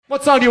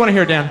What song do you want to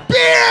hear, Dan?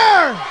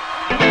 Beer!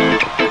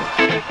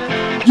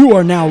 You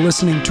are now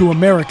listening to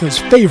America's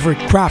favorite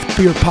craft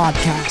beer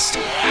podcast,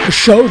 a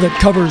show that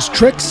covers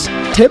tricks,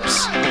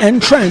 tips, and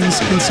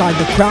trends inside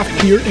the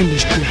craft beer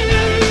industry.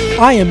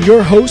 I am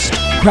your host,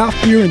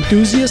 craft beer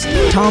enthusiast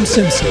Tom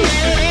Simpson.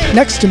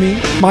 Next to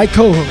me, my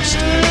co-host,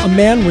 a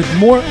man with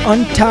more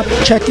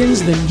untapped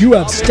check-ins than you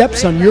have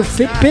steps on your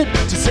Fitbit,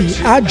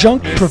 the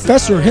Adjunct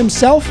Professor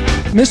himself,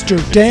 Mr.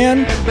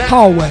 Dan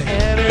Hallway.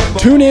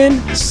 Tune in,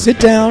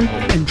 sit down,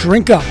 and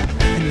drink up.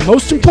 And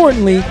most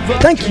importantly,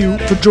 thank you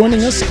for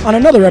joining us on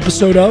another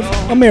episode of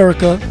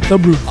America the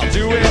Brewery. I'll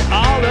do it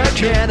all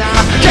again.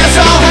 I guess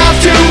I'll have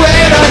to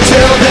wait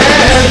until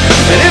then.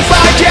 And if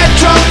I get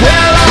drunk,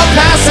 well, I'll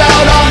pass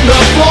out on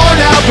the floor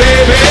now,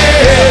 baby.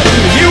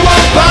 You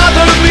won't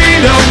bother me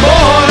no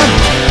more.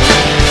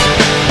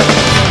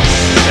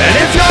 And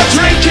if you're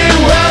drinking,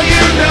 well,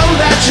 you know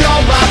that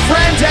you're my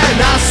friend, and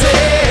I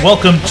say...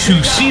 Welcome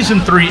to Season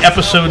 3,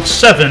 Episode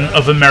 7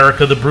 of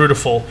America the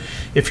Brutiful.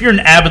 If you're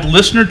an avid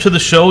listener to the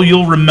show,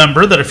 you'll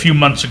remember that a few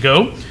months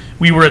ago,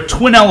 we were at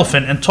Twin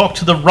Elephant and talked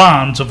to the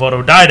Rons of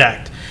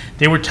Autodidact.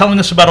 They were telling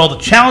us about all the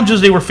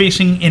challenges they were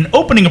facing in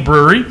opening a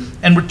brewery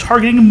and were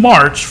targeting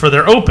March for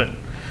their open.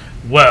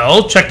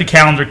 Well, check the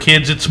calendar,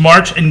 kids. It's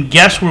March, and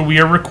guess where we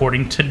are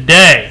recording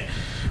today?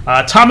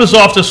 Tom is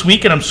off this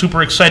week, and I'm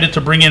super excited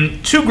to bring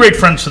in two great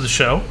friends to the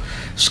show.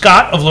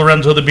 Scott of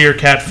Lorenzo The Beer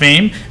Cat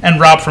fame, and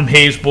Rob from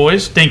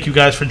Hazeboiz. Thank you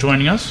guys for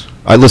joining us.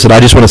 Listen, I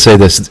just want to say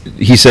this.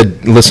 He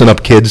said, listen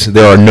up, kids.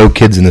 There are no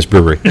kids in this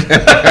brewery.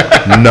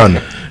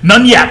 None.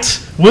 None yet.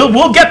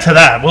 We'll get to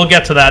that. We'll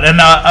get to that. And,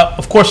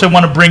 of course, I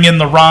want to bring in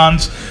the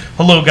Rons.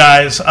 Hello,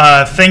 guys.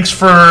 Thanks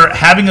for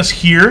having us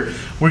here.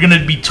 We're going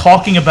to be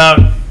talking about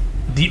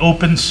the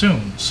open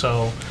soon.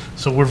 So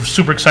we're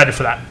super excited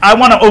for that. I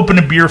want to open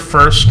a beer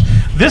first.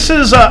 This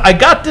is, I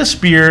got this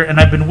beer, and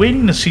I've been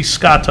waiting to see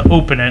Scott to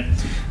open it.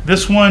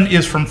 This one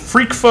is from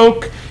Freak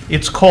Folk.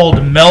 It's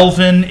called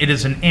Melvin. It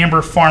is an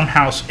amber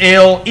farmhouse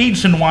ale,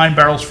 aged in wine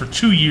barrels for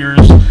 2 years.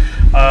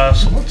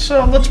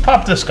 So let's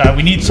pop this guy.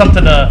 We need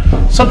something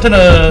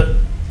to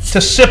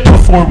sip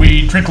before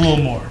we drink a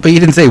little more. But you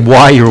didn't say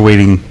why you were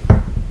waiting.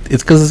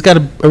 It's because it's got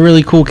a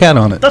really cool cat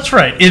on it. That's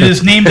right. It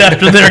is named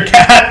after their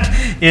cat.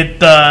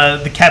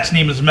 The cat's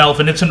name is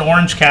Melvin. It's an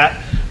orange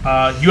cat.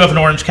 You have an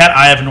orange cat.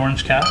 I have an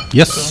orange cat.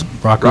 Yes, So.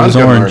 Rocco's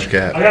orange.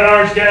 Cat. I got an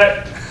orange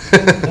cat.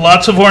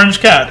 Lots of orange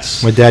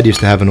cats. My dad used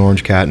to have an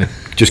orange cat, and it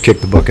just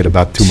kicked the bucket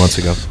about 2 months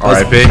ago.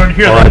 R.I.P.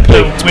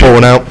 It's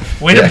pulling out.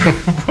 Way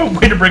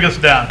to bring us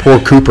down. Poor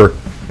Cooper.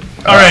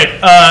 All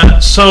right,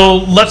 so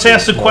let's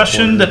ask the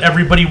question that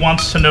everybody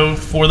wants to know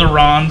for the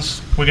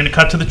Rons. We're going to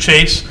cut to the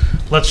chase.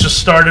 Let's just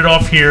start it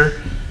off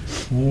here.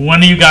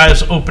 When are you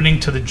guys opening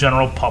to the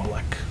general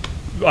public?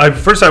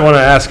 First, I want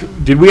to ask,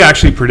 did we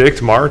actually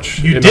predict March?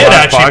 You did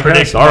actually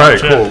predict All right,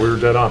 March, cool. yeah. We were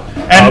dead on.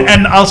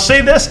 And I'll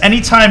say this,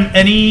 anytime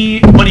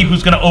anybody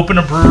who's going to open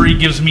a brewery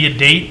gives me a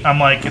date, I'm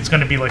like, it's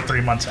going to be like 3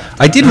 months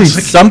after. I did read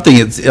something.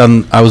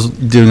 I was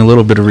doing a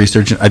little bit of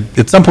research.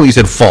 At some point, you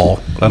said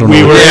fall. I don't know.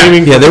 We were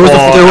aiming for there was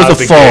a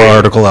fall gate.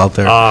 article out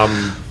there.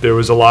 There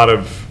was a lot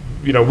of,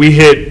 we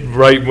hit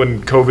right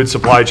when COVID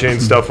supply chain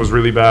stuff was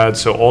really bad,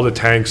 so all the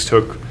tanks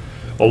took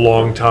a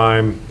long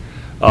time,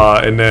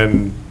 and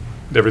then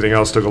everything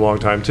else took a long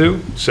time too.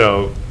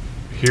 So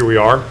here we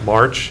are,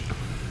 March.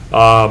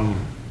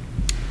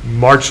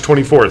 March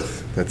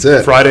 24th. That's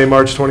it. Friday,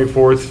 March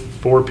 24th,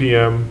 4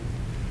 p.m.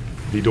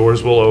 The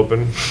doors will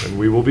open, and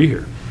we will be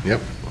here. Yep.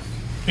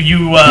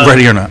 You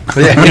ready or not?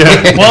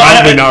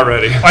 Probably not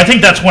ready. I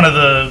think that's one of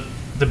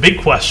the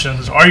big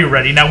questions. Are you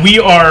ready? Now, we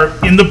are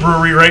in the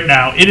brewery right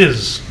now. It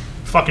is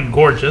fucking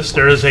gorgeous.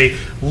 There is a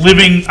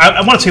living,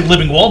 I want to say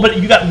living wall, but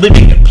you got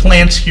living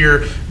plants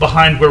here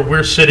behind where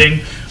we're sitting.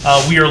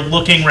 We are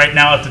looking right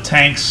now at the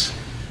tanks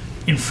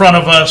in front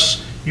of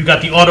us. You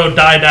got the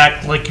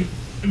Autodidact, like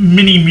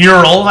mini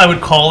mural, I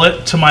would call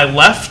it, to my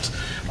left.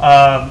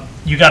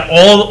 You got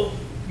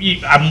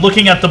I'm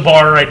looking at the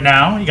bar right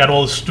now. You got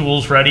all the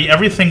stools ready.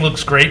 Everything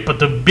looks great, but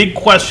the big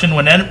question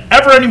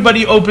whenever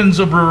anybody opens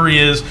a brewery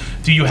is,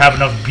 do you have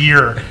enough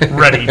beer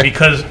ready?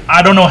 Because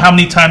I don't know how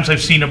many times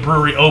I've seen a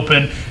brewery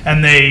open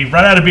and they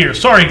run out of beer.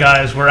 Sorry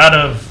guys, we're out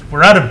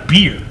of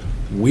beer.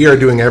 We are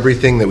doing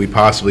everything that we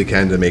possibly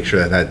can to make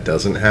sure that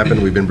doesn't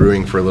happen. We've been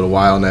brewing for a little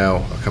while now,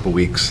 a couple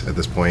weeks at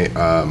this point.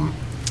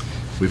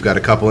 We've got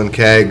a couple in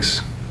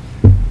kegs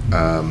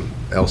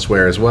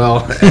elsewhere as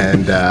well,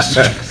 and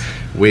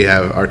we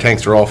have our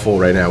tanks are all full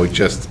right now. We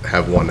just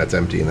have one that's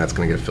empty, and that's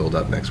going to get filled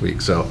up next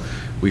week. So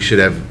we should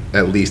have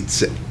at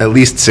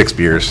least 6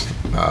 beers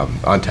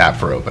on tap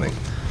for opening.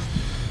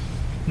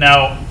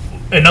 Now,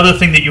 another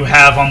thing that you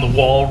have on the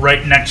wall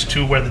right next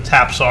to where the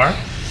taps are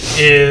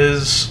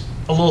is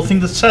a little thing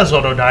that says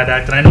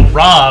Autodidact. And I know,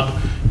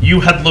 Rob, you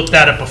had looked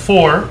at it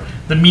before,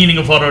 the meaning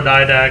of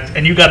Autodidact,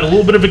 and you got a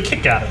little bit of a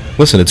kick out of it.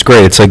 Listen, it's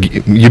great. It's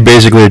like you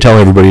basically are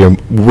telling everybody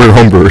we're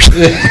homebrewers.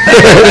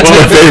 It's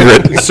my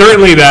favorite.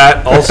 Certainly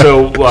that.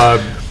 Also,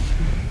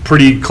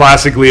 pretty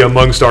classically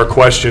amongst our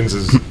questions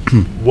is,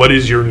 what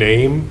is your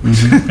name,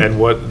 and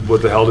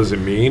what the hell does it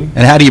mean?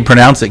 And how do you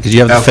pronounce it? Because you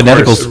have the Of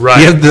phonetical, course, right.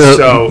 you have the,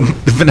 So-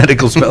 the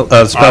phonetical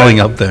spelling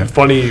up there.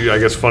 Funny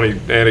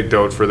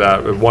anecdote for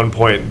that. At one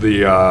point,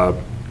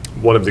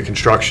 one of the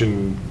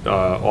construction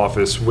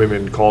office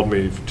women called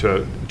me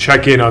to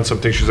check in on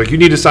something. She's like, "You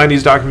need to sign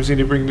these documents. You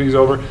need to bring these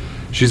over."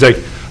 She's like,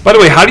 "By the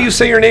way, how do you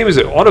say your name? Is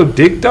it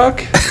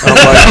Autodidact?"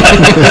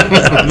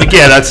 I'm like,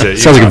 "Yeah, that's it."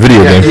 Sounds like a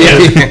video game.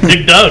 Yeah.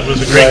 Big Doug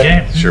was a great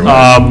game. Sure.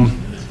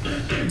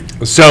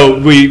 So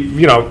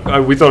we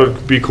thought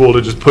it'd be cool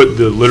to just put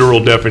the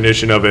literal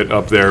definition of it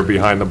up there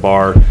behind the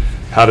bar,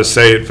 how to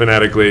say it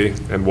phonetically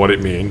and what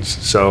it means.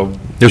 So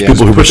There's Yeah,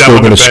 people who put are that still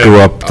on going the to bed. screw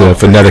up the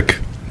phonetic.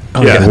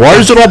 yeah. Why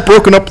is it all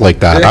broken up like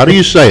that? How do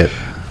you say it?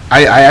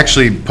 I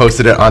actually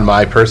posted it on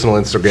my personal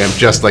Instagram,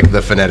 just like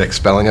the phonetic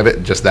spelling of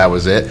it, just that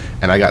was it.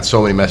 And I got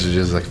so many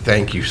messages like,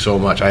 "Thank you so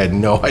much. I had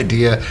no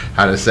idea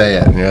how to say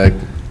it." And you're like,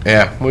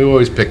 "Yeah, we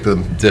always pick the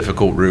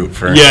difficult route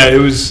for." Yeah, it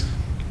was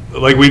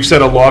like we've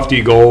set a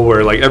lofty goal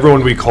where like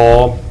everyone we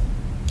call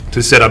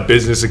to set up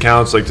business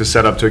accounts, like to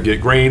set up to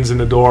get grains in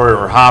the door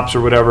or hops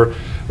or whatever,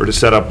 or to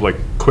set up like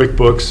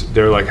QuickBooks,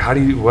 they're like,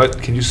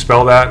 what can you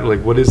spell that?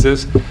 Like, what is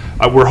this?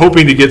 We're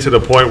hoping to get to the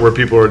point where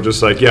people are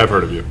just like, "Yeah, I've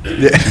heard of you." Like,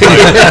 we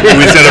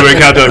set up an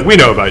account, they're like, "We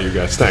know about you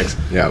guys, thanks."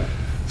 Yeah.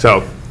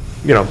 So,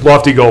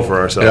 lofty goal for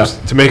ourselves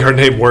to make our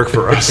name work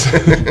for us.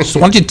 So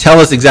why don't you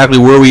tell us exactly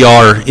where we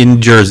are in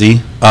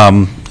Jersey?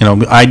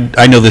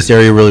 I know this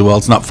area really well.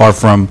 It's not far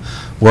from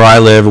where I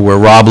live or where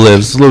Rob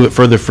lives. It's a little bit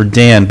further for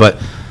Dan,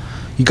 but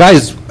you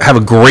guys have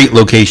a great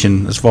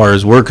location as far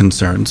as we're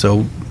concerned.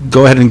 So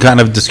go ahead and kind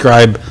of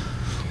describe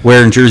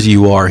where in Jersey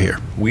you are here.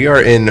 We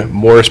are in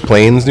Morris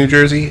Plains, New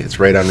Jersey. It's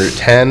right on Route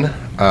 10.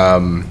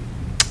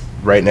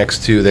 Right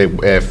next to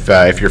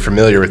if you're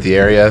familiar with the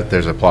area,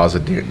 there's a plaza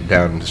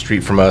down the street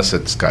from us.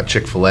 It's got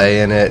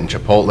Chick-fil-A in it and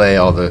Chipotle.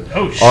 All the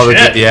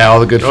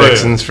good Oh, yeah.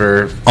 fixins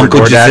for Uncle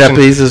DoorDash.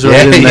 Giuseppe's is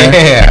right in there.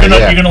 Yeah,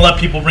 You're gonna let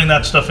people bring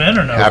that stuff in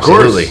or no?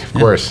 absolutely, of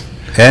course.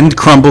 And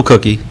Crumble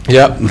Cookie.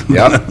 Yep.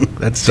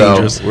 That's So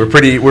dangerous. we're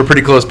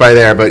pretty close by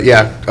there, but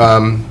yeah.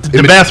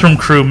 The bathroom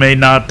crew may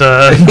not be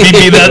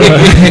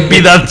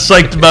that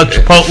psyched about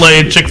Chipotle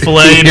and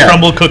Chick-fil-A and Yeah.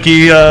 Crumble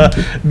Cookie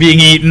being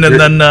eaten and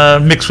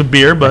then mixed with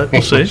beer, but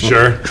we'll see.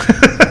 Sure.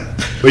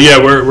 But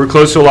yeah, we're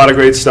close to a lot of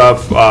great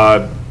stuff.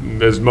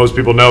 As most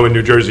people know, in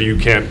New Jersey, you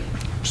can't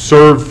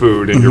serve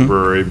food in your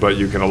brewery, but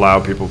you can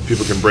allow people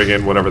can bring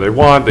in whatever they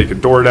want. They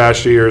can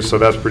DoorDash here, so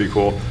that's pretty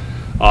cool.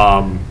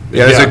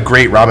 Yeah, there's a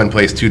great ramen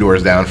place 2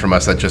 doors down from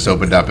us that just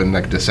opened up in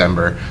like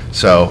December.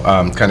 So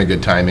kind of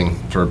good timing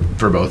for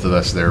both of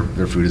us. Their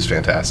food is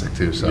fantastic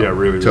too. So Yeah, really,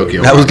 really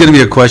Tokyo. good. That was going to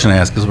be a question I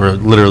asked because we're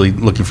literally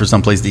looking for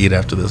some place to eat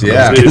after this.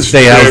 Yeah. I was gonna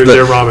say, how's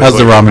Their the ramen's how's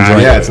the like ramen immaculate.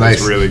 joint? Yeah, it's nice.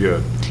 It's really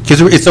good.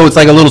 So it's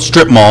like a little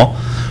strip mall.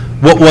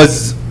 What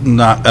was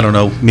not? I don't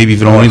know. Maybe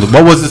even only.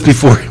 What was this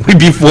before?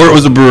 Before it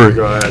was a brewery.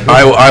 Go ahead.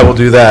 I will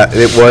do that.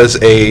 It was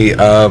a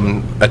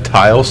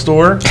tile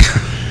store.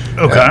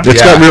 Okay.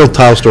 It's got real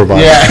tile store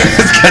vibes. Yeah,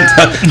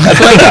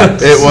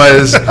 it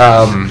was.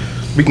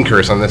 We can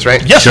curse on this,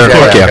 right? Yes, Sure. of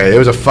course. Yeah. Okay. It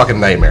was a fucking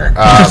nightmare.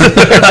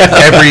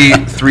 Every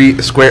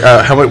 3 square.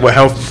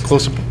 How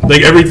close?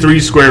 Like every 3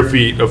 square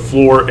feet of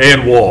floor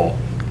and wall.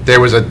 There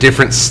was a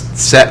different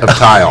set of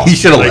tile. He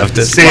should have Like, left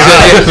it. same-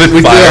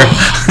 With fire.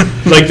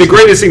 Like the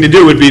greatest thing to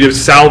do would be to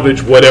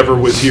salvage whatever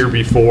was here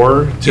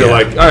before to Yeah.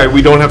 like, all right,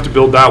 we don't have to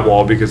build that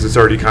wall because it's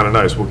already kind of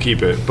nice. We'll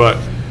keep it. But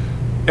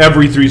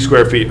every 3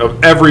 square feet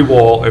of every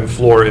wall and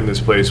floor in this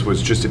place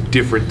was just a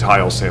different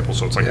tile sample.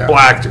 So it's like Yeah.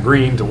 black to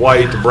green to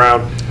white to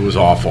brown. It was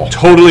awful.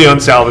 Totally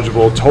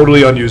unsalvageable,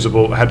 totally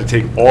unusable. Had to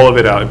take all of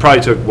it out. It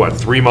probably took,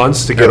 3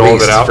 months to get At all of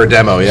least it out? for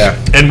demo, yeah.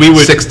 And we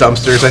would 6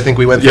 dumpsters, I think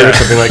we went through, or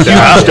something like huge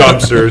that.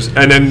 dumpsters,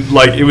 and then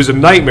like it was a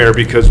nightmare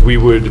because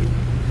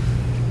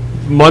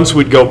months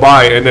would go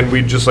by, and then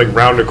we'd just like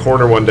round a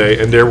corner one day,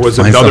 and there was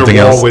Find another something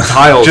wall else. with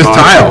tiles. Just on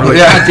it. tile, We're like,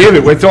 yeah. God damn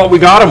it! We thought we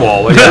got them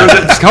all. Like, where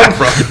did this come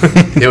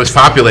from? It was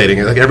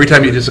populating. Like every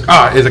time you just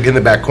it's like in the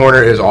back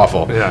corner. It was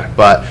awful. Yeah.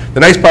 But the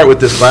nice part with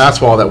this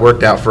last wall that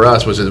worked out for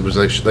us was it was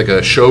like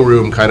a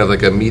showroom, kind of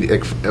like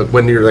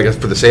when you're like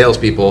for the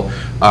salespeople.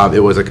 It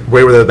was like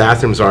where the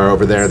bathrooms are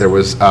over there. There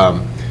was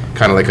kind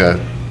of like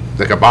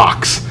a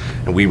box,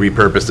 and we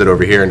repurposed it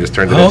over here and just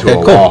turned it into okay,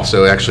 a cool. wall.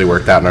 So it actually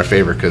worked out in our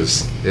favor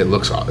because it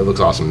looks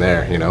awesome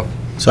there.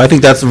 So I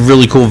think that's a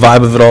really cool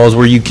vibe of it all, is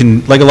where you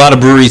can, like a lot of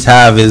breweries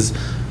have, is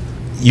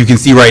you can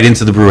see right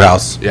into the brew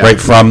house, Yeah. right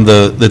from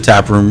the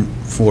tap room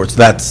floor. So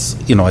that's,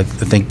 I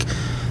think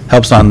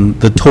helps on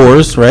the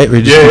tours, right? Where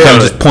you just, Yeah, kind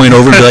yeah. of just point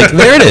over and be like,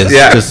 there it is.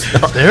 Yeah. Just,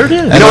 There it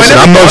is. Listen,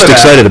 I'm most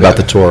excited about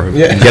the tour.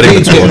 Getting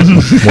the tour.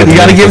 you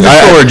got to give the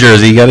tour,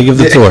 Jersey. You got to give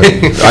the tour.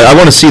 I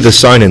want to see the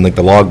sign in like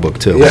the logbook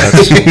too.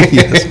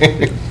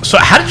 So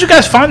how did you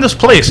guys find this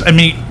place? I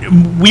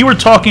mean, we were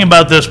talking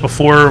about this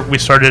before we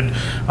started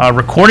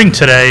recording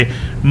today.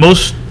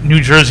 Most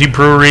New Jersey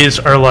breweries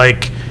are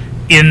like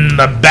in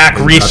the back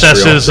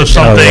recesses of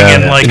something yeah.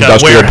 in like a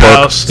Industrial park.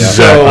 warehouse. Yeah.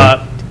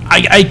 So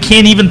I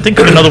can't even think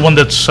of another one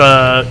that's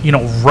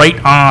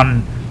right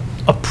on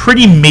a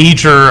pretty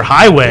major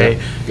highway.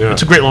 Yeah.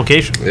 It's a great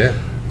location. Yeah.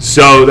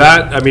 So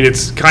that, I mean,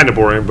 it's kind of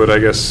boring, but I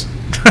guess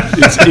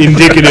it's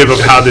indicative of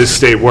how this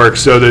state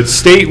works. So the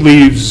state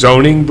leaves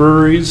zoning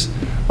breweries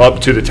up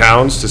to the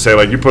towns to say,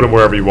 like, you put them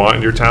wherever you want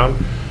in your town.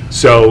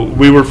 So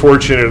we were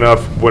fortunate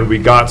enough, when we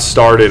got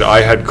started,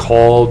 I had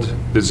called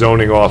the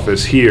zoning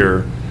office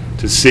here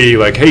to see,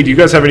 like, hey, do you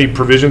guys have any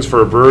provisions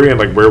for a brewery and,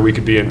 like, where we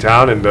could be in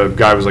town? And the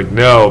guy was like,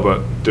 no,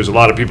 but there's a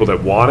lot of people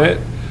that want it.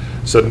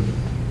 So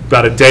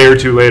about a day or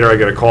two later, I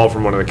get a call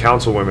from one of the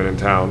councilwomen in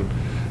town.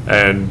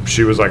 And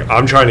she was like,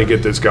 I'm trying to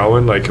get this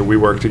going. Like, can we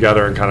work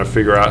together and kind of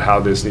figure out how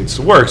this needs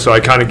to work? So I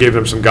kind of gave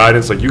them some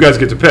guidance. Like, you guys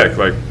get to pick.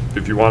 Like,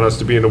 if you want us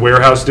to be in the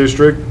warehouse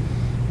district,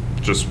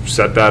 just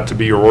set that to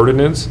be your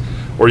ordinance.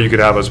 Or you could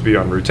have us be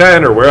on Route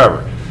 10 or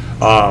wherever.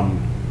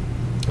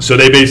 So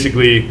they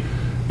basically,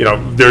 you know,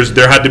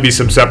 there had to be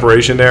some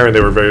separation there, and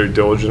they were very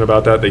diligent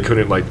about that. They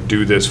couldn't, like,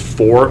 do this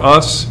for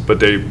us,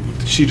 but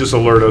she just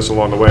alerted us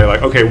along the way,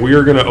 like, okay, we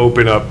are going to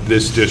open up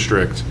this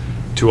district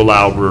to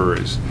allow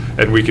breweries.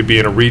 And we could be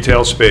in a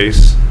retail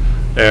space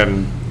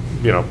and,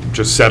 you know,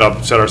 just set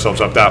ourselves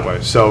up that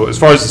way. So as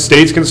far as the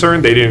state's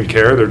concerned, they didn't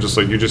care. They're just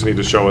like, you just need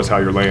to show us how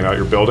you're laying out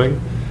your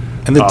building.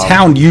 And the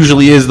town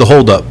usually is the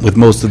holdup with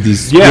most of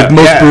these, Yeah, with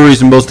most yeah.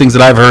 breweries and most things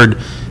that I've heard.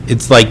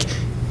 It's like,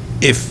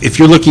 if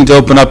you're looking to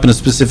open up in a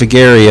specific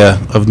area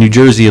of New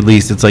Jersey, at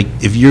least, it's like,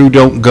 if you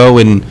don't go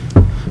and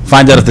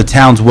find out if the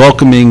town's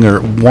welcoming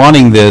or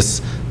wanting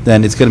this,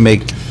 then it's going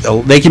to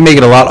they can make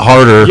it a lot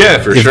harder.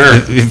 Yeah, for sure.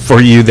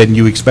 For you than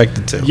you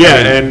expected to. Yeah,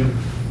 and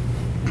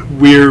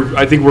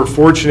I think we're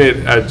fortunate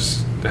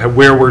as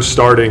where we're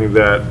starting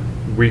that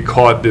we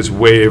caught this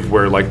wave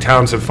where, like,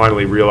 towns have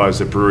finally realized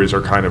that breweries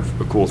are kind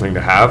of a cool thing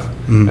to have,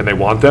 and they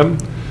want them.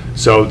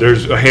 So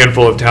there's a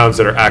handful of towns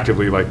that are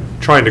actively, like,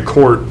 trying to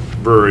court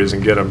breweries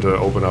and get them to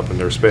open up in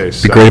their space.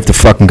 It'd be great if the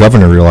fucking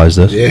governor realized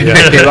this. Yeah,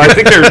 I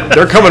think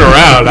they're coming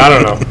around. I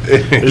don't know.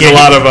 There's a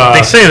lot of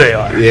They say they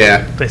are.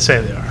 Yeah. They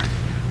say they are.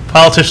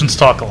 Politicians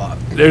talk a lot.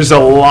 there's a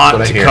lot That's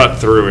what I to hear. cut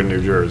through in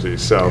New Jersey.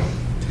 So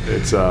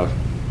it's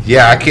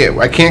Yeah,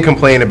 I can't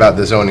complain about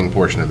the zoning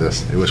portion of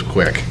this. It was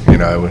quick, you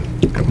know.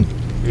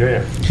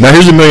 yeah. Now,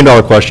 here's $1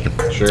 million question.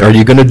 Sure. Are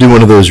you going to do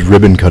one of those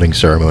ribbon cutting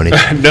ceremonies?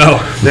 No.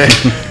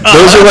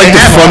 Those are like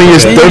the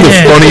funniest. They're the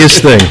Man.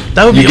 funniest thing.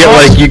 That would you be get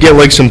awesome. you get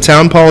like some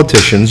town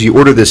politicians. You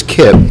order this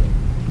kit.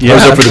 I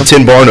was up for the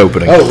Tin Barn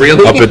opening. Oh,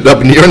 really? Up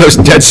in New York. No, it's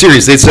dead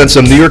serious. They sent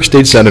some New York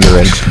State senator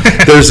in.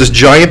 There's this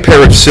giant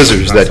pair of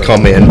scissors that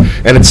come in,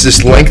 and it's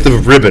this length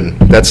of ribbon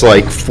that's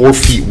like 4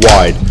 feet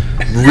wide.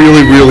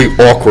 Really, really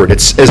awkward.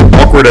 It's as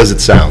awkward as it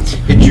sounds.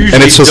 It's usually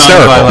and it's done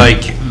hysterical. by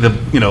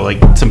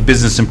like some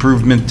business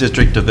improvement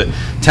district or the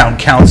town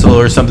council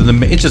or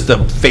something. It's just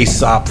a face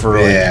sop for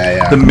like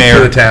Yeah. the mayor.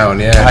 For the town,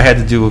 yeah. I had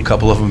to do a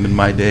couple of them in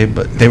my day,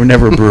 but they were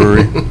never a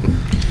brewery.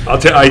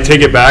 I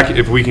take it back.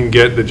 If we can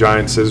get the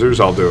giant scissors,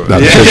 I'll do it. No,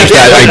 the scissors,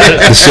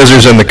 the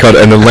scissors and the cut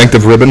and the length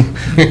of ribbon.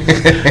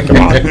 Come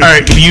on. All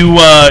right,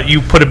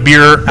 you put a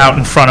beer out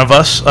in front of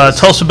us.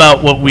 Tell us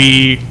about what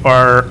we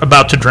are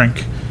about to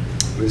drink.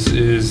 This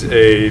is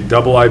a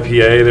double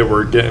IPA that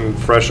we're getting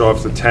fresh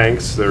off the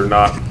tanks.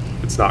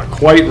 It's not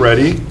quite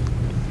ready,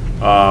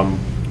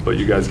 but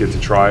you guys get to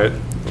try it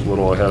a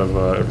little ahead of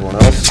everyone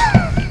else.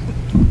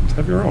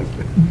 Have your own.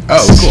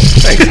 Oh, cool.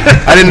 Thanks.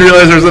 I didn't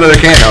realize there was another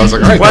can. I was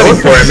like, all right, go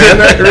for it, man.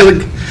 That really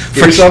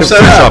get yourself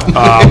set up.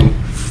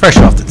 Fresh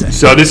off the tank.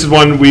 So this is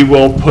one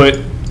we'll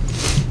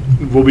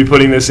be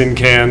putting this in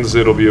cans.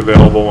 It'll be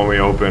available when we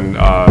open.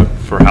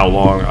 For how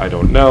long, I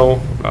don't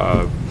know.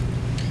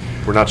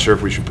 We're not sure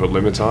if we should put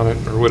limits on it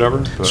or whatever.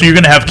 But So you're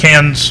going to have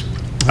cans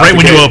Out right the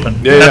when you gate. open.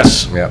 Yeah, yeah.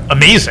 That's Yeah.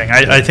 amazing.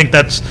 I think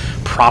that's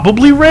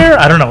probably rare.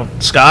 I don't know,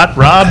 Scott,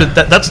 Rob.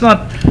 That's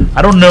not.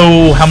 I don't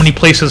know how many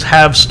places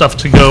have stuff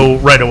to go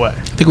right away.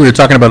 I think we were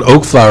talking about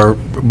oak flower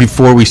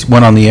before we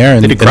went on the air.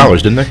 And They did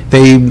growlers, didn't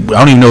they? I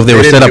don't even know if they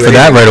were didn't set up do for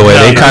that anything. right away.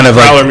 No, They kind of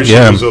growler like, machine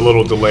yeah. was a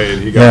little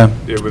delayed.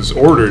 It was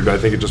ordered. I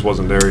think it just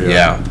wasn't there yet.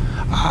 Yeah.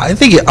 I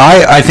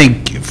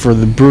think for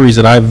the breweries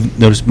that I've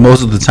noticed,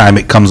 most of the time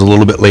it comes a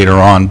little bit later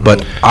on,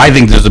 but I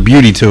think there's a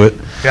beauty to it.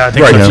 Yeah, I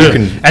think Right, so you too.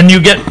 can- And you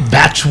get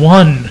batch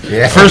one,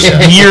 Yeah. first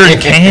year in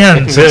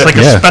cans. It's like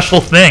a Yeah. special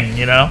thing,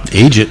 you know.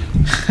 Age it.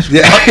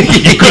 Yeah.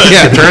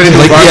 Yeah, turn it into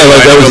Like, bar- yeah,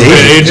 like that was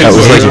Ages that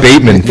was later. like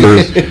Bateman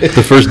for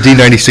the first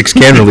D96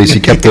 can release. He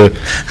kept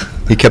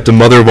the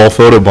mother of all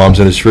photobombs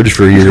in his fridge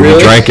for a year. Really?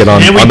 We drank it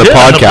on Yeah, we the did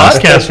podcast,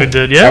 on the podcast we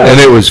did. Yeah. and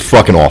it was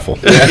fucking awful.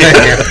 Do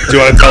you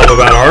want to tell them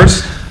about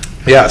ours?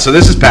 Yeah, so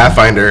this is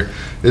Pathfinder.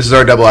 This is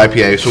our double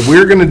IPA. So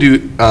we're gonna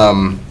do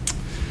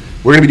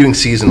we're gonna be doing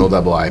seasonal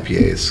double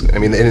IPAs. I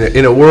mean,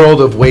 in a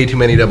world of way too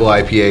many double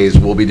IPAs,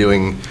 we'll be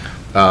doing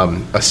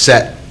a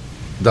set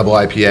double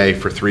IPA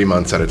for 3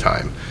 months at a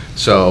time.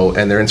 So,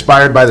 and they're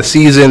inspired by the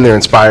season. They're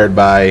inspired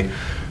by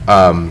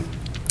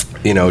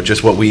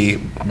just what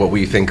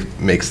we think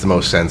makes the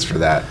most sense for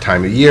that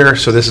time of year.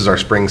 So this is our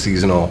spring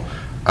seasonal,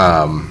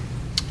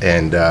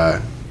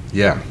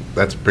 yeah,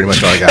 that's pretty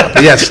much all I got.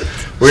 But yes,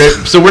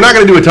 So we're not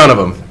going to do a ton of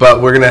them, but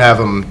we're going to have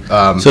them.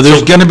 So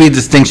there's going to be a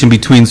distinction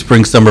between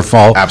spring, summer,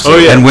 fall,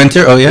 Absolutely. and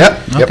winter. Oh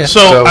yeah. Yep. Okay.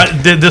 So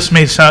this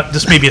may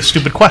be a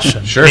stupid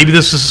question. Sure. Maybe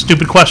this is a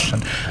stupid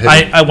question.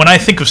 I when I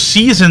think of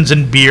seasons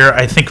in beer,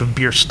 I think of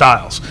beer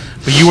styles.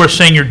 But you are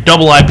saying your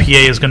double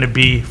IPA is going to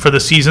be for the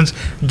seasons.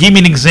 Give me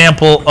an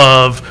example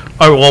of,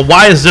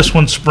 why is this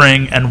one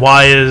spring and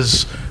what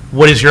is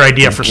your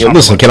idea for summer?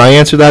 Listen, can I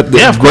answer that?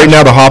 Yeah, of Right course.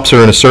 now, the hops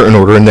are in a certain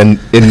order, and then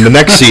in the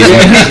next season,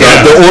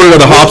 the order of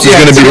the hops is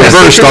going to be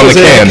reversed on the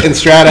can. And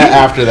Strata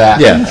after that.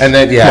 Yeah. And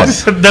then,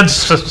 yes. That's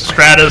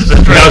Stratus. So,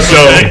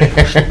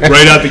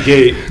 right out the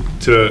gate,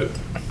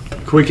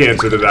 quick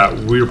answer to that,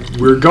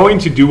 we're going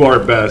to do our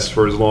best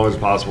for as long as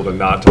possible to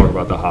not talk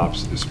about the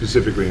hops,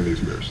 specifically in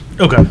these beers.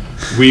 Okay.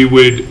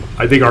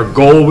 I think our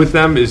goal with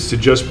them is to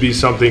just be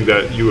something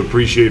that you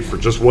appreciate for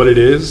just what it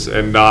is,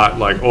 and not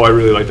like, I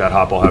really like that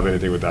hop, I'll have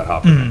anything with that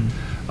hop.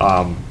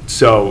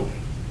 So,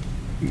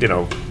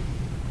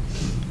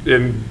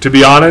 and to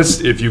be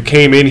honest, if you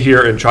came in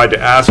here and tried to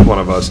ask one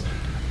of us,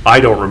 I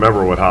don't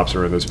remember what hops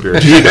are in this beer.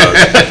 He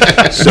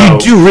does. So, You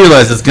do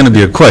realize it's going to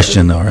be a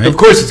question, though, right? of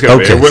course it's going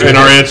to Okay. be. And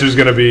our answer is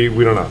going to be,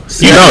 we don't know.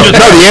 No,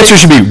 the answer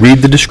should be read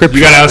the description.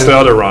 You got to ask the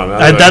other Ron.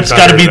 That's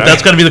got to be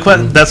the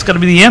question. That's got to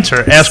be the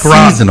answer. Ask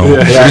Ron. Seasonal.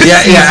 Yeah,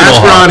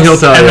 ask Ron, he'll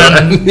tell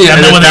And you.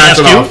 then, when they pass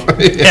ask it off.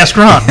 you, ask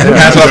Ron.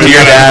 Pass it off to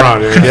your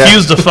dad.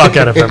 Confuse the fuck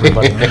out of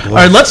everybody. All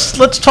right, let's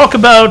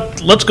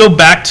go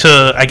back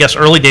to, I guess,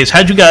 early days.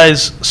 How'd you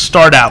guys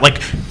start out?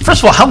 Like,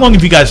 first of all, how long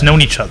have you guys known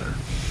each other?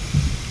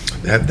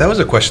 That was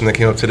a question that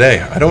came up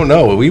today. I don't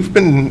know.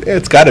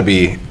 It's got to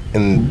be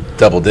in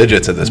double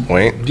digits at this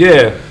point.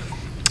 Yeah.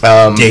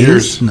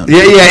 Days? No.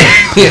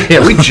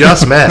 Yeah. We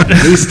just met.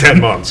 At least 10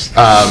 months.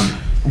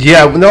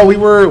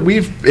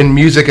 We've in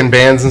music and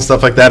bands and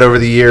stuff like that over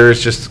the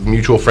years, just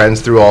mutual friends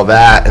through all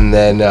that, and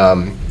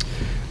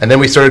then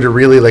we started to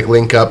really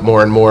link up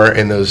more and more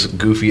in those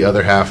goofy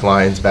other half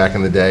lines back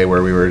in the day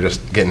where we were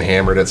just getting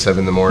hammered at 7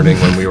 in the morning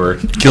when we were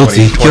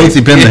Guilty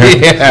been there.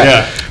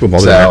 yeah.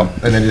 So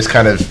and then just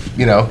kind of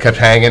kept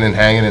hanging,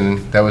 and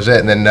that was it.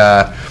 And then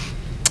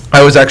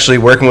I was actually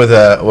working with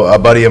a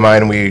buddy of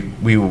mine. We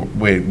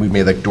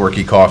made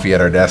dorky coffee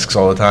at our desks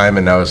all the time,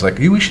 and I was like,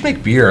 we should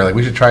make beer.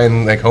 We should try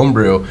and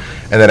homebrew.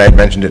 And then I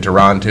mentioned it to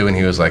Ron too, and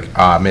he was like,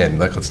 I'm in.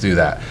 Let's do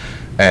that.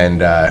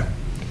 And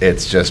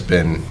it's just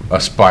been a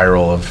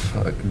spiral of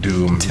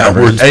doom.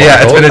 Downward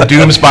Yeah, it's been a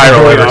doom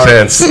spiral ever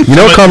since. You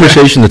know a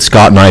conversation that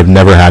Scott and I have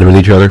never had with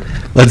each other?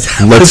 Let's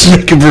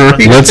make a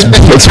brewery. Let's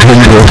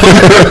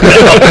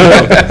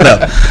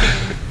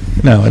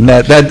No, and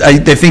that I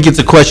think it's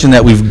a question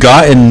that we've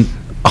gotten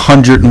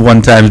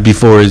 101 times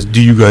before. Is,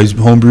 do you guys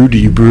homebrew? Do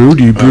you brew?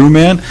 Do you brew,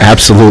 man?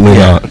 Absolutely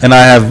not. And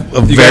I have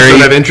a You guys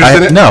don't have interest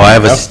in it? No, I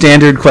have No? a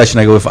standard question.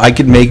 I go, if I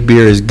could make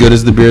beer as good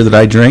as the beer that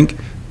I drink,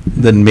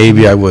 then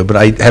maybe I would. But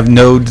I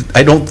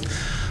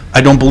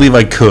don't believe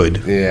I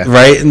could. Yeah.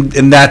 Right,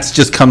 and that's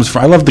just comes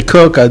from. I love to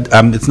cook.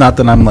 It's not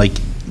that I'm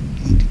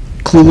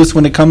clueless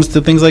when it comes to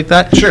things like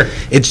that. Sure.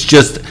 It's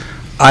just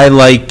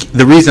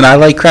the reason I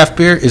like craft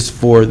beer is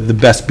for the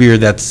best beer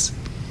that's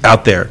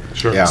out there.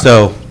 Sure. Yeah.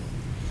 So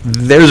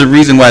there's a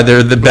reason why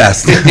they're the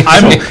best,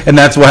 and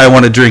that's why I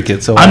want to drink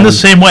it. So I'm the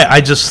same way.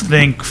 I just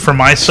think for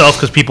myself,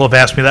 because people have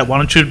asked me that, why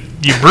don't you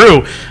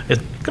brew? It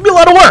can be a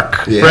lot of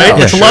work, Yeah, right?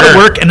 yeah, It's a lot of sure.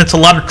 work, and it's a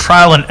lot of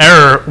trial and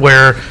error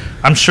where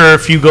I'm sure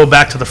if you go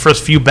back to the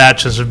first few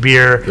batches of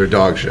beer, They're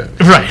dog shit.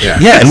 right. Yeah.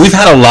 Yeah, and we've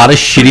had a lot of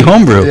shitty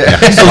homebrew.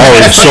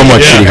 So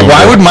much shitty homebrew.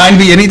 Why would mine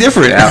be any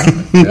different?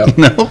 Yep.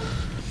 No.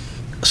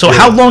 So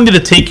how long did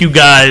it take you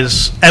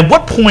guys, at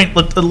what point,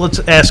 let's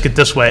ask it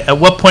this way, at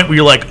what point were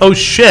you like, oh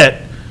shit,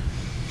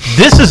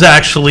 this is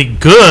actually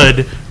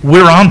good,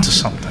 we're on to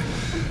something?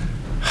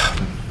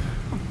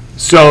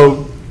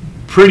 So,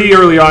 pretty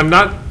early on,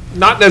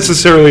 not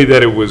necessarily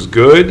that it was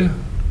good.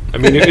 I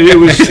mean,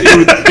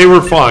 they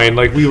were fine.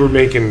 We were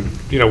making,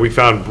 we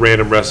found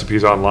random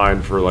recipes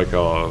online for a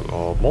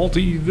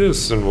malty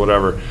this and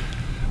whatever.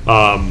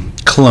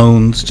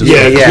 Clones. Just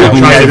Trying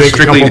to make a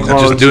strictly couple just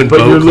clones, doing but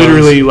boat you're clones.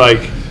 literally like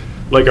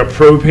a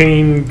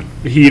propane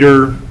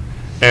heater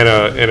and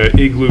an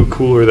igloo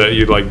cooler that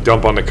you'd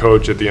dump on the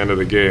coach at the end of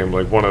the game,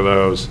 one of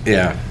those.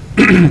 Yeah.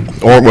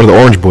 Or one of the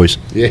Orange Boys.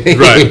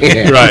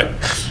 Right.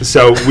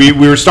 So we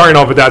were starting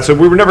off with that. So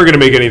we were never going to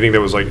make anything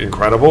that was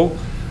incredible,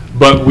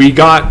 but we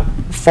got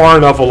far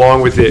enough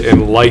along with it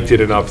and liked it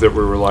enough that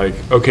we were like,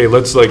 okay,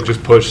 let's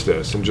just push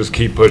this and just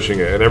keep pushing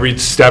it. And every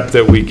step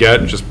that we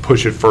get, just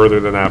push it further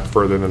than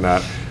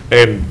that.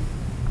 And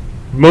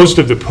most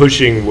of the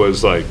pushing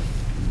was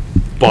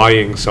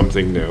buying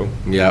something new.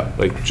 Yeah.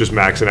 Just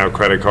maxing out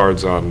credit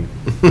cards on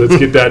let's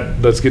get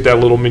that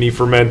little mini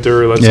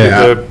fermenter, let's get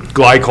the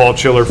glycol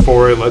chiller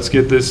for it, let's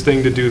get this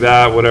thing to do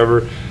that,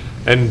 whatever.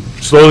 And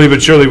slowly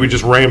but surely we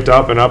just ramped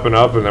up and up and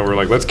up, and then we're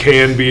like, let's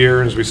can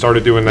beer, and we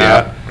started doing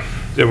that.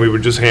 Then we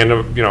would just hand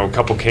them, a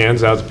couple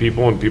cans out to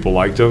people, and people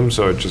liked them,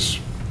 so it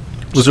just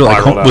Was there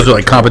spiraled out was there of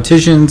like control.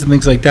 competitions and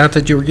things like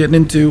that you were getting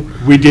into?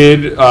 We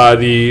did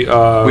We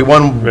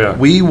won. Yeah.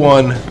 We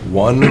won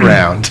one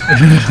round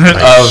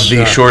of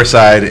the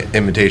Shoreside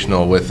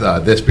Invitational with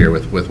this beer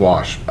with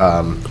Wash.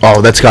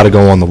 Oh, that's got to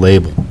go on the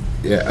label.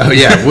 Yeah. Oh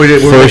yeah. We're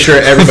make sure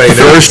everybody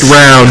knows. First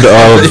round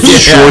of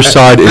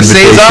Shoreside The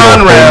Saison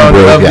Invitational round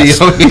homebrew, of yes.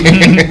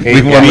 the.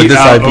 We won with beat this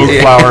out IPA.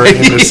 Oak Flower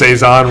in the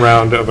Saison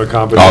round of a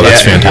competition. Oh,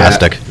 that's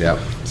fantastic. Yeah.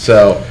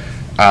 So,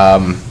 I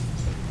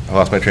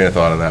lost my train of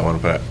thought on that one,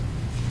 but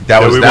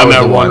that was we that won was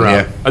that the one one.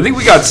 round. Yeah. I think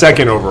we got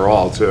second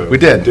overall too. We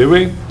did. Did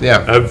we?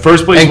 Yeah.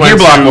 First place And went Gear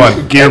Block to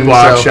won. Gear And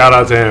Block. so- Shout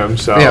out to him.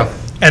 So Yeah.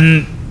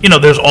 And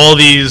there's all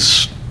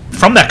these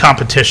from that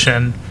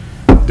competition.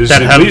 there's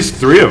That at have- least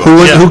three of Who us.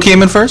 was, Yeah. who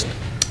came in first?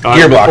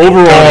 Gear Block.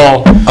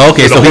 Overall.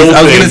 Okay, for so the he's, whole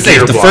I was thing, gonna say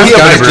Gear if the Block. first Yeah,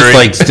 guy's but- just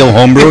like still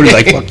homebrew, he's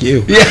like fuck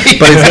you. Yeah.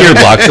 But it's Gear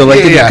Block, so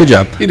like Yeah. good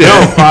job. You did.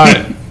 No,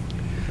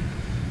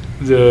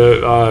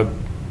 the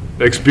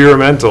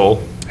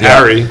experimental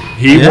Harry,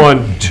 he Yeah.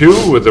 won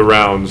 2 of the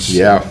rounds.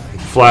 Yeah.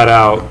 Flat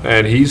out,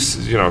 and he's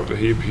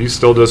he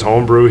still does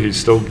homebrew. He's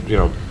still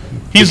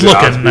He's puts it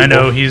out to looking. I people.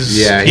 know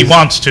Yeah, he he's-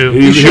 wants to.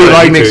 He He should. He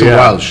like makes to, some yeah.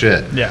 wild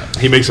shit. Yeah.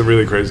 He makes some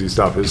really crazy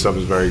stuff. His stuff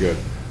is very good.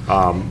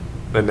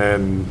 And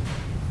then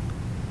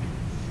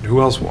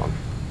who else won?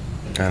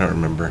 I don't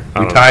remember. I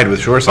We don't tied with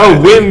Shoreside.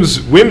 Oh,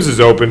 Wims is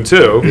open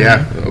too.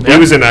 Yeah. He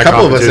was in that A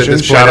couple of us at competition.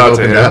 this point Shout have out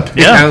to opened him. up.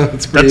 Yeah.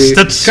 It's pretty.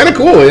 That's kind of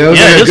cool. You know? It's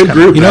Yeah, like it a is good kinda-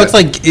 group. You know, that- it's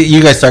like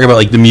you guys talk about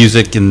like the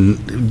music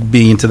and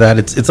being into that.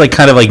 It's like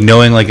kind of like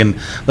knowing like an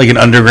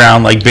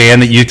underground like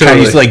band that you kind of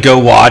used to like go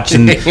watch,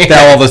 and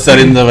now all of a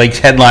sudden they're like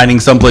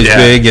headlining someplace Yeah.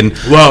 big, and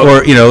Well,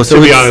 or so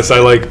to be it's- honest,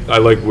 I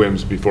like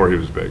Wims before he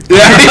was big.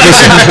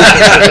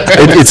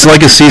 It's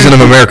like a season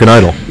of American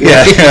Idol.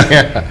 Yeah,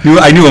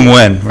 I knew him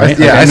when, right?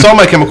 Yeah, Okay. I saw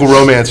My Chemical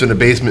Romance in the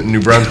basement in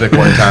New Brunswick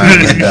one time.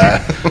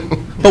 And,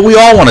 But we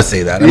all want to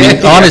say that. I mean,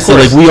 Yeah, yeah, honestly,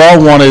 of like course. we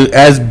all want to,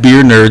 as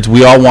beer nerds,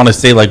 we all want to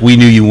say like we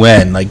knew you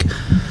when. Like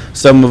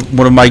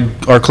one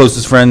of our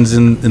closest friends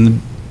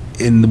in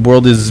the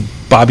world is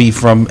Bobby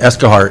from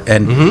Eskahart,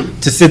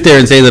 and to sit there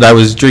and say that I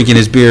was drinking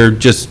his beer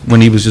just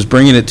when he was just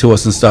bringing it to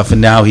us and stuff,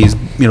 and now he's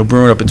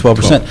brewing up at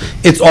 12%.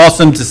 It's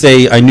awesome to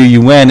say I knew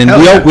you when, and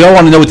Hell yeah. we all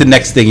want to know what the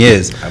next thing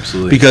is.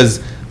 Absolutely. Because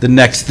the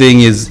next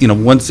thing is,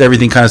 once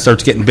everything kind of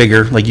starts getting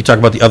bigger, like you talk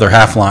about the other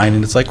half line,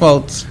 and it's like,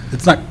 well,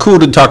 it's not cool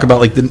to talk about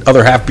like the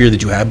other half beer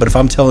that you had, but if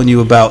I'm telling you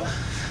about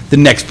the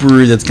next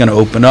brewery that's going to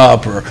open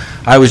up, or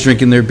I was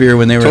drinking their beer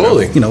when they were,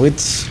 Totally.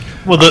 it's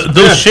Well,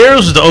 those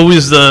shares is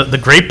always the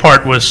great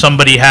part was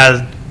somebody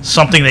had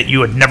something that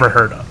you had never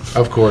heard of.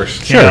 of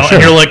course. You know?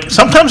 And you're like,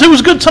 sometimes it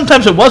was good,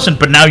 sometimes it wasn't,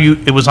 but now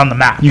it was on the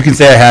map. you can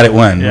say I had it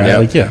when, Yeah. right?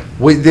 Like, yeah.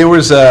 Wait, there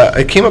was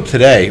it came up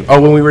today. Oh,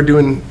 when we were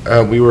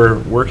we were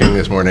working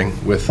this morning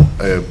with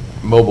a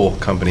mobile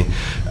company,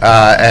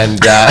 and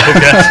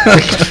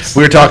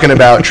we were talking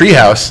about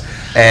Treehouse,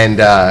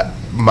 and I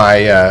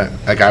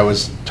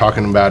was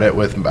talking about it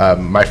with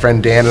my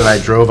friend Dan, and I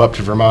drove up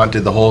to Vermont,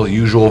 did the whole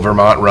usual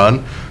Vermont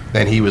run.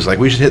 And he was like,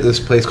 we should hit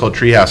this place called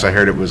Treehouse. I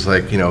heard it was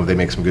like, they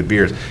make some good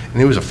beers.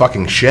 And it was a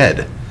fucking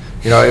shed.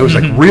 It was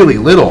like really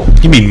little.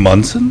 You mean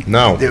Munson?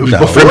 No. It was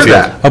No. before Brimfield.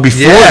 that. Oh,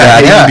 before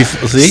that, Yeah. even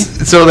before, see?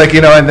 So like,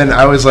 and then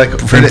I was like,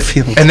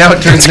 Brimfield. and now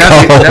it turns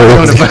out,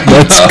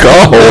 Let's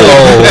go.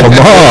 Come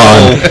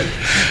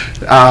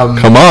on.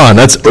 Come on.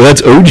 That's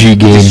OG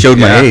game. Showed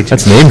my Yeah. age.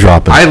 That's name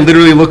dropping. I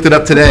literally looked it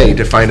up today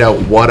to find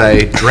out what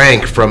I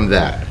drank from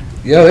that.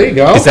 Yeah, there you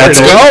go. Is that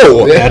There it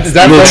go. Yeah, is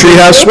that Little from-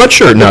 Treehouse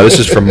sweatshirt. No, this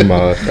is from.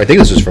 I think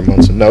this is from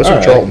Munson. No, it's from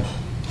All right. Charlton.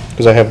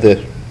 Because I have the.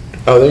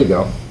 Oh, there you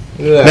go.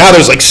 Yeah. Now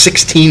there's like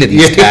 16 of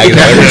these tags on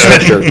every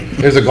sweatshirt.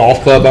 There's a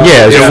golf club on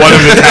Yeah, it. it's One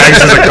of the tags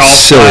is a golf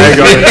Silly. flag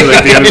on it to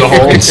like the end of the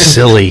hole. It's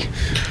silly.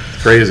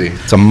 Crazy.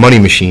 It's a money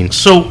machine.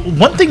 So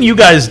one thing you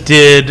guys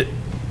did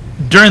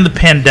during the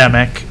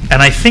pandemic,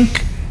 and I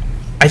think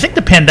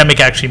the pandemic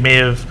actually may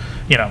have,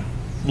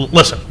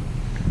 listen,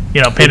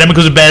 pandemic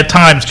was a bad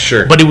times,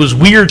 Sure. but it was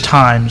weird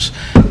times.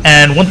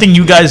 And one thing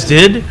you guys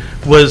did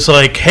was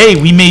like, hey,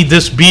 we made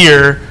this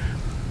beer.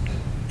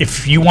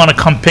 If you want to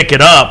come pick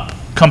it up,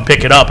 come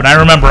pick it up. And I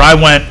remember I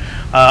went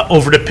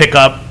over to pick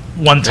up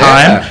one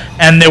time, Yeah.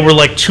 and there were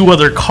like 2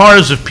 other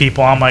cars of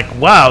people. I'm like,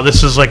 wow,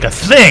 this is like a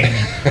thing.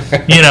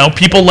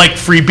 People like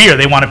free beer.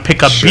 They want to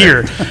pick up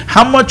beer.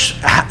 How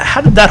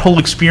did that whole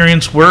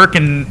experience work,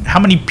 and how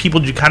many people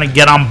did you kind of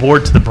get on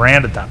board to the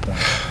brand at that point?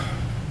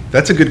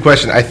 That's a good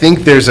question. I think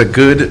there's a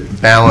good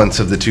balance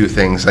of the two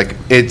things. Like,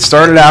 it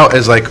started out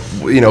as like,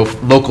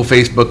 local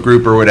Facebook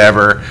group or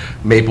whatever,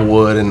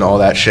 Maplewood and all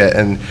that shit.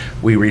 And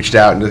we reached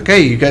out and like,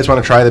 hey, you guys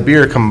want to try the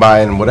beer? Come by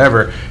and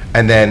whatever.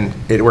 And then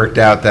it worked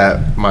out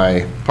that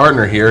my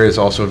partner here is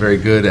also very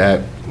good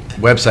at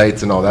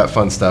websites and all that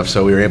fun stuff.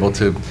 So we were able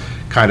to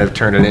kind of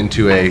turn it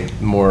into a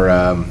more,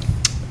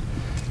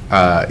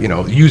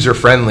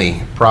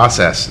 user-friendly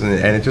process. And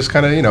it just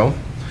kind of,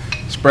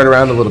 spread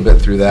around a little bit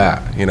through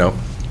that,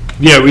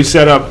 Yeah, we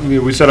set up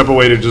a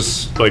way to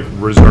just like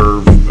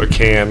reserve a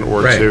can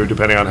or Right. 2,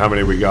 depending on how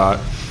many we got.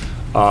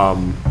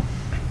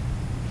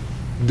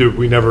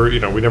 we never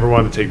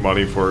wanted to take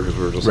money for it because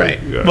we were just Right.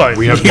 Right.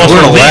 we have You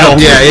weren't allowed.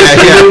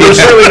 we're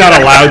certainly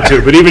not allowed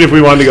to. But even if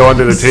we wanted to go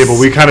under the table,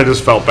 we kind of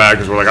just felt bad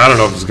because we're like, I don't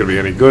know if this is going to be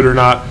any good or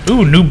not.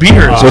 Ooh, new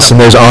beers. Listen,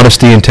 there's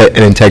honesty and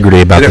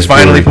integrity about Did it this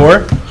finally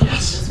brewery. pour?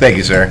 Yes. Thank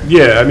you, sir.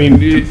 Yeah, I mean,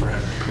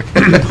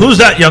 Who's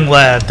that young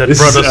lad that This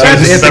brought is- us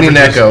That's this Anthony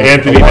beverages? Necco.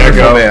 Anthony a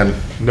wonderful Necco, man.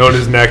 known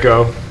as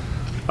Necco.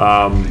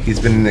 He's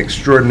been an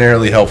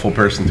extraordinarily helpful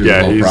person through the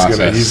Yeah, whole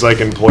process. he's like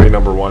employee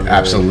number one. here.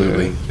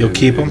 Absolutely. And You'll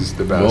keep him? he's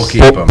the best. We'll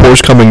keep him.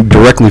 Pours coming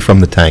directly from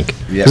the tank.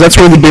 Yeah. Because that's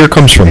where the beer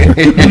comes from here.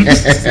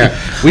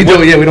 We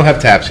do. Yeah, we don't have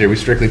taps here. We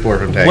strictly pour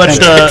from tanks.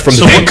 What, From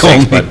so the what,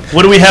 tank, but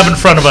what do we have in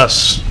front of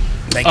us?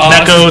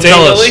 Necco,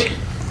 tell us.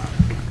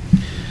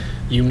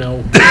 You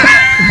know.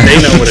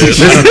 They know what it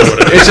is. I don't know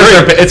what it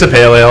is. It's a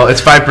pale ale.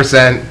 It's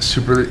 5%,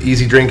 super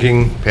easy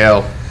drinking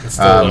pale. It's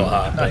still a little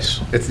hot.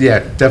 Nice. It's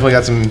definitely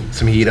got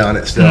some heat on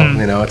it still.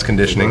 You know, it's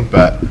conditioning,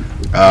 but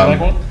Like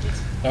one?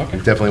 Okay.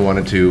 definitely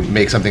wanted to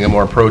make something a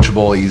more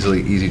approachable,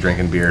 easy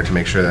drinking beer to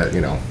make sure that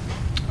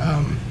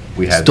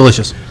we had. It's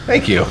delicious.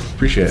 Thank you,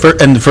 appreciate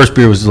it. And the first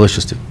beer was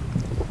delicious too.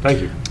 Thank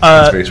you.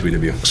 That's very sweet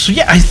of you. So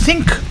yeah, I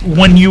think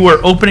when you are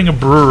opening a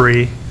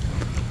brewery,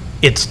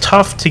 it's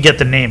tough to get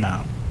the name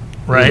out,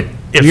 right?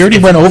 If- We already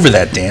if- went over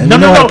that, Dan. No,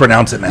 You no, know how no. to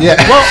pronounce it now. Yeah.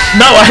 Well,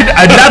 no,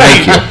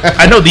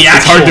 I know the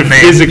actual Hard to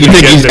name. physically You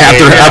think get he's the name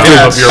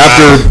out of your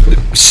mouth.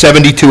 after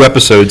 72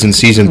 episodes in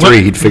season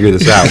 3, he'd figure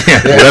this out.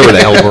 Whatever the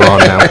hell we're on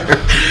now.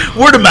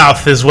 Word of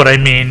mouth is what I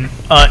mean.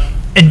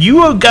 And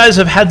you guys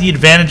have had the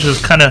advantage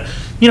of kind of,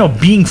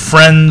 being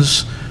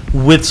friends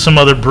with some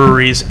other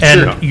breweries, and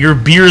Sure. your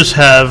beers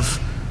have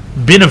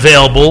been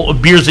available,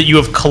 beers that you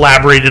have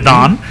collaborated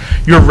on.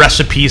 Your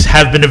recipes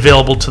have been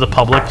available to the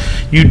public.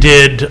 You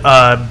did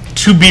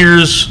 2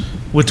 beers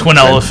with Twin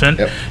Elephant.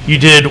 Yep. You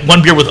did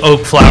 1 beer with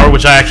Oak Flower,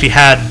 which I actually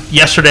had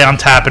yesterday on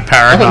tap at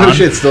Paragon. Oh, no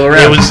shit, still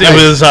around.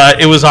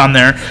 It was on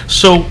there.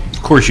 So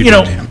Of course you did,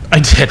 Dan. I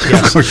did.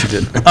 Yes. Of course you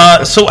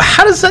did. So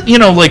how does that,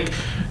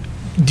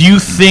 do you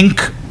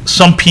think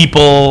some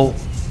people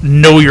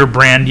know your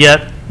brand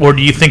yet? Or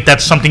do you think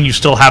that's something you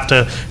still have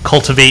to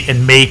cultivate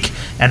and make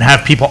and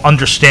have people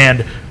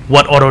understand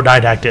what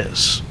Autodidact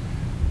is?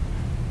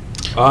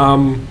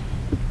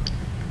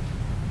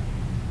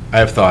 I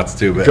have thoughts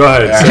too, but Go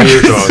ahead, say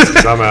your thoughts,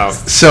 'cause I'm out.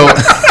 So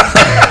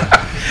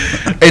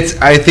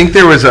I think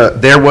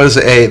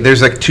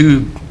there's like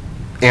 2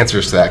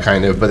 answers to that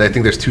kind of, but I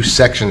think there's 2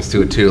 sections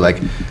to it too. Like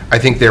I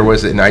think there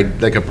was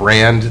like a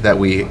brand that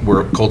we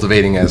were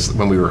cultivating as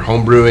when we were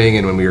home brewing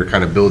and when we were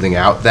kind of building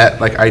out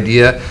that like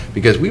idea,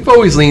 because we've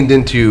always leaned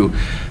into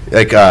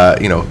like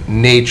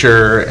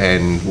nature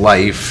and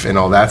life and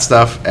all that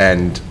stuff,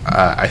 and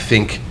I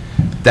think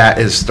that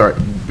is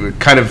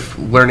kind of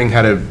learning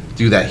how to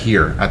do that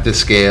here at this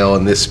scale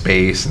and this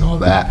space and all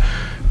that.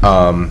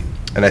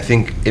 And I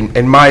think,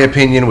 in my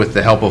opinion, with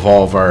the help of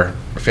all of our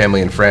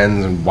family and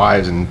friends and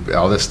wives and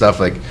all this stuff,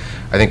 like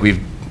I think we've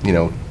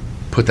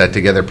put that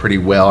together pretty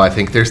well. I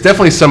think there's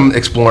definitely some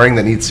exploring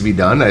that needs to be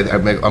done.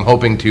 I'm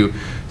hoping to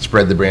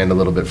spread the brand a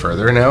little bit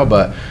further now,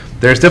 but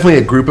there's definitely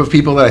a group of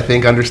people that I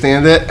think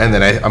understand it, and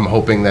then I'm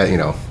hoping that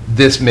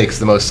this makes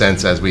the most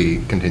sense as we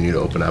continue to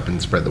open up and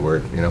spread the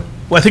word.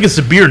 Well, I think it's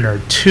the beer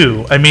nerd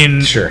too. I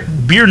mean, Sure.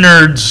 Beer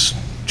nerds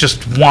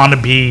just want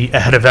to be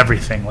ahead of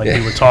everything, like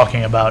we were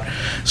talking about.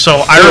 So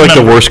I They're remember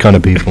like the worst kind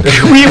of people.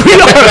 we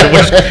don't have the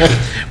worst.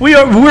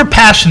 We're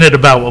passionate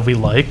about what we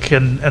like,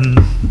 and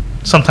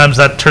sometimes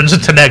that turns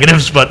into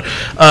negatives. But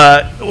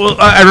I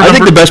remember. I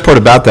think the best part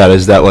about that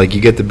is that like you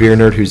get the beer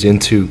nerd who's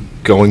into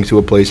going to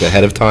a place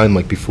ahead of time,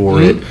 like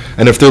before it,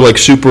 and if they're like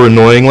super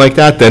annoying like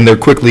that, then they're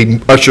quickly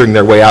ushering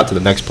their way out to the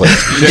next place,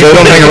 so they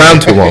don't hang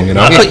around too long,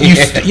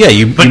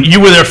 But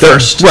you were there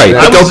first, Right,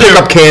 I but they'll was pick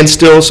there. up cans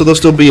still, so they'll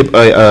still be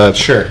a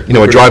Sure.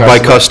 a drive-by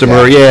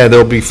customer. Yeah,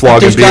 they'll be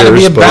flogging There's gotta be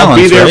beers. a but-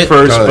 balance. Be there right?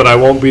 first, Totally. but I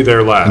won't be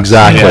there last.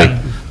 Exactly. Yeah.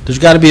 There's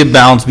got to be a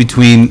balance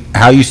between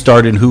how you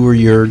started, who were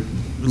your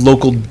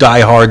local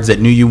diehards that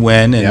knew you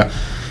when, and Yeah.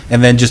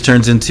 and then just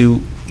turns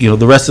into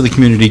the rest of the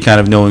community kind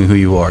of knowing who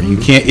you are. You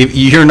can't.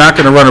 You're not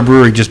going to run a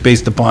brewery just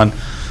based upon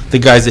the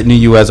guys that knew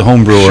you as a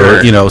home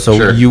brewer. Sure, So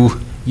sure.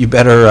 you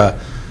better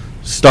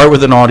start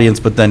with an audience,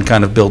 but then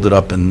kind of build it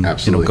up and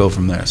Absolutely. go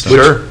from there. So.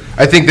 Sure.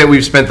 I think that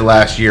we've spent the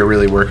last year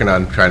really working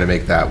on trying to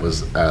make that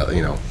was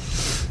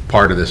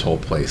part of this whole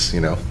place.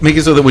 Make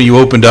it so that when you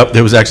opened up,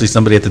 there was actually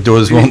somebody at the door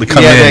that's willing to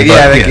come yeah, in.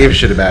 they gave a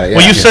shit about it.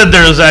 Well, yeah. you said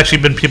there's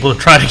actually been people that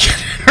try to get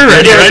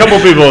already. Yeah, right? a couple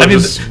people I mean,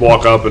 just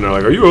walk up and they're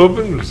like, "Are you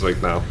open?" It's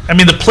like, no. I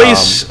mean, the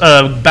place,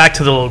 back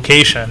to the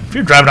location, if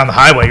you're driving down the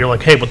highway, you're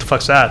like, hey, what the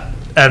fuck's that?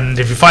 And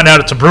if you find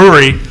out it's a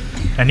brewery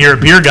and you're a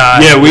beer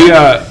guy, Yeah, we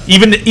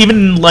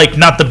even like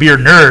not the beer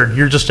nerd,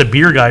 you're just a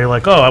beer guy, you're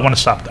like, oh, I want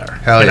to stop there.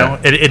 Hell you yeah. know,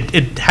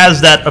 it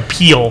has that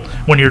appeal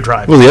when you're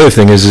driving. Well, the other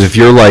thing is if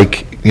you're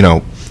like,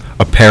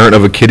 a parent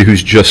of a kid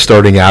who's just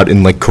starting out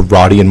in like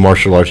karate and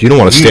martial arts, you don't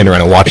want to stand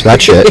around and watch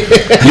that shit.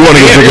 You want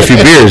to go drink a few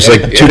beers.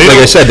 Like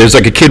I said, there's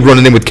like a kid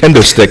running in with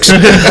kendo sticks 2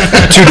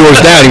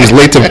 doors down.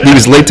 He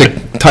was late to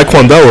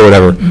Taekwondo or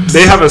whatever.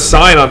 they have a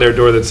sign on their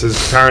door that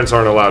says parents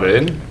aren't allowed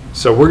in.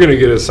 So we're gonna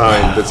get a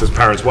sign that says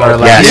parents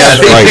welcome. Yes,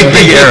 right.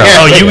 Big arrow.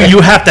 Oh, you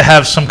have to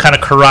have some kind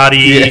of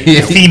karate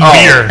themed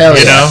beer, hell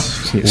you yeah. know?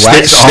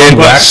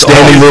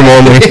 Standing room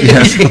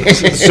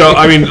only. So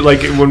I mean,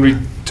 like when we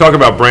talk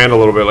about brand a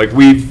little bit, like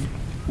we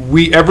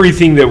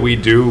everything that we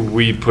do,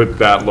 we put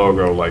that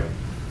logo like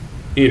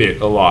in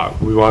it a lot.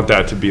 We want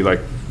that to be like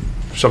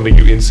something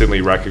you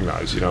instantly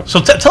recognize, you know. So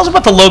tell us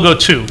about the logo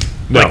too.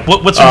 No. Like,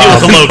 what's the deal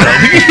with the logo?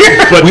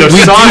 But We the do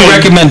sign,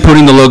 recommend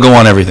putting the logo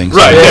on everything. So.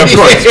 right? Yeah, of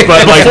course.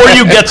 But like, Before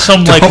you get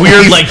some like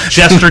weird like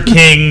Jester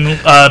King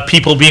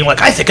people being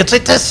like, I think it's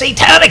a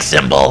satanic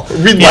symbol.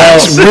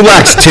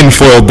 Relax,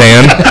 tinfoil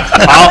Dan.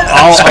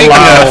 I'll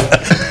allow.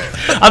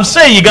 I'm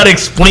saying you got to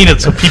explain it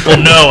so people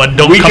know and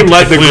don't. We come can to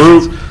let the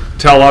conclusions. group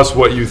tell us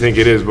what you think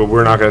it is, but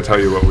we're not going to tell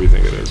you what we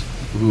think it is.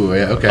 Ooh,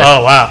 yeah, okay.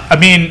 Oh wow! I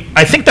mean,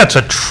 I think that's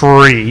a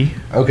tree.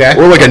 Okay.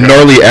 Or like a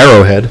gnarly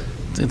arrowhead.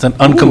 It's an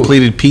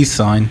uncompleted peace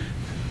sign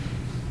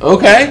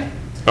Okay.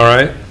 All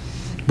right,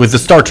 with the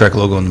Star Trek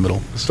logo in the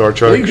middle. Star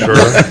Trek, sure.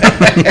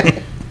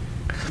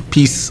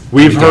 Peace.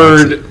 We've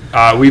heard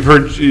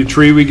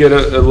tree. We get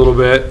a little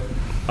bit.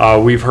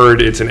 We've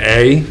heard it's an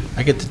A.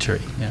 I get the tree.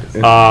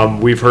 Yeah.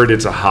 We've heard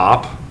it's a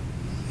hop.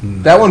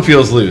 That one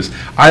feels loose.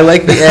 I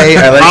like the A.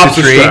 I like Hop's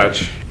the a tree.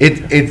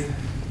 stretch.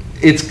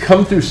 It's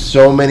come through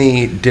so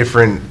many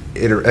different.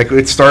 Like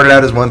it started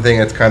out as one thing.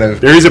 It's kind of.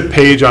 There is a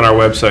page on our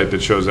website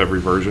that shows every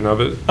version of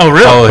it. Oh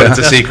really? Oh, But yeah. it's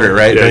a secret,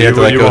 right? Yeah, Then you, have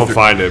to, like, you go won't through-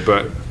 find it,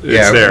 but it's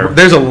Yeah, there.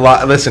 there's a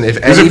lot. Listen,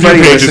 if There's a few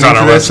anybody pages listening on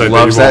our to this website that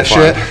loves you that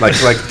won't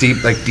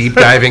shit, like deep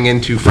diving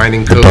into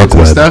finding codes dark and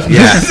web. stuff,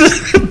 yeah.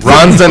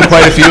 Ron's done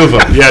quite a few of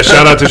them. Yeah,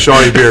 shout out to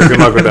Shawnee Beer. Good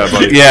luck with that,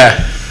 buddy.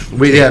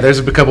 Yeah, there's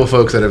a couple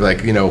folks that have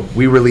like,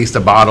 we released a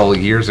bottle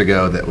years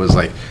ago that was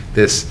like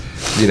this,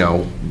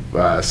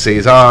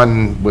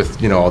 saison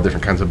with all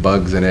different kinds of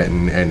bugs in it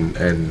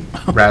and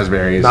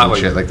raspberries Not and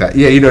like- shit like that.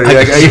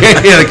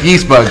 Yeah, like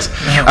yeast bugs.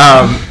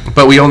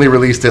 But we only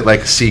released it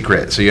like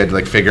secret, so you had to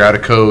like figure out a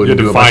code You had and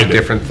to do a bunch find of it.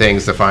 different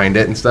things to find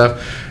it and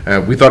stuff.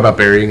 We thought about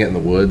burying it in the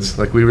woods.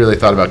 Like we really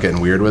thought about getting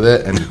weird with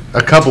it, and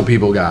a couple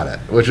people got it,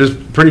 which was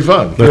pretty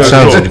fun. That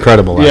sounds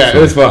incredible. Yeah, it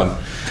actually. was fun.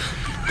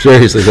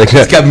 Seriously, like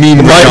It's got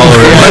memes all over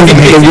it.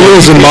 the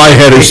wheels in my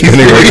head are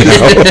spinning right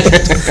now.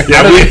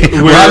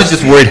 Yeah, Well, I was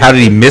just worried. How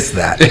did he miss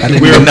that? I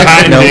didn't we're know.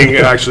 patenting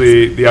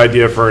actually the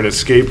idea for an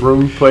escape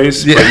room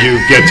place, but you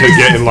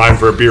get in line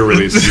for a beer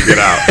release as you get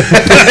out.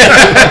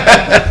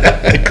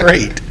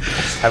 Great.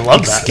 I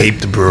love that. Escape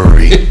the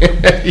brewery.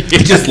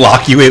 They just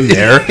lock you in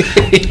there.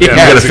 You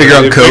gotta figure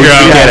out codes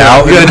to get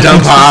out. You gotta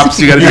dump hops.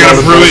 You gotta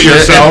brew it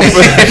yourself.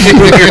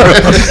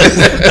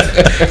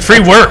 Free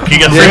work. You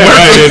get free Yeah, work.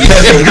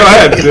 right. Go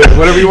ahead,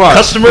 whatever you want.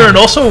 Customer and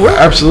also work.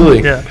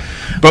 Absolutely. Yeah.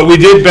 But we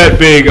did bet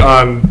big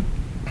on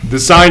the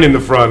sign in the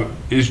front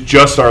is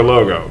just our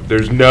logo.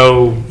 There's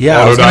no Yeah,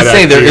 I was going to Autodidact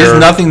say, there is beer.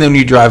 nothing when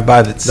you drive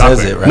by that says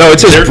Nothing. it, right? No, it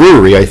says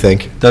brewery, I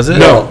think. Does it?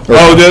 No.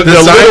 Oh, the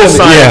The sign little on the-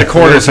 sign yeah, in the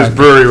corner little says sign.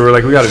 brewery. We're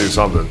like, we got to do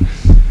something.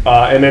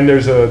 And then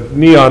there's a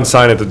neon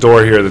sign at the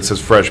door here that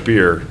says fresh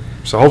beer.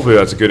 So hopefully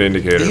that's a good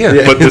indicator.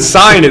 Yeah. But the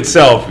sign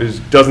itself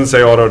doesn't say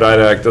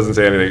Autodidact, doesn't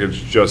say anything. It's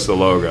just the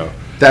logo.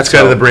 That's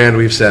kind of the brand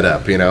we've set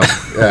up,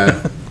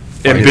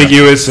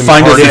 Ambiguous and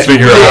Find hard us to if you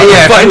figure will. out.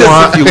 Yeah, Find if you us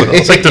want. if you will.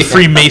 It's like the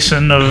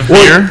Freemason of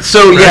beer.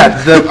 So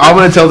I'm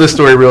going to tell this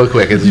story real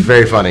quick. It's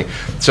very funny.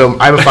 So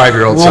I have a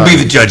 5-year-old son. We'll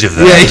be the judge of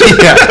that.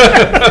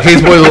 Yeah.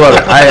 Hazeboiz will love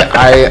it.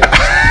 I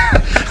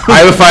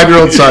have a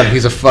 5-year-old son.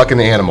 He's a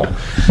fucking animal.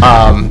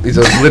 He's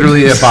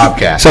literally a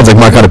bobcat. Sounds like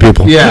my kind of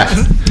people. Yeah.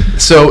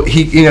 So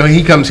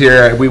he comes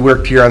here. We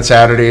work here on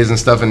Saturdays and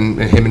stuff, and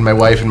him and my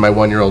wife and my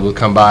 1-year-old will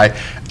come by,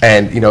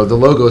 and the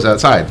logo's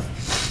outside.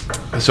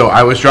 So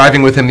I was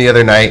driving with him the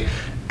other night,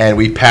 and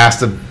we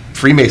passed a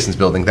Freemasons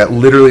building that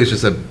literally is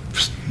just a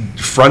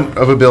front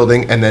of a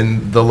building, and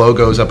then the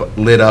logo's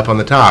lit up on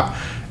the top.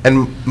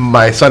 And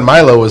my son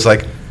Milo was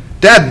like,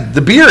 "Dad,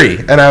 the Beery,"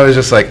 and I was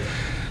just like,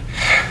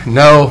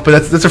 "No,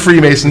 but that's a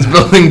Freemasons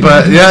building."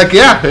 But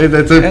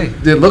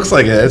it looks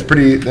like it. It's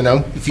pretty,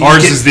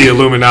 Ours is the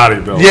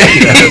Illuminati building. Yeah.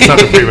 It's not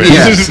the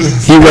Freemasons.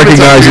 Yes. He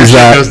recognizes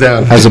Goes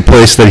that down. as a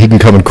place that he can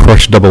come and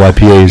crush double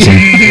IPAs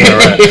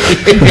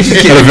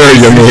at a very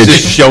young age.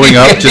 Just showing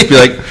up, just be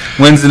like,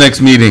 when's the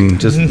next meeting?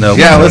 Just no.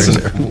 Yeah, listen,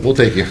 we'll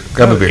take you.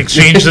 Grab a beer.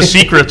 Exchange the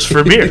secrets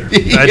for beer.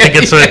 I think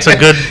it's a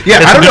good. Yeah,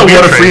 it's I don't good know beer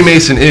what a trade.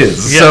 Freemason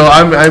is, Yeah. so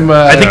I'm.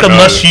 I think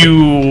unless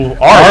you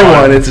R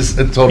are one, it's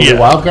a totally Yeah.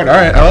 wild card. All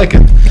right, I like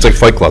it. It's like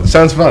Fight Club.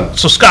 Sounds fun.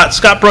 So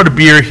Scott brought a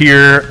beer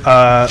here.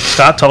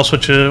 Scott, tell us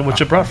what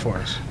you brought for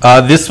us.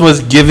 This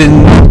was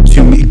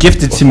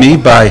gifted to me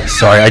by.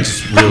 Sorry, I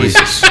just really.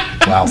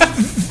 Wow.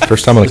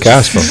 First time on the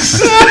cast,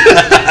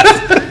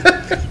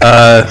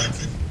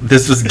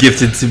 This was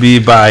gifted to me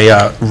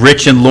by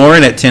Rich and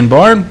Lauren at Tin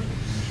Barn.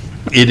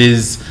 It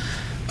is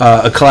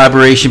a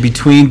collaboration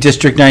between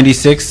District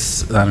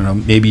 96. I don't know,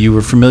 maybe you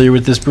were familiar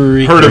with this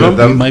brewery. Heard of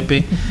them. You might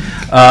be.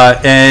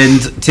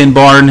 And Tin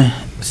Barn.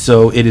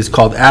 So it is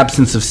called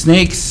Absence of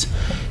Snakes.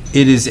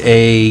 It is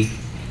a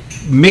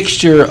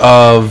mixture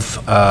of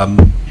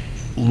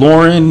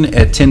Lauren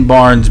at Tin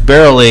Barn's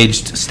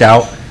barrel-aged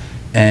stout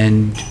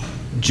and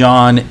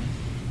John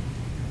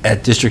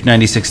at District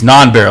 96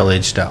 non-barrel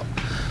aged stout.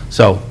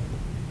 So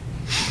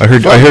I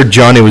heard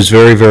Johnny was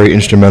very, very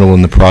instrumental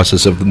in the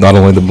process of not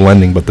only the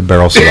blending but the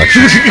barrel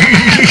selection.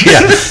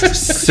 yeah.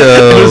 So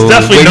There's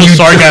definitely no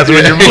sarcasm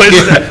in your voice.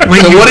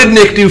 What did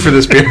Nick do for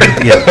this beer?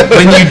 yeah,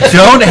 when you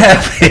don't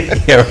have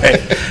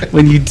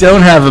when you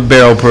don't have a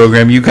barrel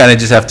program, you kind of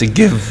just have to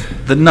give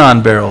the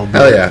non-barrel.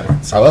 Hell yeah,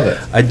 I love it.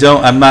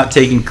 I'm not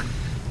taking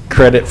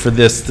credit for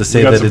this to say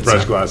We got that some it's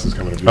fresh glasses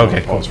coming if you Okay,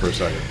 want to pause for a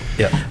second.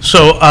 yeah.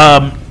 So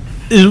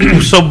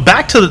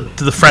back to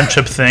the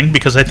friendship thing,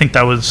 because I think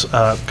that was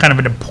kind of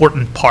an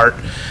important part.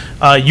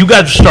 You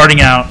guys are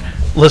starting out,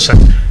 listen,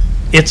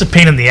 it's a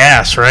pain in the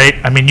ass, right?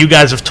 I mean, you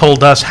guys have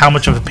told us how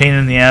much of a pain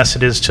in the ass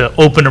it is to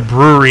open a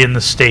brewery in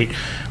the state.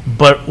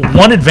 But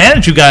one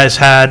advantage you guys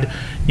had,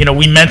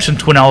 we mentioned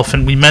Twin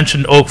Elephant, we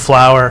mentioned Oak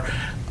Flower,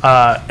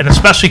 and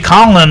especially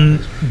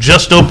Colin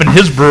just opened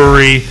his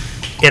brewery.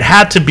 It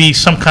had to be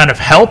some kind of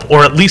help,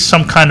 or at least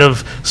some kind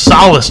of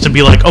solace to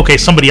be like, okay,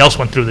 somebody else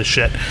went through this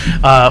shit,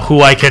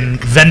 who I can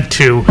vent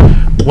to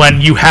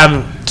when you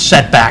have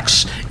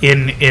setbacks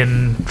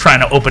in trying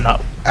to open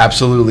up.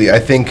 Absolutely. I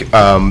think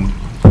I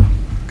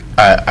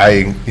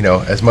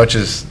as much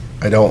as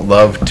I don't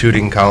love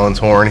tooting Colin's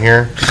horn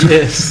here,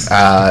 Yes.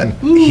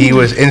 he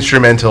was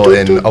instrumental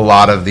in a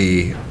lot of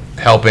the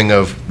helping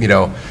of,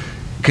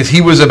 because he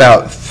was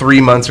about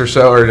 3 months or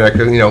so, or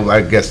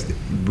I guess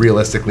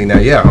realistically now,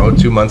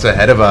 2 months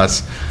ahead of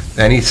us.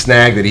 Any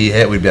snag that he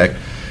hit, we'd be like,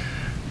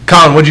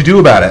 Colin, what'd you do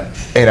about it?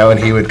 And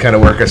he would kind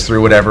of work us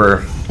through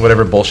whatever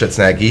bullshit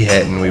snag he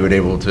hit, and we would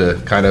able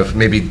to kind of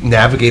maybe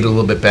navigate a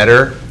little bit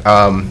better,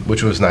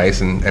 which was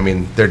nice. And I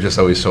mean, they're just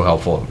always so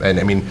helpful. And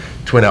I mean,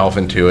 Twin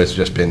Elephant too has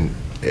just been,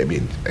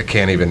 I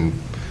can't even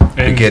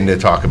begin to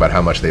talk about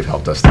how much they've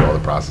helped us through all the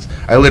process.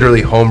 I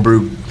literally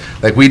homebrewed,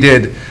 like we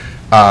did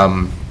our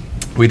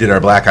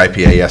black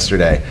IPA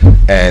yesterday,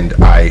 and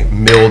I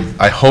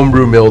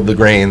homebrew milled the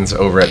grains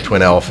over at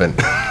Twin Elephant.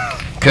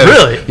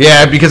 Really?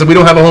 Yeah, because we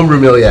don't have a homebrew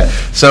mill yet.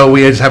 So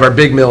we just have our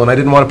big mill, and I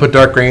didn't want to put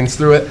dark grains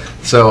through it.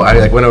 So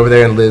I went over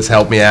there, and Liz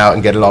helped me out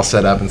and get it all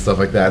set up and stuff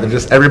like that. They're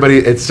just everybody.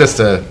 It's just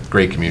a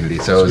great community.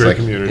 So it was great like,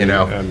 community,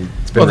 and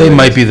it's been Well, they really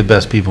might nice. be the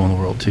best people in the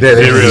world too. They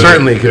really-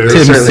 certainly. they're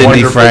Tim, Cindy,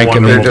 wonderful, Frank, I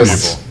mean, wonderful they're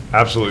just- people.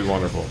 Absolutely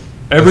wonderful.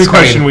 Every It's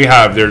question funny. we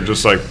have, they're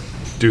just like,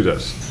 do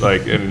this.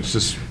 Like, and it's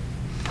just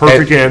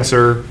perfect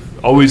answer,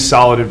 always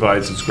solid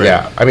advice. It's great.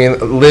 Yeah, I mean,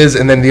 Liz,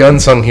 and then the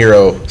unsung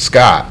hero,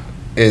 Scott,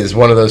 is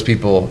one of those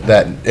people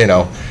that,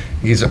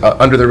 he's an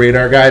under the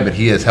radar guy, but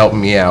he has helped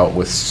me out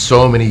with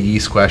so many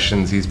yeast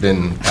questions. He's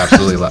been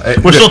absolutely.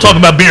 We're still talking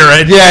about beer,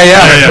 right?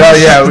 Yeah. Well,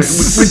 yeah.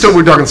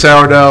 We're talking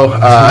sourdough.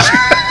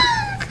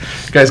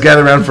 Guys,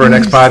 gather around for our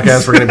next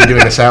podcast. We're going to be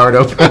doing a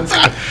sourdough.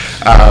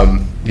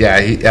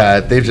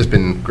 They've just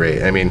been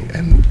great. I mean,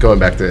 and going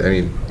back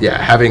to,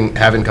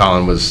 having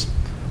Colin was,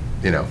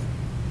 I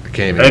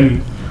can't even.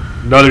 And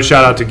another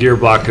shout out to Gear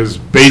Block, because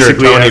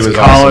basically Tony as was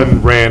Colin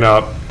awesome. ran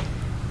up,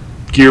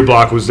 Gear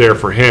Block was there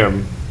for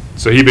him.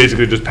 So he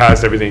basically just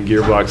passed everything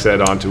Gear Block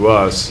said on to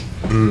us.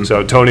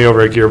 So Tony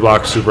over at Gear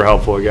Block, super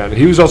helpful again.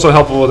 He was also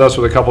helpful with us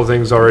with a couple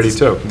things already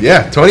too.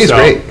 Yeah, Tony's So-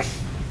 great.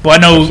 Well, I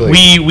know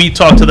Absolutely. we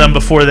talked to them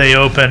before they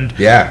opened.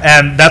 Yeah.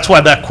 And that's why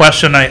that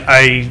question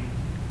I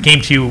came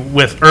to you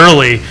with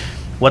early,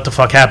 what the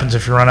fuck happens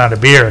if you run out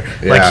of beer?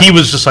 Yeah. Like, he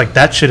was just like,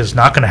 that shit is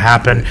not going to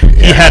happen. He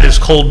Yeah. had his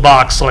cold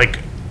box, like,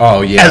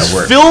 Oh yeah, as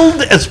we're-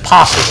 filled as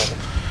possible.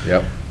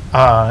 Yep.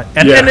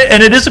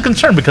 And it is a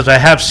concern, because I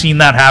have seen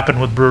that happen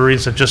with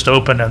breweries that just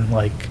open, and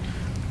like,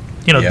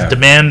 Yeah. the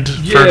demand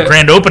for Yeah.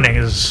 grand opening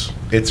is.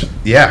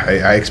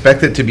 I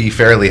expect it to be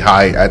fairly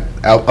high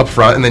up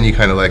front, and then you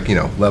kind of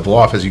level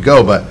off as you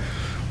go. But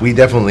we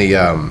definitely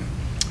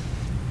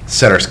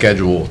set our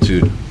schedule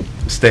to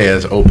stay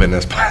as open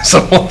as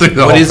possible through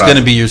the What whole is going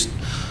to process.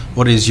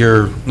 be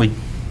your like?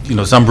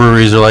 Some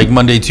breweries are like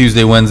Monday,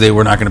 Tuesday, Wednesday.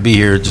 We're not going to be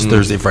here. Just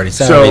Thursday, Friday,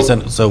 Saturday.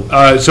 So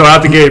So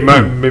out the gate,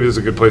 maybe this is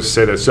a good place to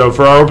say this. So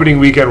for our opening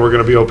weekend, we're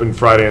going to be open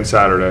Friday and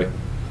Saturday.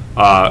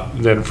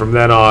 Then from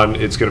then on,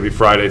 it's going to be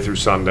Friday through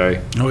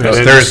Sunday. Oh, yeah. And It's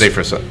then Thursday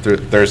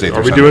Thursday.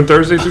 Are we doing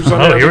Thursday through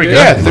Sunday? Oh, here we go.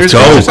 Yeah, let's Thursday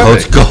go. through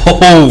Let's Sunday.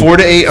 go. 4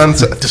 to 8 on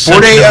 4 to 8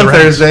 on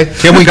Right. Thursday.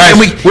 Can we Guys,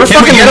 get we're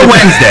fucking a limited.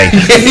 Wednesday?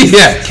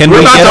 Yeah, Can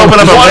we're we about get to a open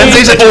up on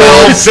Wednesdays at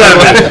 12.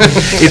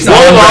 It's Roll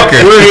on up,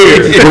 record. we're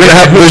here.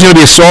 There's going to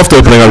be a soft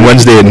opening on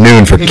Wednesday at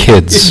noon for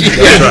kids.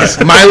 Yes.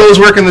 Milo's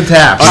working the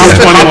taps.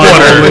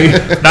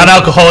 Not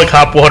alcoholic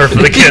hot water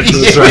for the kids.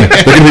 They're going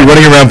to be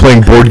running around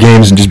playing board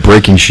games and just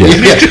breaking shit.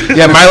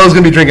 Yeah, Milo's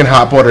gonna be drinking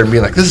hot water and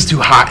being like, "This is too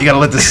hot. You gotta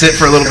let this sit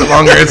for a little bit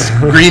longer. It's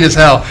green as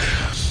hell."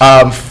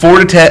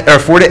 4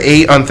 to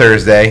 8 on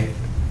Thursday,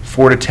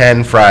 4 to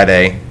 10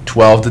 Friday,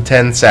 12 to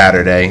 10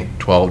 Saturday,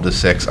 12 to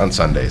 6 on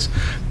Sundays.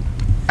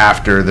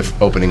 After the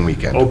opening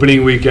weekend.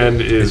 Opening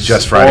weekend is It's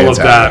just Friday all and of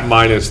Saturday. that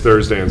minus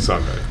Thursday and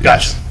Sunday.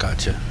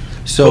 Gotcha.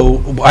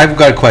 So I've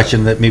got a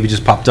question that maybe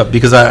just popped up,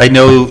 because I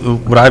know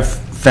what I've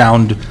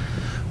found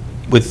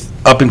with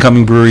up and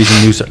coming breweries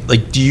and new stuff.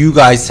 Like, do you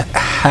guys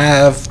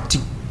have to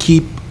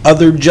keep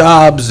other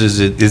jobs? Is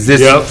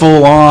this Yep.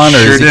 full on, or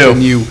Sure is it, do.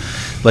 can you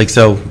Like,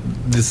 so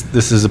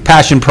this is a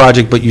passion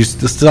project, but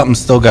something's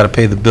still got to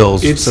pay the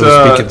bills, It's, so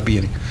to speak, at the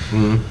beginning.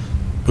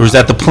 Or is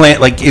that the plan?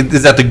 Like,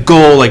 is that the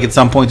goal? Like, at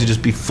some point to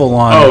just be full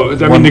on? Oh,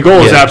 I mean, the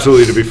goal is Yeah.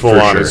 absolutely to be full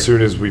For on sure. as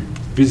soon as we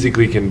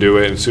physically can do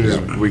it, as soon as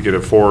we could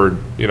afford,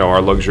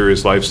 our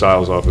luxurious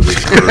lifestyles off of this.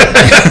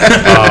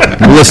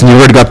 Listen, you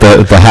already got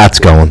the hats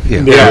going.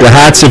 Yeah. The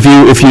hats, if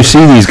you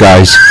see these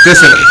guys,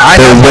 Listen,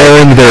 they're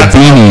wearing their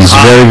beanies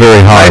very,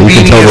 very high. You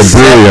can tell they're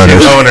brewery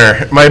owners.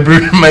 owner. My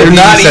They're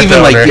not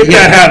even like Get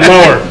that hat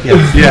lower.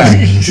 yeah,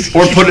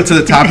 or put it to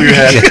the top of your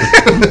head.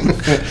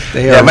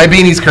 they Yeah, are. my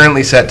beanie's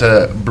currently set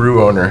to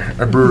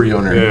brewery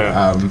owner.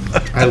 Yeah.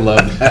 I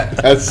love that.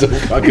 That's so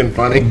fucking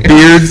funny.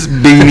 Beards,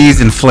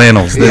 beanies, and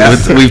flannels. Yeah.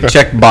 We've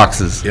checked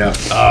boxes. Yeah.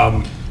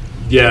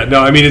 Yeah, no,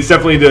 I mean, it's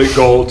definitely the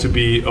goal to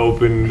be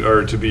open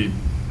or to be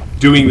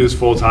doing this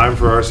full time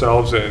for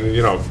ourselves and,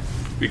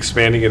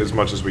 expanding it as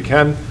much as we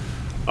can.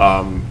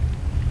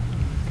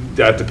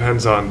 That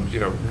depends on,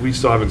 we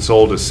still haven't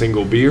sold a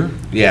single beer.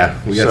 Yeah,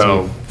 we got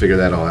So- to figure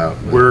that all out.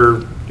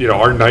 We're,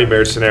 our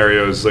nightmare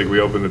scenario is like we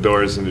open the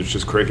doors and it's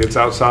just crickets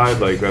outside,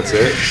 like that's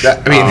it.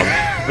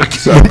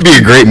 Would be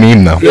a great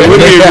meme, though. It would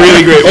be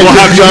really great. We'll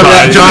have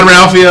John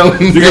Ralphio.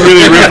 You can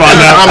really riff on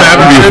that. I'm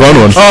That'd be a fun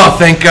one. Oh,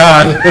 thank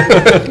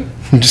God.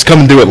 Just come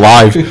and do it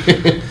live.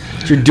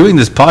 You're doing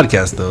this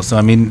podcast, though, so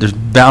I mean, there's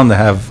bound to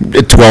have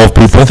 12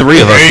 people.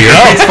 3 of us There you here.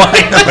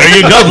 go. There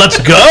you go. Let's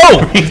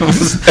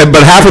go.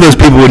 But half of those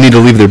people would need to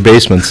leave their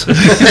basements.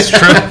 It's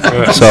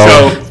true.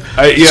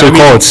 So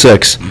call it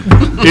 6.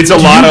 It's a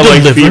lot of like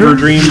deliver? fever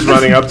dreams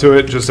running up to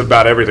it, just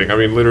about everything. I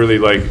mean, literally,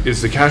 like,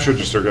 is the cash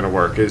register going to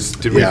work?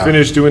 Did we Yeah.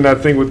 finish doing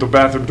that thing with the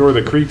bathroom door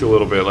that creaked a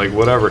little bit? Like,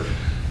 whatever.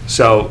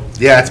 So,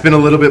 Yeah, it's been a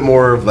little bit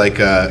more of like,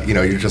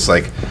 you're just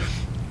like,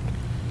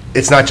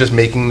 it's not just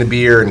making the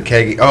beer and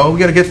kegging. Oh, we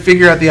got to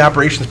figure out the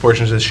operations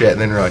portions of this shit. And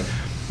then you're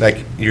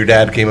like your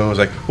dad came in and was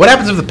like, what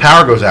happens if the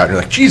power goes out? And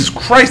you're like, Jesus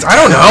Christ, I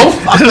don't know.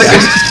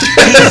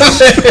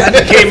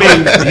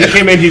 he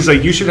came in, he's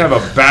like, you should have a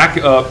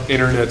backup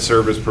internet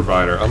service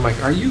provider. I'm like,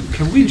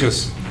 can we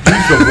just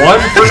use the one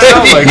for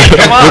now? Like,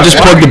 come on. We'll just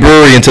plug the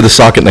brewery into the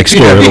socket next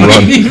door. It'll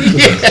run.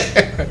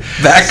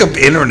 Backup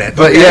internet.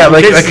 But yeah,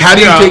 like It's, how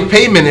do you you know- take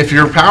payment if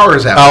your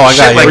power's out? Oh, I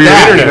got Shit you. like Or your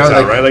that, internet's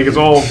out, like- right? Like, it's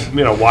all,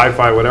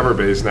 Wi-Fi, whatever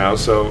based now.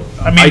 So,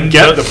 I mean,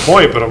 get the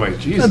point, but I'm like,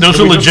 Jesus. Those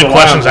can are we just legit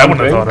rely on questions I one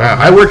wouldn't have thing? thought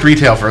of. I worked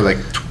retail for like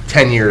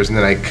 10 years, and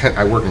then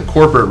I work in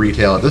corporate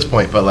retail at this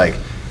point. But like,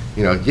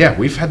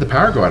 we've had the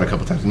power go out a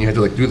couple times, and you had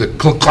to like do the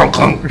clunk clunk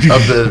clunk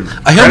of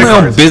the. I have credit my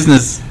own cards.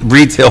 business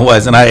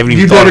retail-wise, and I haven't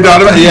even You've thought never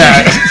about thought about it?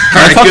 Yeah.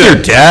 Can I fuck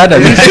your dad? I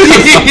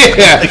mean,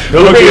 Yeah.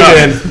 They'll look you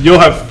up. You'll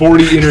have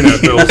 40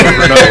 internet bills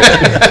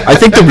overnight. I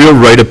think the real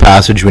rite of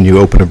passage when you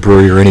open a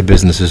brewery or any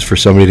business is for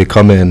somebody to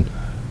come in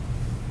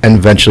and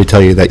eventually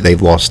tell you that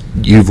you've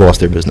lost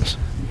their business.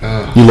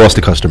 You lost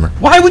a customer.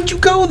 why would you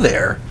go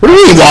there? What do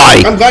you mean,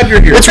 why? I'm glad you're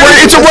here. It's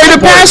a rite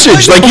of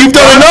passage. Like, you've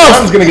done enough.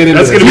 John's gonna get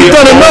into That's this. going to be You've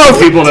done all enough.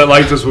 the people that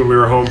liked us when we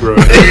were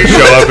homebrewing. They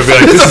show up and be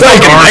like, this is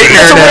It's a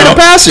rite of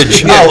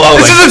passage.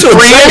 This isn't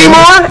free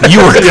anymore.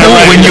 You were cool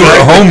when you were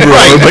a home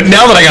brewer, but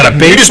now that I got to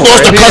pay You just for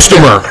lost a it.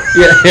 customer.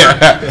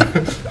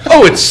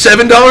 Oh, it's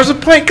 $7 a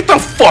pint. Get the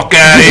fuck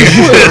out of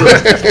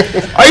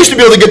here. I used to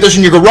be able to get this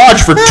in your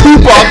garage for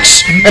 $2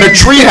 and a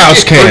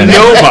treehouse can.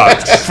 no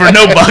bucks. For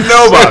no bucks.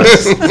 No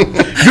bucks.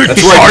 You're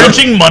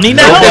charging money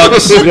now?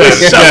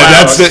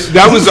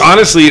 That was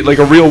honestly like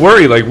a real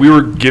worry. Like, we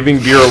were giving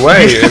beer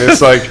away, and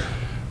it's like,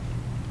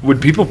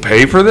 would people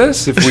pay for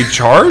this if we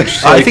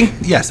charged? I Like, think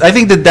yes. I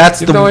think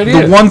that's You have no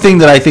idea. the one thing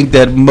that I think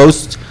that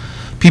most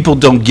people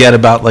don't get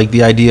about like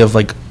the idea of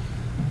like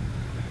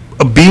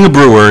being a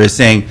brewer is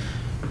saying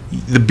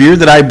the beer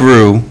that I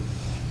brew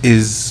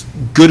is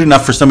good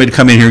enough for somebody to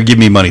come in here and give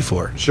me money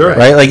for. Sure.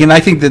 Right? Like, and I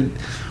think that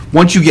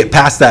once you get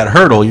past that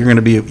hurdle, you're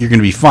gonna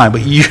be fine.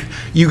 But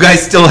you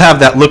guys still have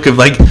that look of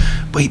like,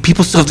 wait,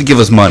 people still have to give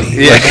us money.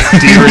 Yeah.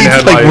 Like, Deer in like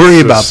headlights worry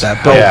is- about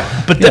that. But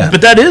Yeah. But Yeah.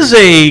 but that is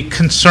a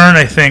concern,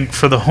 I think,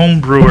 for the home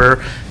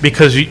brewer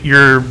because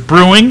you're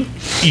brewing,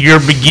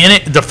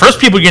 the first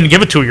people you're going to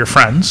give it to are your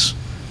friends,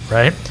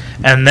 right?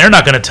 And they're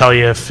not going to tell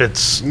you if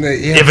it's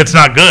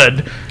not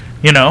good,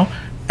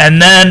 And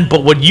then,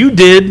 but what you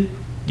did,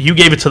 you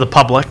gave it to the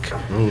public,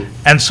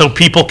 and so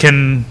people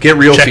can Get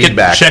real check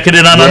feedback. check it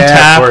in on Yeah, of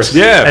Untappd, course.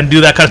 Yeah. and do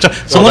that kind of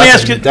stuff. So let me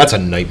ask you. That's a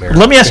nightmare.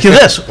 Let me ask you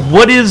this: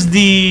 what is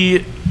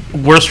the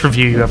worst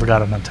review you ever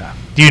got on Untappd?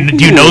 Do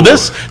you know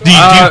this? Do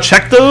you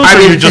check those?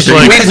 Or you're just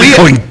like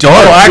going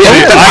dark.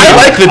 I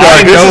like the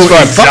dark. This is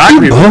fun.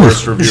 exactly the both.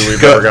 worst review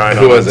we've ever gotten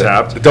Who on was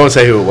Untappd. it? Don't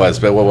say who it was,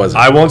 but what was it?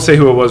 I won't say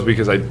who it was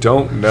because I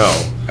don't know.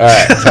 All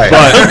right.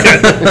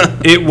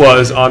 But it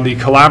was on the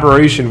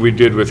collaboration we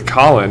did with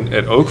Colin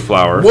at Oak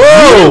Flower.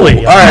 Whoa! Really?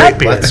 All right.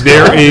 Happy. Let's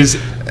There is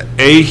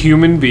a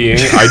human being,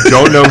 I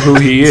don't know who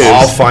he is,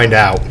 I'll find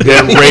out.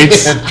 that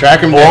rates Track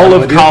him all down,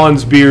 of would you?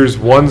 Colin's beers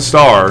 1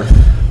 star,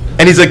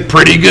 And he's like,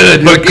 pretty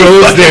good. but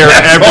goes there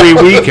every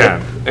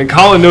weekend. And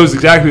Colin knows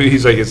exactly,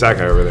 he's like, it's that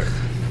guy over there.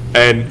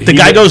 And The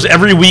guy goes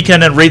every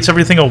weekend and rates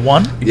everything a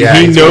 1? Yeah,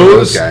 he he's one of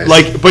knows, those guys.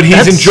 like, but he's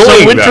That's enjoying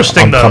so that.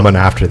 interesting, though. Coming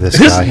after this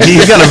guy.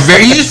 He's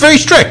just very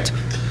strict.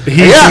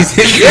 He's,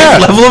 His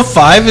level of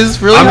 5 is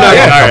really I'm not.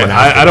 high. All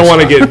right, I don't want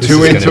to get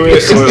too into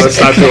it. So let's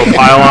not do a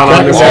pile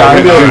on this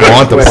guy. I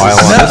want the pile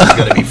on. This is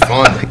gonna be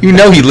fun. You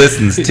know he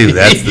listens too.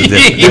 That's the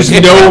difference. There's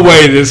no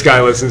way this guy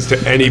listens to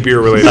any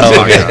beer-related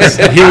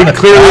podcast. He would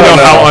clearly know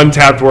how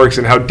Untapped works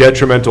and how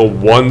detrimental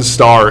 1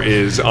 star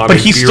is on But a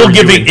he's beer still you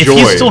giving. If enjoy.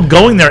 he's still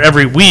going there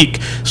every week,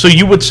 so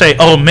you would say,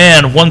 "Oh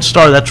man, 1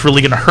 star. That's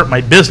really going to hurt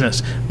my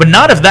business." But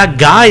not if that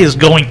guy is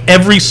going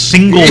every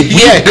single week.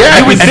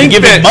 I would think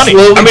giving that. money.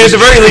 I mean, at the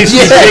very least,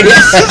 you think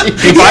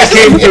if I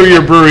came through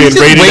your brewery and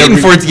Just rated waiting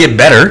every, for it to get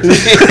better.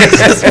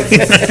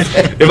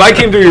 if I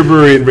came through your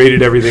brewery and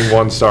rated everything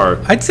 1 star,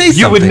 I'd say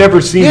you would something. never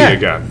see me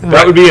again.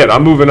 That would be it.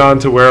 I'm moving on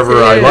to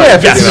wherever I like. Yeah,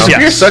 if Yes, it's yes.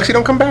 beer sucks, you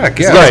don't come back.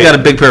 Yeah. Right. He's got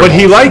a big pair of But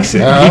he balls. likes it.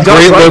 He does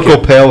Great like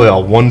local it. pale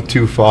ale,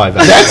 125.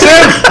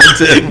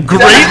 That's it.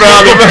 Great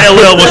local pale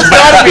ale was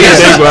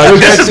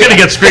This is going to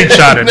get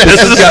screenshotted. This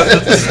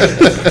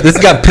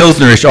has got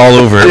Pilsnerish all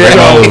over it, right?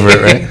 All over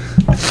it, right?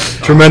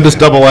 Tremendous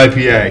double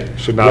IPA.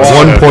 Should not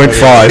say that.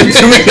 1.5.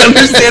 So we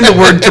understand the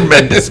word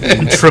tremendous.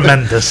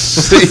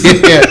 Tremendous.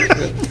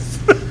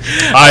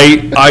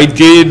 I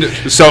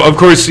did. So of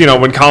course,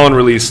 when Colin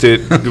released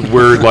it,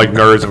 we're like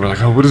nerds, and we're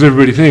like, oh, what does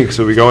everybody think?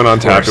 So we go in on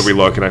tap and we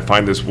look, and I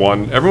find this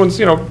one. Everyone's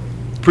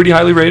pretty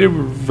highly rated.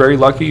 We're very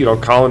lucky.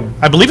 Colin.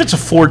 I believe it's a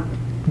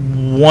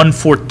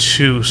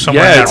 142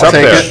 somewhere. Yeah, in it's that up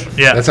range. there.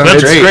 Yeah, That sounds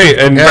It's great. great,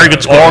 and Very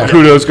good score. all Yeah.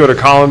 kudos go to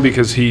Colin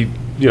because he.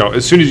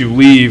 As soon as you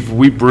leave,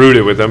 we brewed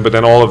it with them, but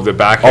then all of the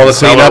back All the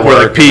cellar cleanup, we're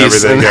like, work and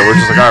peace. everything. Yeah, we're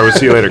just like, all right, we'll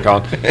see you later,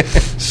 Colin.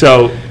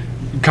 So,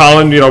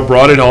 Colin,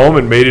 brought it home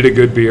and made it a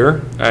good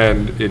beer,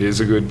 and it is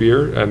a good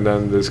beer. And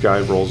then this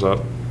guy rolls up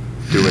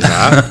doing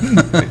that,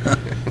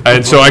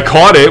 and so I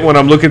caught it when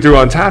I'm looking through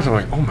Untapped. I'm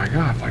like, oh my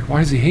god, why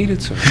does he hate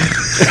it so much?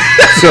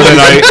 So then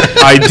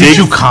I Did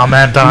you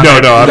comment on No,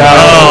 it? no, I'm Oh,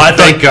 not.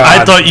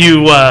 I thought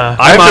you.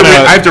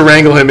 I have to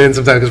wrangle him in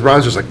sometimes because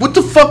Ron's just like, "What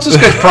the fuck's this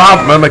guy's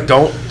problem?" I'm like,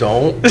 "Don't."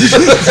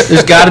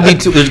 There's got to be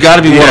two. There's got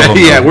to be one of them.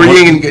 Yeah, we're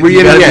yin and You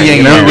gotta be yang, yin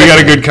you know? and We yang.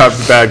 got a good cop,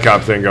 bad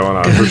cop thing going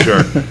on for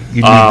sure.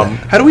 You need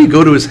that. How do we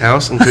go to his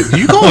house and do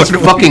you call us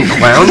fucking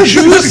clown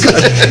shoes?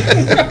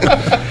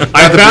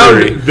 I the found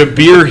brewery. the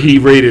beer he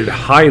rated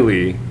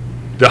highly,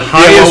 the what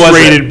highest was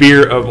rated it?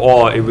 beer of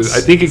all. It was,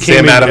 I think it came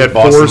Sam in Adams at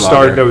Boston 4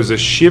 star. Lager. No, it was a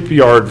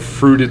Shipyard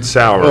fruited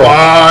sour.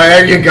 Oh,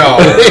 there you go.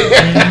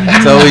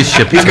 It's always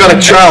shipping. He's got a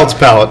child's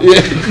palate.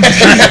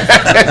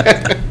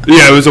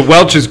 Yeah, it was a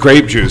Welch's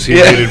grape juice.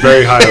 He rated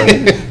very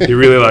highly. He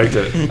really liked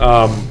it.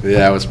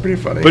 Yeah, it was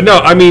pretty funny. But no,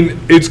 I mean,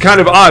 it's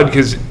kind of odd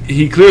because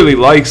he clearly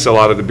likes a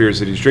lot of the beers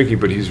that he's drinking,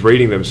 but he's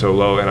rating them so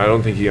low, and I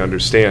don't think he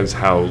understands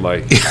how, oh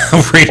my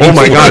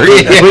God,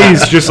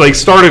 please just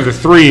start at a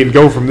 3 and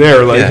go from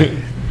there.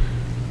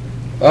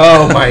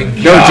 oh my god.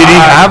 No, did he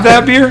have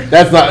that beer?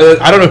 That's not.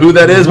 I don't know who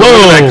that is. But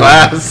look at that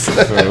glass.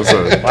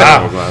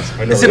 Wow. Glass.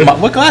 Is it,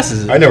 what glass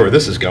is it? I know where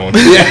this is going.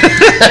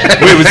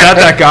 Wait, was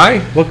that guy?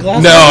 What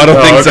glass? No, I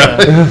don't think so.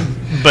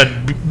 but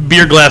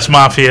Beer Glass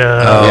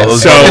Mafia. Oh, it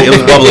was So- bubbly. It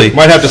was bubbly.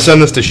 Might have to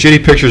send this to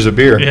shitty pictures of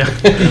beer. Yeah.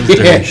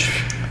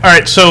 All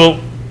right, so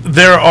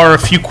there are a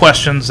few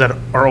questions that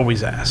are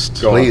always asked,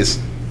 Please.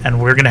 and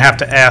we're going to have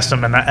to ask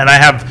them. And I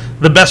have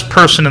the best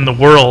person in the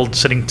world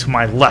sitting to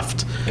my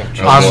left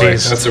on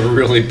these. That's a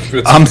really.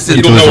 I'm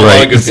sitting to his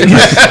right.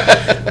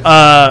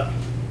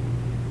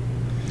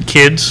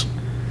 Kids,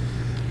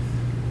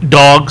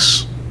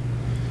 dogs,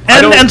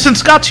 and since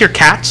Scott's here,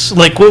 cats.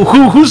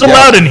 Who's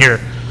allowed in here?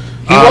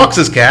 He walks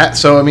his cat,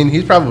 so I mean,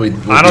 he's probably.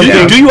 I don't Do,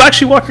 think- do you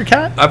actually walk your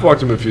cat? I've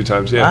walked him a few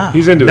times. Yeah, Ah,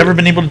 he's into never it.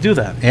 been able to do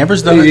that.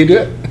 Amber's done You it. do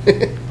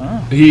it.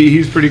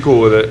 He's pretty cool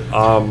with it.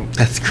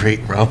 That's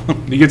great, bro.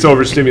 He gets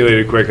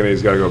overstimulated quick, and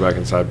he's got to go back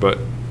inside. But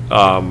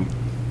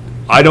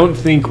I don't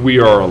think we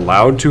are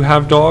allowed to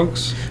have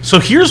dogs. So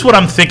here's what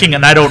I'm thinking,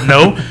 and I don't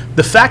know.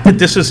 The fact that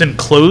this is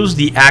enclosed,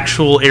 the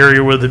actual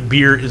area where the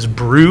beer is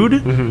brewed,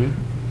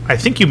 I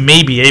think you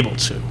may be able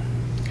to.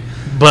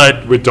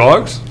 But With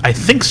dogs? I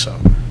think so.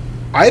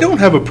 I don't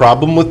have a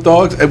problem with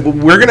dogs.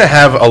 We're gonna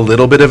have a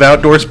little bit of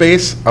outdoor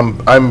space.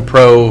 I'm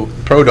pro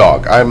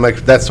dog. I'm like,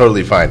 that's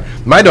totally fine.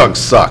 My dog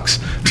sucks,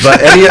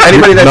 but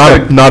anybody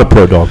that's Not a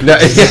pro dog. No,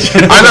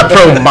 I'm not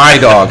pro my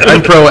dog.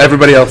 I'm pro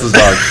everybody else's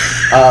dog.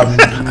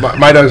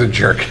 My dog's a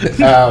jerk.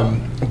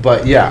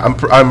 But yeah,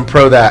 I'm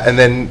pro that. And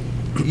then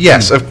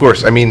yes, of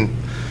course. I mean,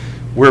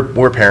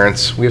 we're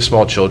parents. We have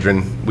small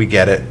children. We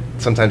get it.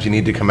 Sometimes you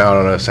need to come out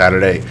on a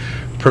Saturday,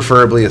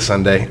 preferably a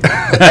Sunday,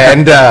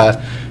 and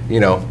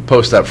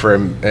post up for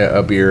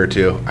a beer or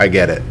two. I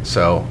get it.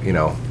 So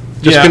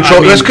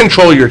just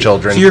control your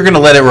children. So you're going to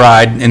let it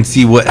ride and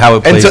see how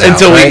it plays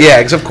until out, right? yeah,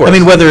 of course. I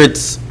mean, whether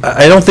it's,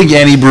 I don't think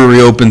any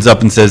brewery opens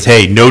up and says,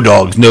 "Hey, no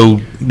dogs,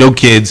 no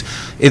kids."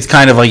 It's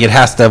kind of like it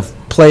has to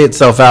play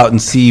itself out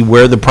and see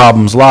where the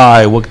problems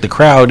lie, what the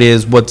crowd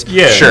is, what's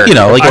Sure.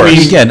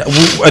 Again,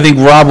 I think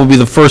Rob will be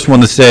the first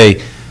one to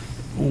say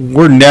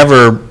we're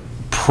never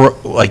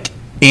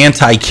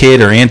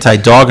anti-kid or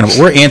anti-dog,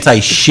 we're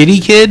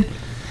anti-shitty kid.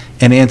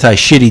 an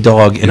anti-shitty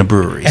dog in a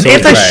brewery. And So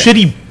it's-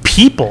 anti-shitty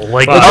people,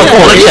 like, Well, like, of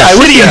course, like yeah,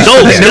 shitty yeah.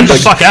 adults, get the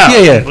Like, fuck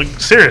out. yeah. Like,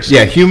 seriously.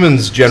 Yeah,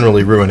 humans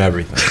generally ruin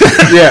everything.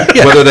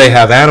 Yeah. Whether they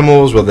have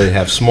animals, whether they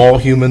have small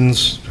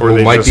humans, Or who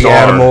they might just be are.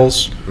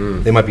 animals.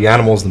 They might be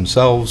animals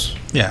themselves.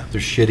 Yeah.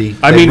 They're shitty.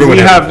 I They mean, ruin we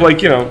have everything.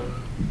 like, you know,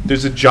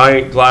 there's a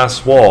giant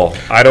glass wall.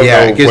 I don't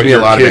Yeah, know it gives what me a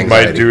your lot of kid might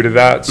anxiety. do to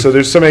that. So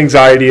there's some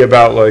anxiety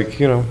about like,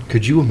 you know,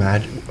 Could you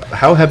imagine?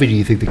 How heavy do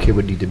you think the kid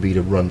would need to be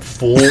to run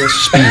full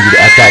speed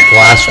at that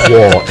glass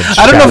wall? And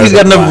I don't know if he's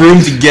shatter got the enough glass?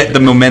 room to get the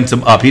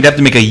momentum up. He'd have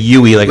to make a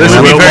Yui like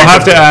Listen, we'll around-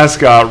 have to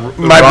ask My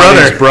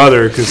Ronnie's brother-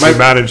 brother because my- he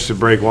managed to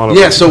break one of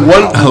Yeah, them. so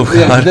one,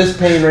 yeah, God. this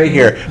pain right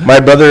here. My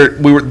brother,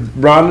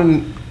 Ron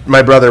and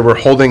my brother were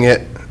holding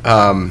it,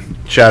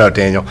 shout out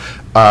Daniel,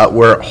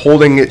 were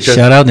holding it just,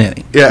 Shout out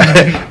Nanny.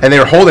 yeah, and they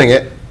were holding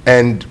it,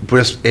 and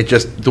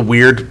the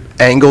weird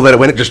angle that it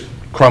went, it just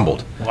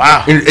crumbled.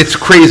 Wow. And it's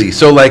crazy.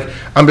 So, like,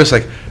 I'm just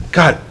like,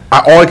 God,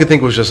 all I could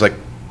think was just like,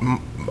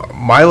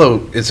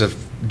 Milo is a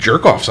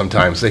jerk off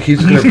sometimes. Like,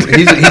 he's gonna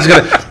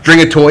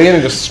bring a toy in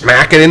and just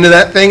smack it into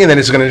that thing, and then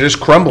it's gonna just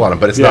crumble on him.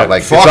 But it's Yeah, not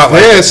like fuck it's not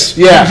this.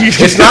 Like, yeah,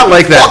 it's not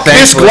like that. Fuck this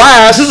thankfully.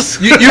 glass.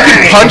 You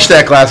can punch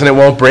that glass and it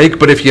won't break,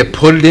 but if you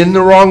put it in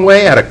the wrong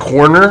way at a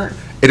corner,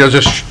 it'll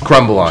just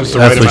crumble on Just you.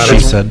 the That's right what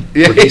amount she of- said.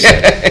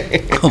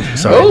 Yeah. Oh,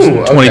 sorry. Oh,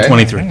 okay.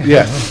 2023.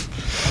 Yeah.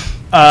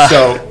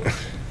 So,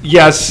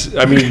 yes,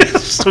 I mean,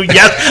 So,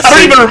 yes, I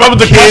don't even remember what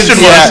the question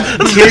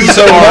was. kids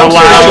So are once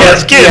allowed.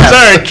 Yes, kids, Yeah.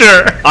 all right,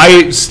 sure.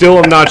 I still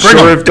am not Bring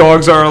sure 'em. if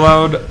dogs are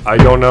allowed. I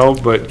don't know,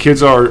 but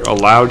kids are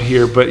allowed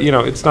here. But you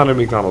know, it's not a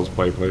McDonald's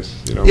play place.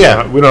 You know,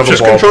 Yeah. we don't have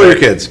Just a ball control your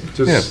play. kids.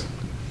 Just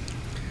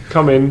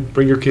come in,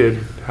 bring your kid,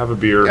 have a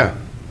beer, Yeah.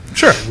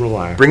 Sure.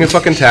 relax. Bring a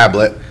fucking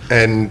tablet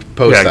and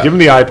post yeah, that. give them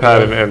the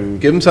iPad and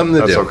Give 'em something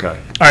to that's do. okay.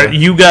 All right,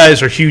 you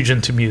guys are huge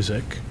into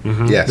music.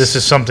 Yes. This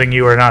is something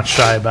you are not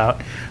shy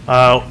about.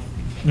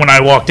 When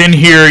I walked in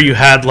here, you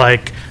had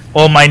like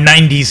all my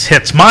 90s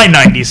hits,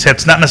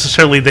 not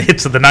necessarily the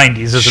hits of the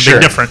 90s. There's a Sure.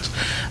 big difference.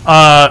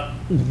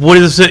 What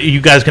is it? Are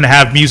you guys going to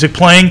have music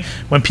playing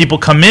when people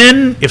come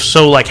in? If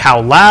so, like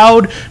how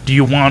loud? Do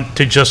you want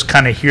to just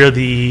kind of hear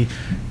the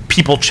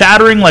people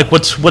chattering? Like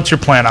what's your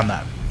plan on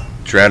that?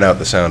 drown out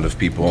the sound of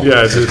people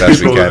Yeah, as it's best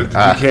people we that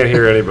can. you can't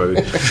hear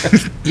anybody.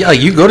 Yeah,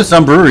 like you go to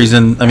some breweries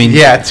and I mean,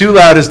 Yeah, too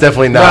loud is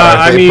definitely not Nah, our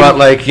I thing, mean- but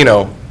like, you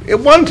know,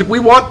 we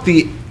want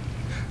the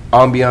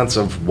ambiance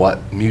of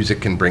what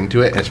music can bring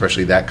to it, and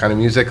especially that kind of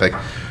music. Like,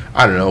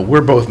 I don't know,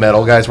 we're both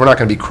metal guys. We're not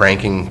going to be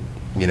cranking,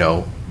 you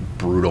know,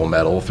 brutal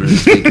metal through the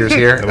speakers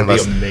here. That would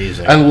be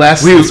amazing.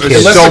 Unless, We unless so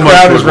the much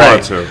crowd would is right.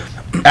 want to.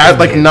 At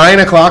like 9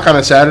 o'clock on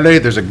a Saturday,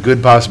 there's a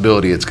good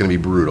possibility it's going to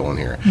be brutal in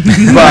here.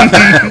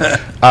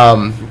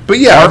 But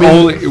yeah, I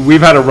mean,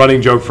 We've had a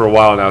running joke for a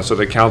while now. So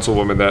the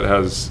councilwoman that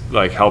has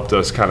like helped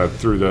us kind of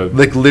through the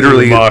like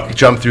literally through the muck,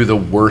 jump through the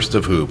worst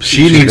of hoops.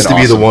 She She's needs been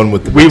to be the awesome. one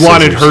with the we big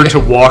wanted scissors. her to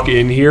walk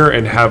in here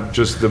and have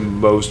just the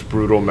most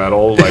brutal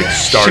metal like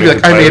starting. She'd be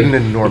like, to I play. made an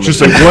enormous.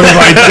 Just like, what have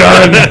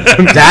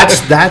I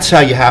done? That's how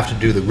you have to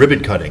do the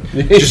ribbon cutting.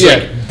 Just Yeah.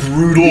 like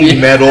brutal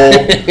metal.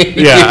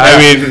 Yeah, I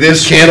mean,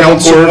 This Cannibal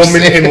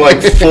councilwoman in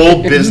like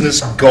full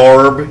business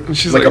garb.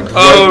 She's like like, a bright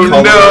 "Oh,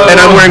 color. no." and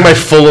I'm wearing my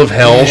full of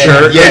hell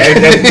shirt. Yeah,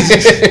 and then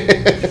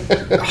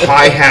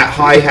hi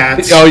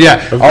hats. Oh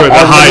yeah, course, I'll the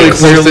high- really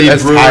clearly clearly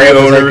as brewery high up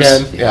as I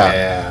owners. can. Yeah.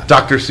 Yeah.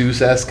 Dr.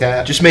 Seuss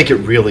cat. Just make it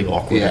really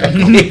awkward. Yeah.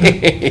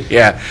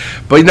 Yeah,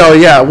 but no,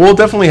 yeah, we'll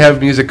definitely have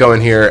music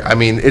going here. I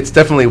mean, it's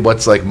definitely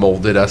what's like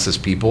molded us as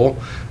people,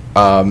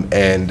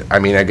 and I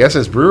mean, I guess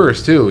as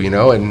brewers too, you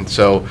know, and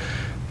so.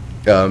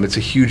 It's a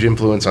huge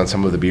influence on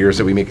some of the beers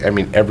that we make. I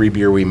mean, every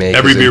beer we make.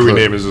 every is beer we influ-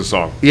 name is a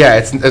song. Yeah,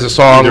 it's as a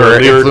song Either a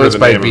or lyric or influenced the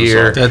by name of the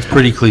beer. song. that's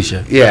pretty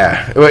cliche.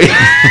 Yeah. I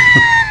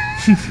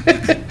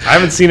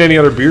haven't seen any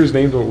other beers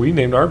named what we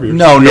named our beers.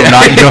 No,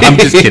 not. No, I'm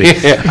just kidding.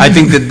 I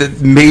think that the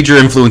major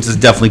influences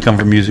definitely come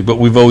from music, but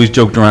we've always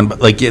joked around. But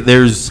like,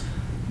 there's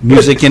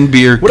music and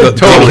beer. Totally,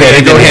 go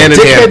they go hand in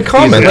hand. Dickhead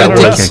comment. Yeah, That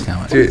dickhead was.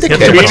 comment. Dude, Get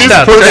dickhead. the big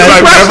stuff.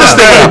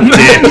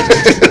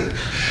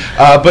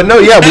 But no,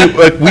 yeah,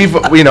 we've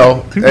you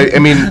know, I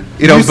mean,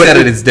 you know, You but said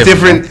it, it's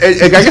different.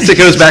 I guess it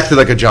goes back to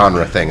like a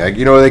genre thing, like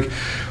you know, like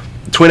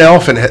Twin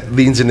Elephant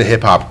leans into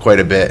hip hop quite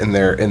a bit in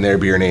their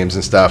beer names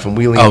and stuff, and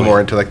we lean Oh, more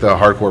yeah. into like the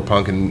hardcore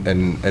punk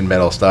and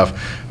metal stuff.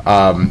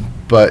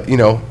 But you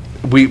know,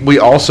 we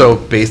also,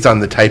 based on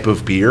the type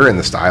of beer and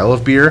the style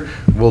of beer,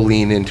 will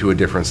lean into a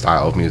different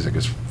style of music,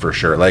 is for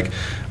sure.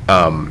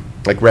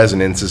 Like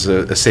Resonance is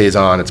a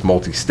saison. It's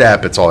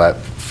multi-step. It's all that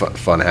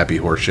fun, happy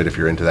horse shit if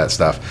you're into that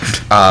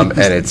stuff. And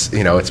it's,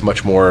 you know, it's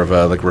much more of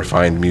a like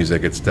refined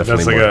music. It's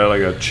definitely That's more.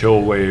 like a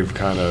chill wave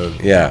kind of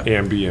Yeah.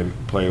 ambient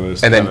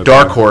playlist. And then kinda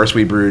Dark thing. Horse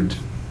we brewed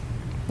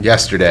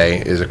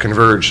yesterday is a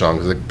Converge song.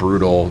 It's like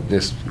brutal,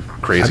 just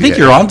crazy. I think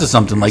you're onto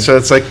something. Like So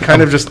it's like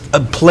kind of just a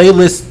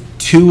playlist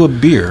to a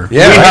beer.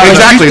 Yeah,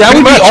 exactly. That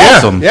would be Pretty much, yeah.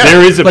 awesome. Yeah.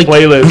 There is a Like-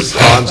 playlist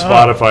on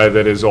Spotify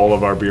that is all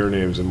of our beer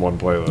names in one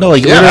playlist. No,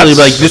 like Yeah, literally,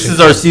 that's- like this is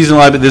our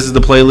seasonal habit. This is the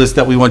playlist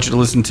that we want you to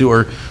listen to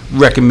or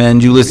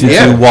recommend you listen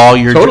Yeah, to while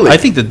you're. totally. I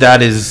think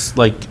that is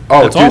like.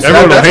 Oh, that's dude, awesome.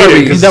 Everyone will that's hate why it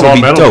we- because that it's would all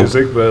be metal dope.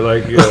 music, but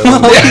like, yeah.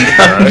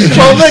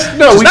 Well,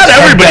 no, Not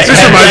everybody.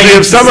 This reminds me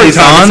of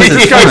summertime. It's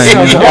It's fine.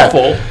 sounds Yeah.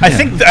 awful. I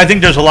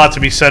think there's a lot to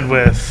be said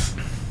with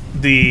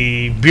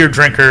the beer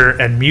drinker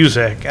and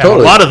music, and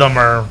Totally. a lot of them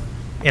are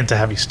into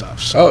heavy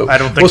stuff. So Oh, I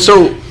don't think. well,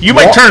 so you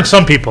might Wa- turn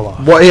some people off.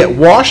 Well, yeah,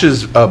 Wash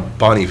is a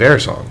Bon Iver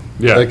song.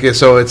 Yeah. Like,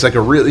 so it's like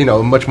a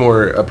real, much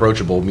more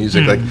approachable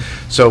music. Like,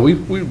 so we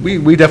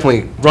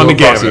definitely Run go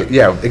the across gamut.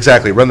 Yeah,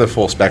 exactly. Run the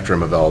full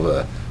spectrum of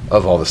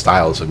all the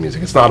styles of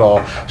music. It's not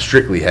all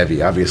strictly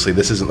heavy. Obviously,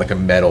 this isn't like a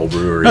metal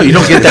brewery. No, you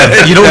don't get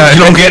that. You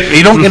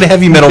don't get a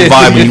heavy metal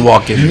vibe when you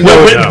walk in.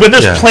 When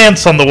there's Yeah.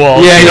 plants on the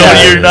wall, Yeah,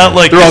 yeah. you're not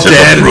like They're all this is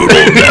a dead.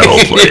 brutal metal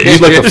place.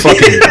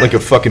 You need like a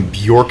fucking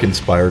Bjork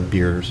inspired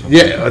beer or something.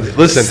 Yeah,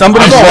 listen.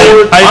 Somebody's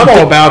I'm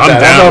all about I'm that.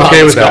 down. I'm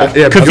okay with Let's that.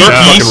 Yeah, Kavik Bjork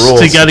fucking East,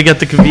 rules. you got to get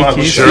the Kavik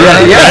East. Sure. Yeah,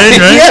 yeah, Right,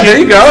 right? yeah. There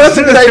you go. That's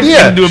a good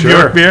idea. Do a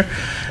Bjork beer.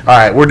 All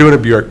right, we're doing a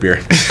Bjork beer.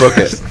 Book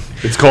it.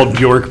 It's called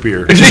Bjork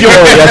beer.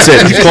 That's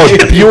it. It's called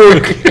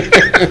Bjork.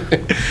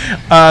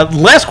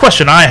 Last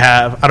question I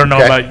have. I don't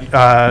know Okay.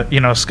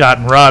 about Scott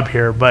and Rob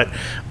here, but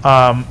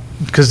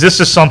because this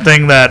is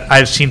something that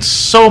I've seen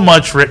so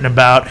much written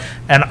about,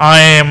 and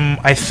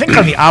I think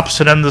on the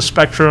opposite end of the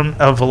spectrum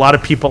of a lot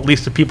of people, at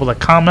least the people that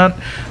comment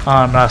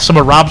on some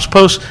of Rob's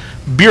posts.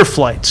 Beer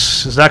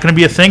flights, is that going to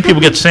be a thing?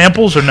 People get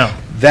samples or no?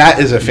 That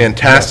is a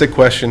fantastic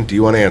question. Do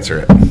you want to answer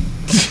it?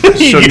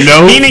 So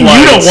no Meaning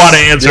you don't flights. want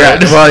to answer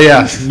it. Well,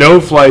 yeah. No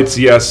flights,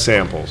 yes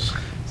samples.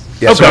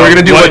 Yeah, so we're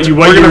gonna do what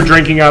what you're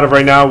drinking out of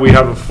right now. We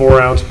have a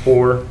 4-ounce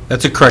pour.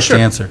 That's a correct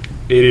answer.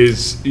 It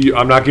is.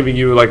 I'm not giving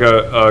you like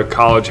a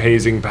college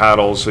hazing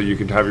paddle so you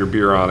can have your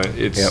beer on it.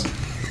 It's. Yep.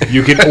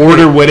 You can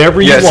order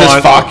whatever you Yeah, it says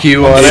want. fuck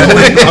you on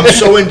it. I'm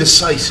so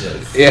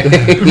indecisive. Can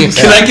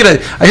I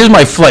get here's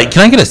my flight.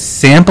 Can I get a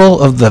sample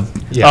of the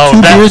Oh,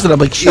 two that- beers? And I'm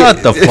like,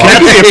 shut the Can I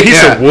fuck. get a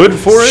piece Yeah. of wood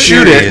for it?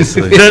 Shoot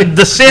it.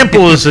 The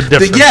sample is a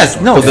difference. Yes,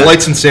 no. The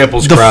flights and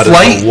samples the crowd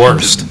flight- is the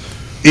worst.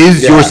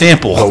 is your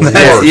sample. The worst.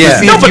 To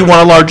see if you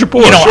want a larger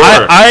pour. You know,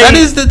 that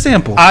is the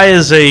sample. I,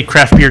 as a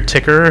craft beer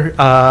ticker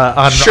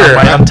on Sure.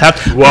 my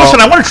Untapped, Well-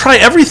 listen, I want to try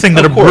everything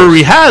that a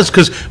brewery has,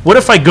 because what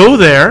if I go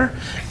there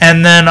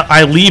and then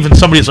I leave and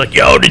somebody's like,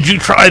 yo, did you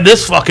try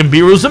this fucking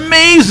beer? It was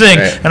amazing.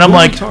 Right. And I'm Who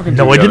are you like, talking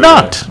no, to I the did other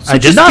not. day? I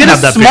did Just not get have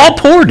a that small beer.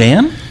 pour,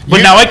 Dan.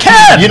 But now I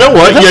can. You know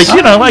what? That's-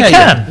 Yeah, I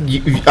yeah,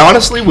 can.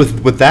 Honestly,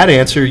 with that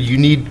answer, you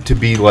need to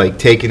be like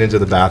taken into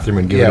the bathroom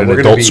and given Yeah, an we're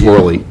gonna adult be-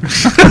 swirly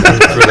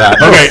for that.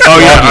 Okay. Oh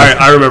yeah. All right.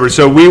 I remember.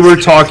 So we were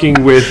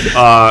talking with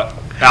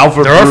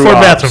Alpha. There are Brew 4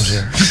 Ops. bathrooms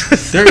here.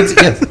 There is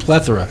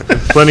plethora.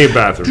 Plenty of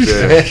bathrooms.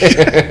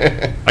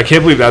 Yeah. I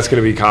can't believe that's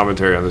going to be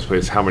commentary on this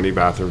place. How many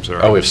bathrooms there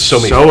are? Oh, we have so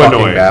many So fucking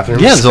annoying.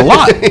 bathrooms. Yeah, there's a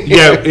lot.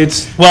 Yeah.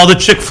 It's. Well, the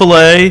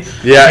Chick-fil-A.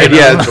 Yeah, you know,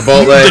 yeah,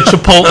 Chipotle. The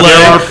Chipotle.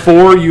 There are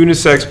 4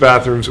 unisex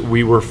bathrooms.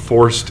 We were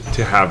forced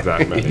to have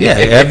that many. Yeah,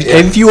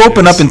 if you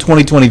open up in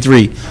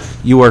 2023,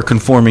 you are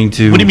conforming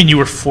to. What do you mean you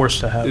were forced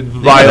to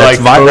have? By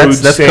that's like code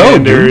that's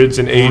code, dude. standards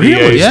and ADA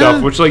Really? Yeah.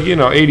 stuff, which like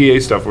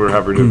ADA stuff we're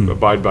having to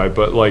abide by,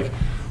 but like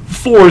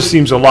 4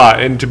 seems a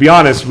lot. And to be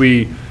honest,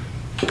 we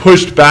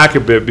pushed back a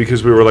bit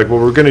because we were like, well,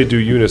 we're going to do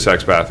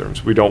unisex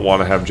bathrooms. We don't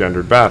want to have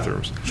gendered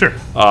bathrooms. Sure.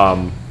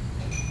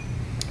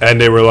 And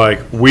they were like,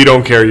 we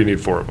don't care. You need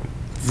 4 of them.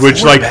 Which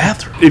 4 like,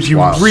 bathrooms? if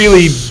you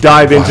really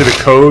dive into the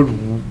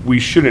code, we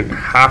shouldn't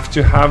have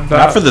to have that.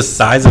 Not for the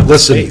size of the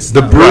Listen, space.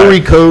 the no. brewery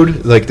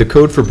code, like the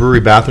code for brewery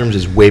bathrooms,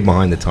 is way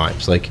behind the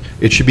times. Like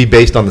it should be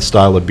based on the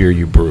style of beer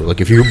you brew.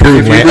 Like if you brew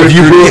if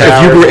you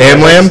brew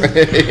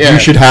Amlam, you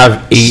should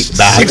have 8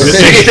 bathrooms.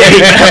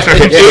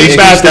 8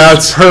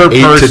 bathrooms per person.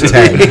 8 to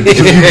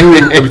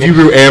 10. If you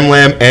brew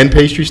Amlam and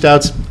pastry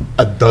stouts,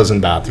 a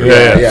dozen bathrooms.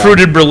 Yeah.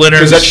 Fruited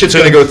Berliners. Because that shit's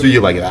gonna go through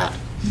you like that.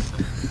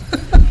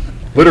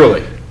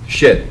 Literally,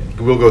 shit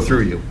will go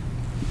through you.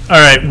 All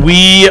right,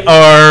 we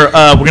are.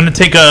 We're going to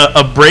take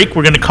a break.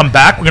 We're going to come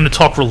back. We're going to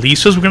talk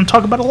releases. We're going to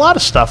talk about a lot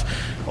of stuff.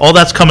 All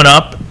that's coming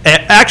up.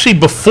 Actually,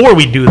 before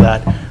we do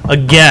that,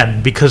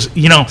 again, because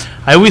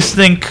I always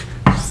think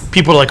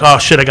people are like, "Oh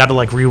shit, I got to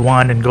like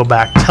rewind and go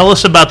back." Tell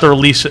us about the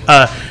release,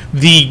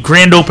 the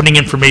grand opening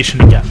information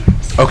again.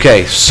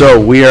 Okay, so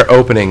we are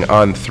opening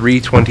on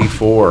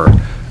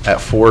 3/24 at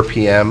 4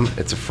 p.m.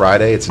 It's a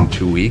Friday. It's in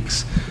 2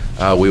 weeks.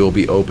 We will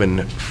be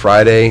open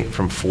Friday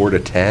from 4 to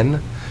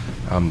 10.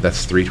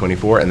 That's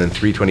 3/24, and then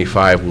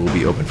 3/25 will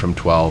be open from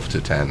 12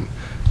 to 10.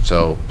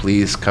 So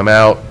please come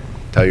out,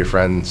 tell your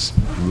friends.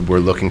 We're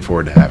looking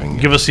forward to having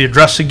you. Give us the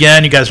address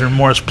again. You guys are in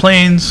Morris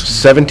Plains.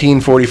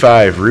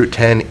 1745 Route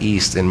 10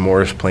 East in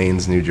Morris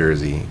Plains, New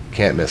Jersey.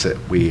 Can't miss it.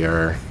 We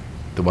are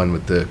the one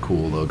with the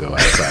cool logo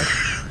outside.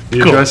 The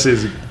address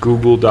is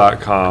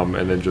google.com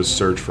and then just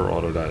search for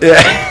Autodidact.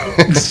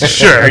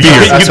 Sure, you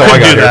That's how I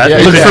could got do here. that. Yeah,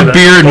 Look for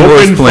beer in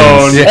Morris Open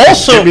Plains. phone.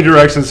 Also- give me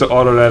directions to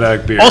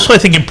Autodidact beer. Also, I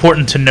think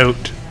important to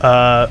note,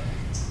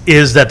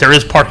 is that there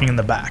is parking in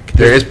the back.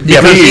 There is,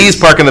 please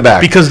park in the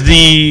back. Because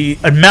the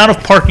amount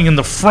of parking in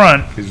the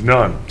front There's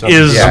none.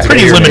 is Yeah,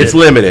 pretty it's limited. It's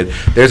limited.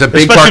 There's a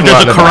big Especially parking if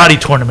lot there's in a the karate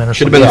back. tournament or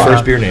Should have something. been the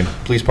first beer name.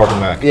 Please park in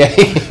the back. Yeah.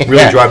 Really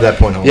Yeah. drive that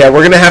point home. Yeah,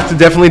 we're gonna have to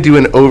definitely do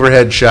an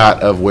overhead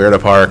shot of where to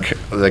park,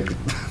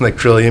 like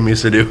Trillium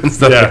used to do and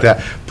stuff Yeah. like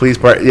that. Please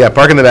park. Yeah,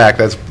 park in the back.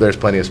 There's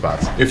plenty of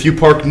spots. If you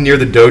park near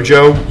the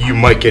dojo, you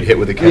might get hit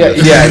with a Yeah,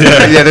 canvas.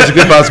 yeah. There's a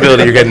good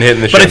possibility you're getting hit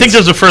in the. But I shins. think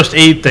there's a first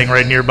aid thing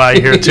right nearby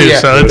here too. Yeah.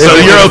 So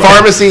There's you're a okay.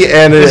 pharmacy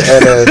and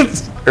a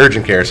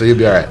urgent care, so you'll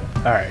be all right.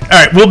 All right. All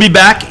right. We'll be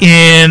back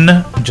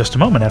in just a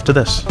moment after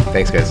this.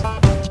 Thanks, guys.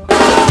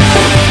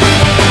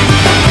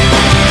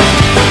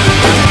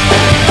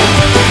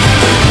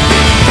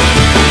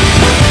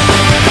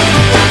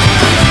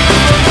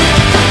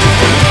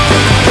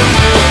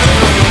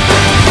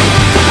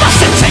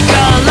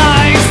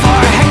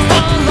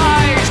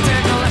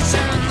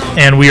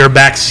 And we are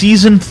back,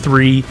 Season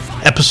 3,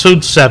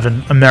 Episode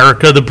 7,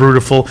 America the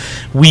Brutiful.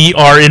 We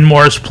are in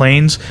Morris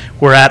Plains.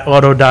 We're at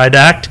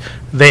Autodidact.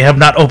 They have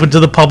not opened to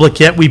the public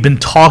yet. We've been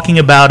talking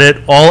about it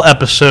all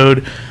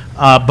episode.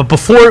 But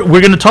before,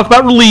 we're going to talk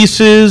about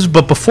releases,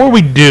 but before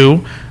we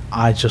do,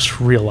 I just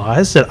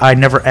realized that I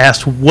never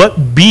asked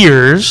what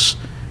beers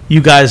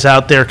you guys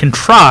out there can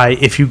try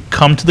if you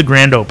come to the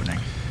grand opening.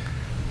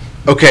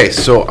 Okay,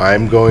 so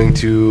I'm going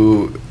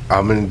to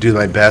do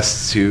my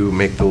best to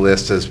make the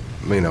list as,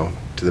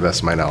 to the best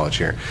of my knowledge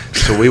here.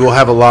 So we will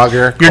have a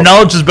lager. Your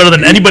knowledge is better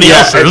than anybody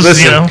else's,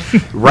 listen,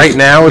 Right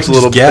now it's a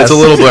little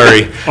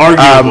blurry.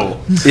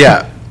 Arguable.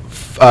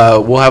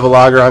 We'll have a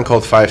lager on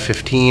called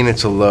 515.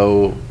 It's a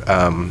low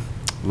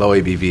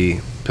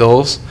ABV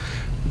pills.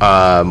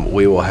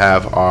 We will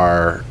have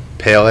our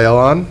pale ale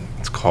on.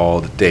 It's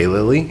called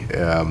Daylily.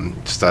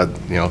 Just a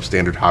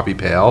standard hoppy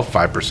pale,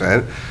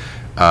 5%.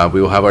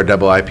 We will have our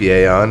double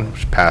IPA on,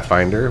 which is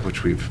Pathfinder,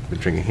 which we've been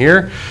drinking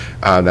here.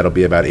 That'll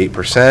be about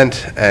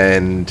 8%.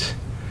 And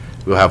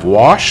we'll have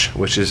Wash,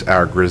 which is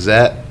our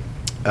Grisette.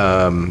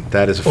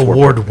 That is a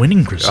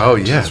Award-winning Grisette. Oh,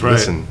 yeah. right.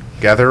 Listen,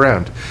 gather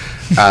around.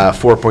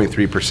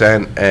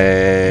 4.3%.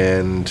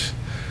 And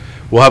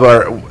we'll have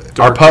our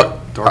Dark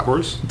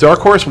Horse? Dark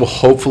Horse will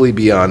hopefully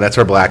be on. That's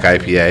our black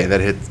IPA.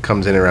 That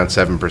comes in around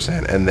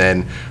 7%. And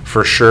then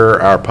for sure,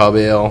 our pub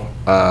ale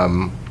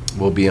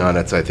will be on.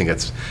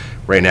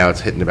 Right now, it's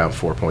hitting about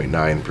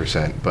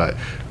 4.9%. But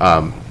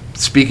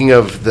speaking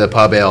of the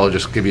pub ale, I'll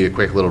just give you a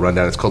quick little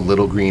rundown. It's called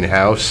Little Green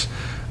House.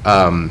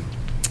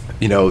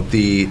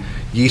 The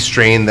yeast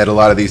strain that a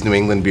lot of these New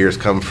England beers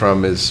come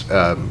from is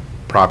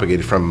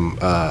propagated from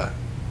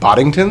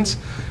Boddington's.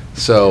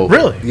 So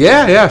Really?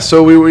 Yeah.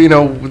 So we were,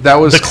 that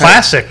was The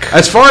classic.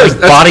 As far as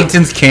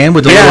Boddington's can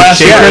with the little yeah,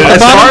 shaker at the as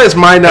bottom? far as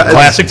my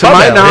classic to pub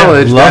my ale, yeah.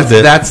 knowledge, Loved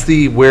it. that's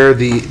where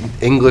the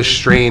English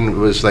strain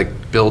was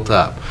built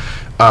up.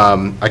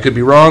 I could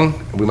be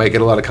wrong. We might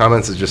get a lot of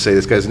comments that just say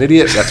this guy's an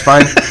idiot. That's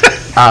fine.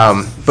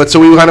 But so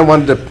we kind of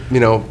wanted to,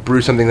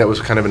 brew something that was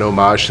kind of an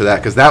homage to that,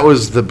 because that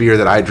was the beer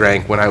that I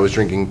drank when I was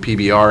drinking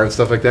PBR and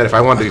stuff like that. If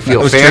I wanted to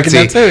feel was fancy,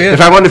 drinking that too, yeah. if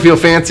I wanted to feel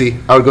fancy,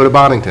 I would go to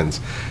Boddington's.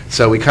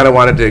 So we kind of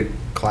wanted to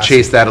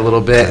chase that a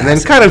little bit, and then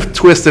kind of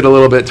twist it a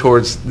little bit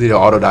towards the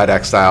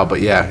Autodidact style.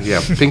 But yeah,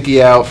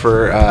 pinky out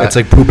for. It's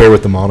like Pooh Bear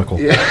with the monocle.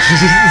 Yeah,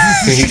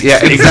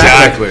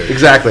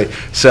 exactly.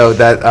 So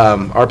that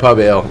our pub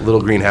ale,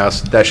 Little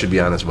Greenhouse, that should be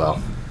on as well.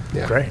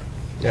 Yeah. Great.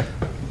 Yeah.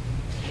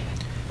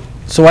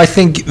 So I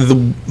think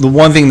the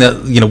one thing that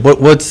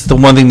what's the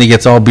one thing that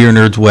gets all beer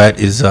nerds wet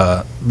is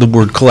the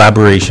word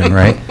collaboration,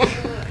 right?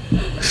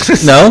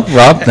 No,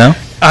 Rob, no.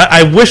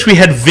 I wish we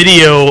had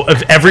video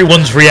of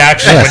everyone's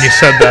reaction when you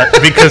said that,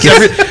 because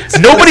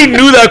nobody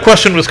knew that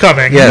question was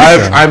coming.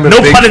 Yeah. I'm a No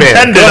big pun fan.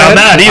 intended on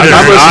that either.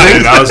 I'm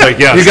listening. I was like,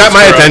 yes. You got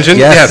my attention.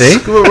 Yeah, Yes, see?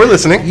 we're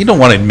listening. You don't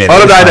want to admit it.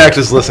 Autodidact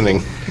is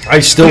listening.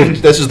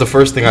 This is the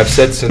first thing I've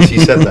said since he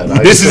said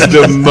that. This is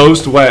the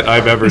most wet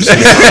I've ever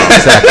seen.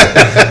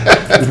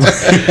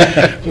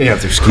 You have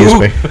to excuse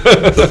me.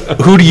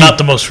 Who do you? Not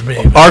the most for me.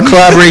 Our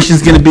collaboration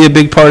is going to be a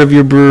big part of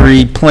your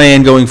brewery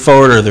plan going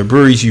forward. Are there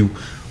breweries you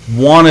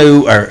want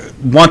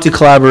to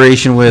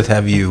collaboration with?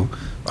 Have you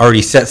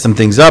already set some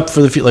things up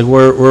for the future?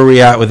 Where are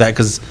we at with that?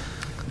 Because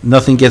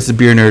nothing gets the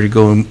beer nerd to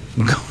go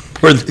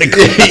where they go.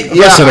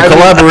 Listen, a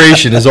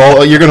collaboration is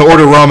all. You're going to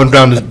order ramen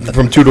down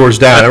from 2 doors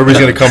down. Everybody's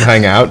going to come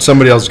hang out.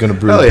 Somebody else is going to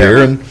brew Hell the yeah.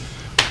 beer. And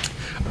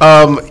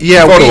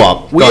Photo we-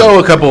 op. We Done. owe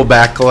a couple of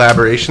back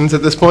collaborations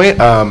at this point.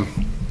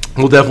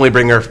 We'll definitely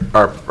bring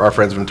our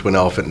friends from Twin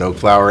Elephant and Oak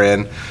Flower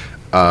in.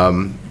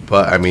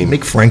 But I mean,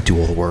 make Frank do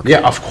all the work.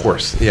 yeah, of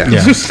course. Yeah.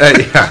 Yeah.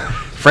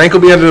 Frank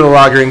will be under the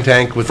lagering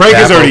tank with Frank the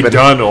has tap already open.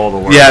 done all the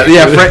work.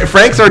 Yeah.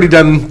 Frank's already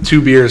done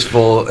 2 beers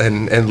full,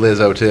 and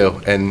Lizzo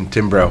too, and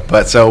Timbro.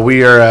 But so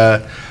we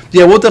are.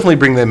 We'll definitely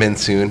bring them in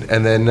soon,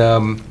 and then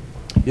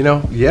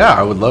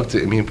I would love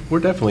to. I mean, we're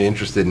definitely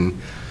interested in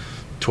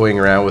toying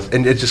around with,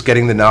 and it's just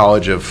getting the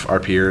knowledge of our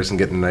peers and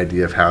getting an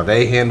idea of how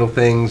they handle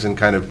things, and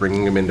kind of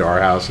bringing them into our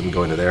house and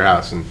going to their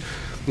house, and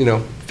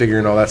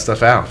figuring all that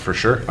stuff out for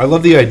sure. I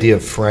love the idea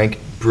of Frank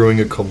brewing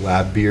a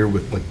collab beer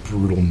with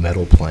brutal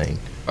metal playing.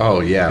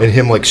 Oh yeah. and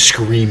him like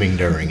screaming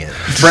during it.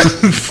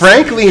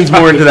 Frank leans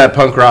more into that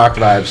punk rock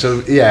vibe.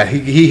 So yeah,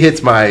 he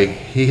hits my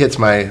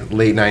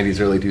late '90s,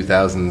 early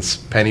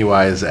 2000s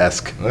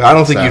Pennywise-esque. I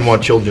don't think stuff. you'd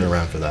want children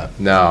around for that.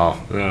 No,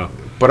 Yeah.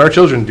 but our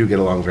children do get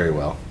along very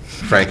well.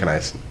 Frank and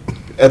I.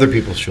 Other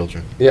people's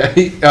children. Yeah,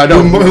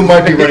 Who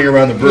might be running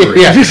around the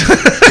brewery. Yeah,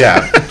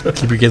 yeah,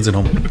 Keep your kids at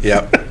home.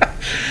 yeah.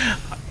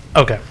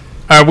 Okay.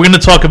 All right, we're going to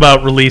talk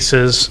about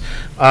releases.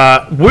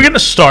 We're going to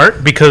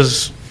start,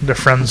 because they're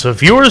friends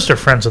of yours, they're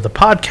friends of the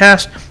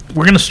podcast.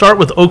 We're going to start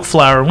with Oak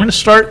Flower. We're going to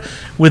start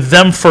with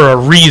them for a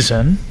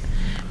reason,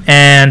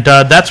 and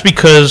that's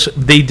because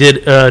they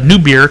did a new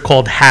beer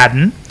called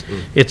Haddon.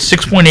 It's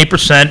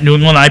 6.8% New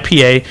England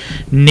IPA,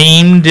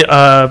 named,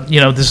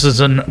 this is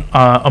an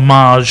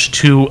homage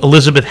to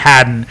Elizabeth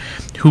Haddon,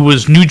 who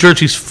was New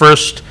Jersey's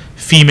first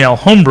female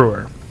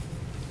homebrewer.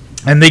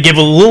 And they give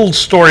a little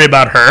story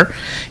about her.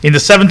 In the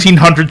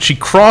 1700s, she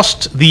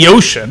crossed the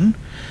ocean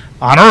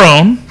on her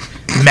own,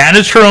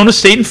 managed her own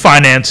estate and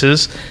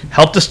finances,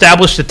 helped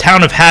establish the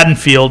town of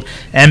Haddonfield,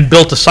 and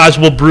built a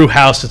sizable brew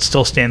house that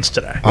still stands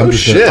today.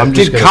 Shit.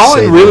 Did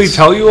Colin really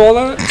tell you all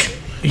that?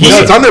 No,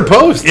 it's on their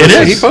post. It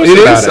is. He posted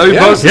about Oh, he it.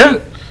 posted Yeah.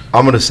 it?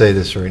 I'm going to say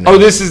this right now. Oh,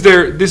 this is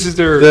their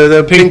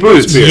The Pink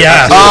Boots beer.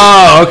 Yes.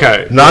 Oh,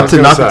 okay. Not I was to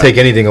gonna say. take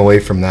anything away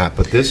from that,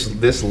 but this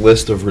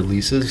list of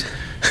releases,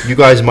 you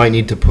guys might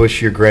need to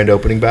push your grand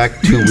opening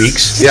back 2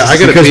 weeks. Yeah, I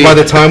gotta because pee. by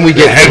the time we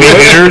get Heavy to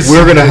it, hitters.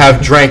 we're gonna have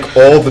drank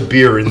all the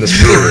beer in this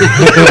brewery.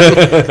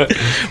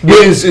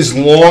 It is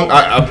long.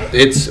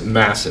 It's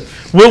massive.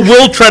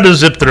 We'll try to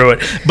zip through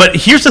it. But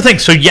here's the thing.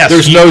 So, yes.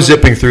 There's no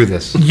zipping through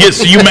this. Yes,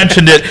 so you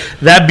mentioned it.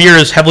 That beer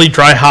is heavily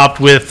dry hopped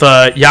with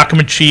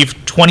Yakima Chief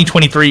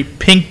 2023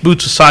 Pink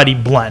Boot Society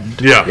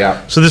blend. Yeah.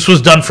 Yeah, So this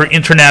was done for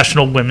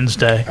International Women's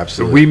Day. So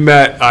absolutely. we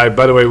met,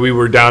 by the way, we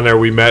were down there,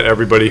 we met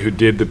everybody who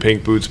did the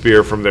Pink Boots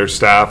beer from their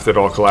staff that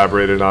all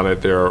collaborated on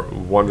it. They're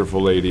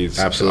wonderful ladies.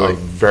 Absolutely.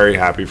 I'm very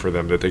happy for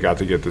them that they got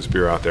to get this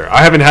beer out there.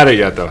 I haven't had it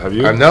yet, though. Have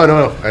you?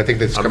 No. I think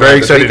that's. I'm coming very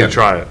out this excited to weekend.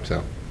 try it.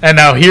 So And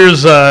now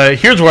here's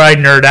where I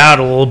nerd out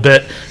a little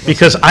bit,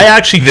 because I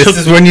actually took...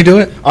 when you do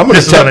it? I'm gonna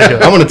This is what I do.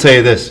 I'm gonna tell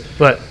you this.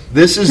 But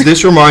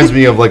This reminds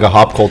me of like a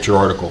hop culture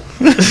article.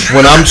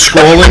 When I'm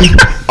scrolling,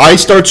 I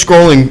start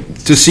scrolling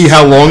to see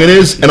how long it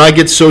is, and I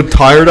get so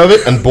tired of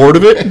it and bored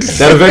of it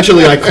that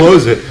eventually I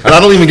close it, and I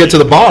don't even get to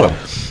the bottom.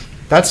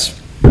 That's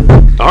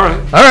All right.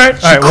 all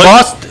right. Well,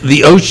 Crossed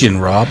the ocean,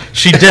 Rob.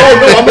 she did. oh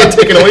no, I'm not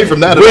taking away from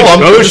that at all.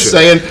 I'm ocean? just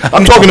saying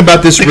I'm talking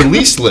about this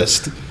release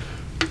list.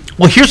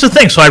 Well, here's the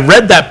thing. So I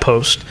read that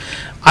post.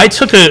 I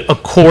took a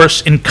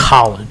course in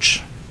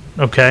college.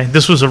 Okay,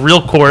 this was a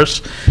real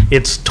course.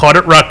 It's taught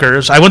at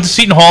Rutgers. I went to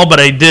Seton Hall, but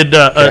I did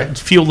a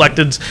few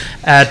electives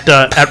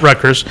at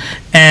Rutgers,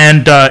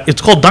 and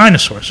it's called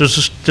Dinosaurs.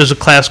 There's a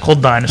class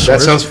called Dinosaurs.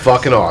 that sounds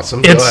fucking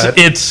awesome. Go ahead.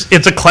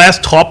 It's a class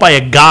taught by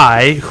a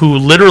guy who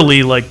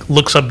literally like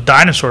looks up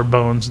dinosaur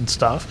bones and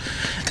stuff,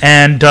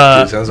 and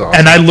sounds awesome.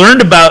 and I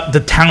learned about the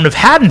town of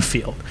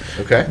Haddonfield,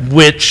 Okay.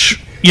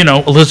 which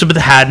Elizabeth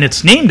Haddon.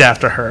 It's named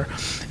after her.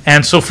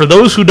 And so for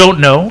those who don't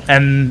know,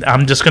 and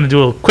I'm just going to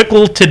do a quick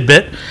little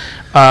tidbit,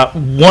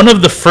 one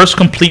of the first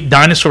complete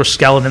dinosaur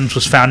skeletons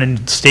was found in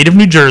the state of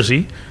New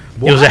Jersey.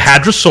 It was a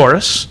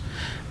Hadrosaurus,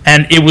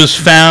 and it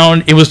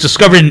was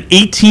discovered in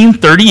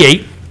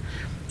 1838.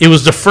 It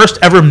was the first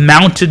ever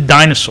mounted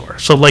dinosaur.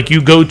 So like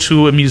you go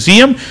to a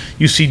museum,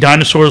 you see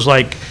dinosaurs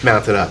like,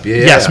 Mounted up. Yeah.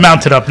 yes,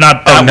 mounted up,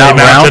 not Not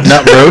mounted.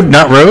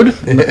 not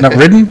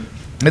ridden.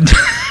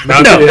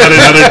 Mounted had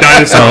another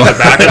dinosaur on the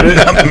back of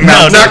it.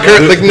 No, Not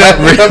currently not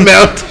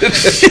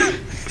mounted.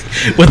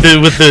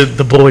 with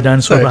the boy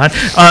dinosaur behind.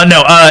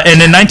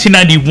 And in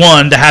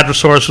 1991, the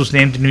Hadrosaurus was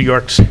named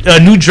the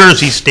New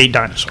Jersey state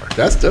dinosaur.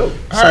 That's dope.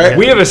 All right.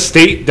 We have a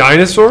state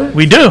dinosaur?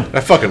 We do.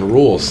 That fucking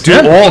rules. Do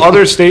all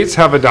other states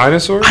have a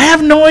dinosaur? I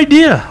have no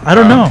idea. I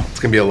don't know. It's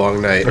gonna be a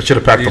long night. I should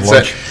have packed You the said-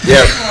 lunch.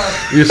 Yeah.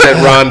 You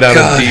said Ron down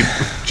as deep.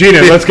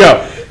 Gina, let's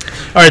go.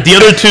 All right, the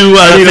other two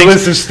I need a things.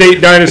 list of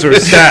state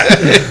dinosaurs.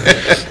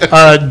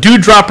 Stat.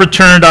 Dewdrop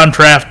returned on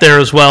draft there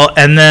as well,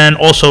 and then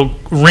also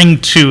Ring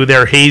 2,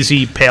 their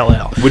hazy pale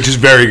ale, Which is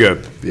very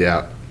good.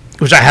 Yeah.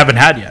 which I haven't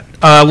had yet.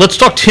 Let's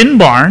talk Tin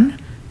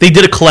Barn. They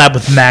did a collab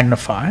with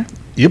Magnify.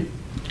 Yep.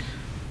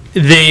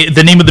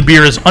 The name of the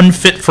beer is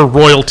Unfit for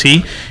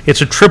Royalty.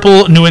 It's a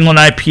triple New England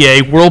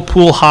IPA,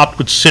 Whirlpool hopped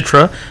with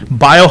Citra,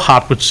 Bio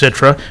hopped with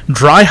Citra,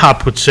 Dry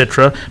hopped with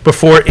Citra,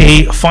 before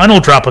a final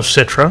drop of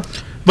Citra,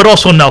 but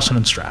also Nelson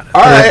and Strata.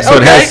 All right. So it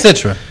okay. has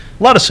Citra.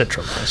 A lot of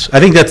Citra. I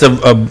think that's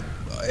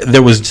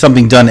there was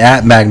something done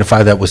at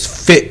Magnify that was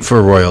fit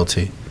for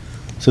royalty.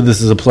 So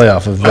this is a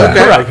playoff of that.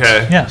 Correct.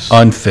 Okay. Yes.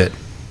 Unfit.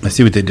 I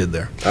see what they did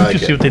there. You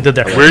see what they did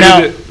there. Where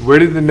Now,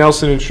 did the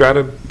Nelson and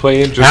Strata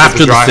play in? Just After at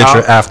the dry Citra,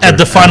 hop? after. at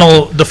the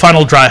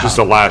final dry hop. Just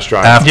the last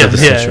dry hop. After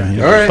the Yeah, Citra.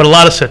 yeah. All right. But a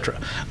lot of Citra.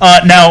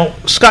 Now,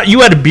 Scott, you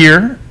had a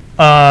beer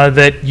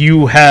that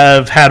you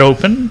have had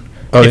open.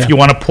 Oh, if yeah. you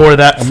want to pour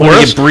that for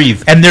letting us. it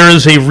breathe. And there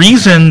is a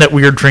reason that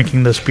we are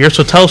drinking this beer.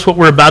 So tell us what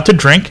we're about to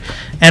drink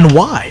and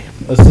why.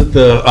 This is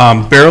the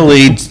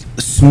barrel-aged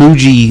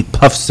Smoogie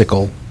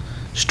Puffsicle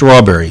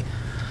Strawberry.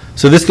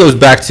 So this goes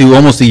back to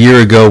almost a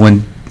year ago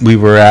when we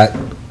were at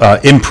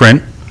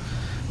Imprint,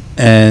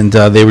 and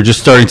they were just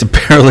starting to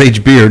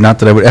barrel-age beer. Not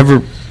that I would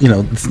ever,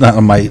 it's not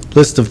on my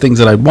list of things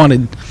that I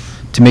wanted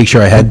to make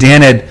sure I had.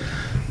 Dan had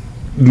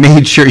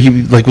made sure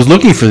he was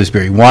looking for this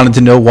beer. He wanted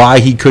to know why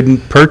he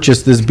couldn't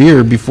purchase this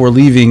beer before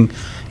leaving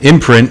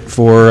Imprint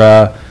for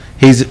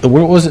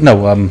what was it? No,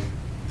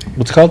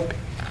 what's it called? Too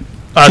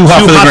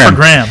hot for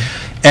Graham.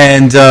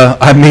 And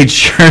I made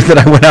sure that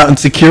I went out and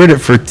secured it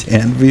for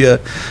Dan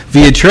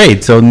via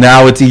trade. So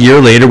now it's a year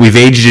later. We've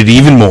aged it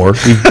even more.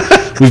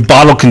 We've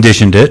bottle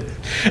conditioned it.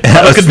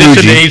 Bottle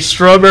conditioned a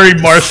strawberry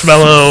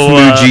marshmallow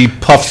smoothie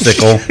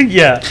puffsicle.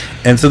 Yeah.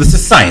 And so this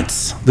is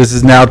science. This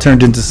is now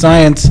turned into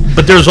science.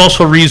 But there's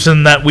also a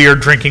reason that we are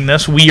drinking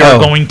this. We are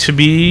going to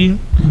be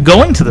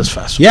going to this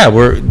festival. Yeah,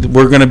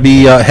 we're going to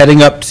be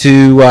heading up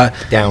to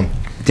Down.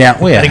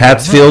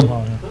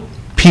 Hatfield,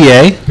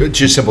 PA.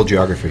 Just simple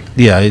geography.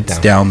 Yeah, it's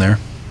down there.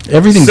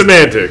 Everything's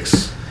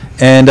Semantics.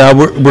 And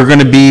we're going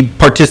to be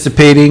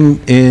participating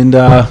in.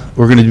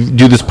 We're going to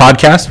do this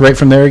podcast right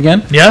from there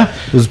again. Yeah,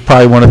 it was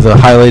probably one of the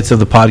highlights of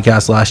the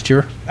podcast last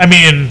year. I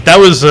mean, that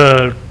was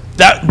that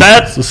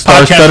it's a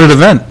star-studded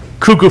event.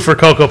 Cuckoo for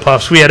Cocoa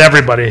Puffs. We had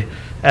everybody,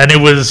 and it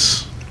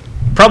was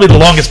probably the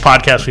longest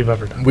podcast we've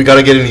ever done. We got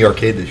to get in the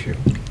arcade this year.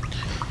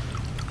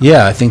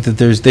 Yeah, I think that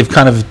they've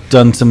kind of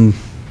done some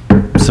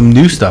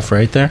new stuff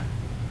right there.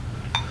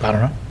 I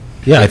don't know.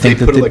 Yeah, I think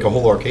they put like a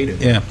whole arcade in.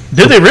 Yeah.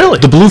 Did they really?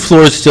 The blue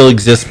floors still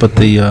exist, but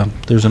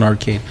there's an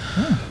arcade.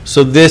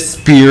 So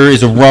this beer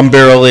is a rum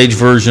barrel aged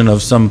version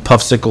of some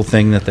puffsicle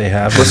thing that they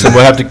have. Listen,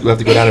 we'll have to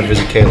go down and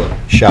visit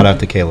Kayla. Shout out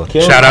to Kayla.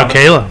 Shout out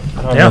Kayla.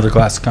 Another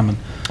glass coming.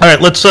 All right,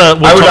 let's.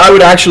 I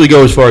would actually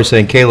go as far as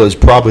saying Kayla is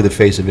probably the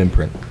face of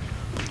Imprint.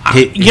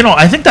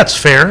 I think that's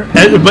fair,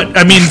 but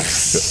I mean,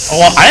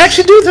 I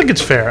actually do think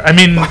it's fair. I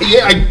mean,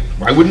 yeah,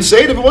 I wouldn't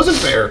say it if it wasn't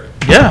fair.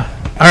 Yeah.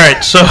 All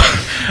right, so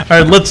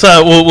let's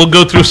we'll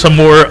go through some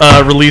more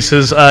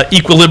releases.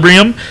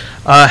 Equilibrium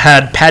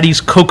had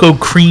Patty's Cocoa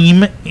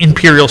Cream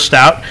Imperial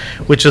Stout,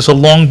 which is a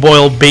long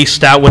boiled base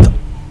stout with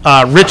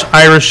rich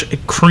Irish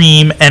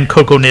cream and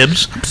cocoa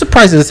nibs. I'm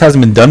surprised that this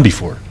hasn't been done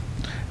before.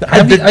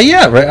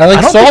 Yeah, right.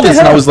 I saw this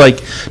and I was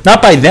like,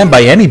 not by them,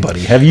 by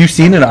anybody. Have you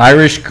seen an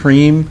Irish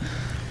cream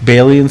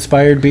Bailey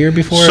inspired beer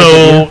before?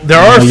 So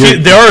there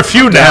are a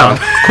few now.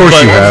 Of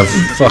course you have.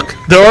 Fuck.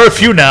 There are a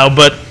few now,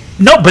 but.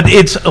 No, but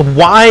it's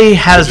why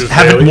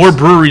haven't more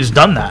breweries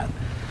done that?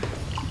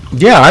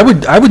 Yeah, I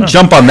would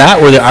jump on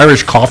that or the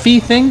Irish coffee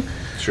thing.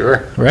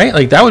 Sure. Right?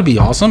 Like that would be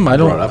awesome. I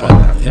don't brought up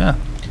on that. Yeah.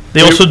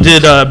 They also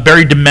did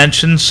Berry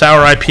Dimension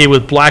Sour IPA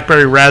with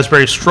blackberry,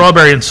 raspberry,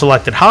 strawberry, and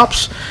selected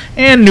hops,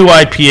 and new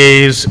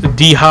IPAs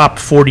D Hop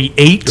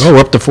 48. Oh, we're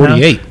up to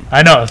 48.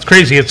 I know, it's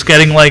crazy. It's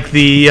getting like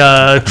the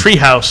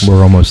Treehouse.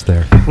 We're almost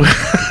there.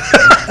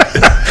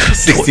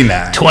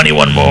 69.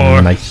 21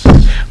 more. Nice.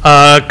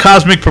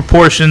 Cosmic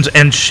Proportions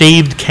and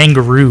Shaved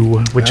Kangaroo,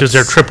 which is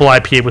their triple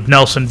IPA with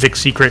Nelson, Vic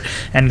Secret,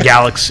 and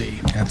Galaxy.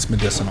 That's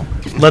medicinal.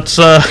 Let's.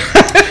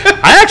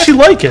 I actually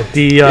like it.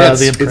 The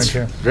imprint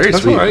here. Very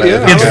sweet. Right,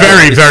 yeah. It's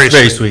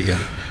very sweet.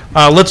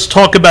 Yeah. Let's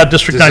talk about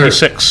District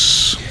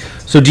 96.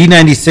 So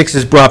D96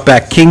 has brought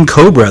back King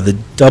Cobra, the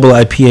double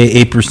IPA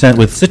 8%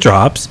 with citra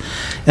hops,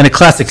 and a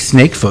classic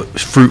snake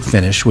fruit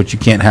finish, which you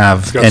can't have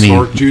It's got any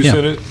snork juice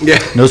in it. Yeah.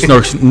 No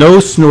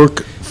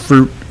snork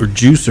fruit or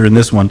juicer in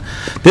this one.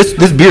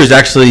 This beer is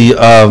actually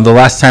the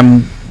last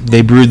time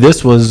they brewed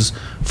this was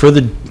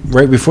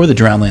right before the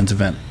Drownlands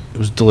event. It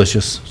was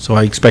delicious, so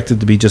I expect it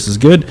to be just as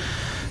good.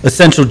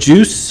 Essential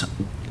juice, it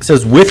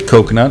says with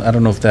coconut. I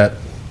don't know if that.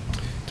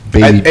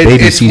 Baby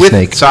it's sea with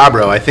snake.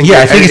 Sabro, I think. Yeah,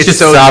 I think it's just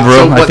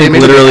Sabro. I think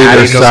literally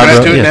there's Sabro.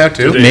 Sabro. To it now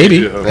too.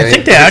 Maybe. I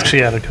think they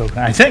actually added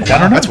coconut. I think. I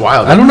don't know. That's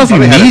wild. I don't know if you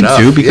Probably had need enough.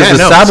 to because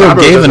the Sabro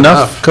gave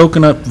enough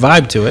coconut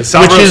vibe to it.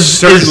 Sabro's Which is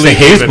certainly the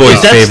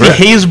Hazeboiz That's favorite. the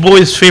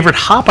Hazeboiz favorite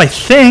hop, I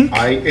think.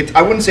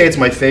 I wouldn't say it's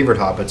my favorite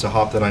hop. It's a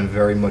hop that I'm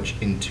very much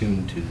in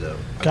tune to, though.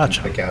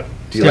 Gotcha. I can pick out.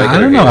 Yeah, I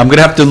don't know. I'm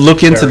gonna have to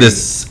look into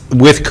this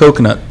with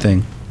coconut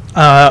thing.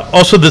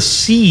 Also, the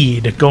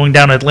Seed going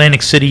down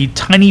Atlantic City,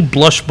 tiny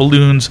blush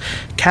balloons,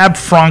 Cab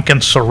Franc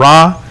and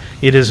Syrah.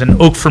 It is an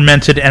oak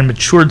fermented and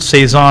matured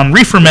saison,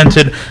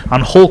 re-fermented on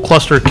whole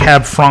cluster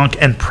Cab Franc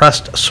and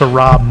pressed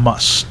Syrah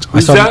must. I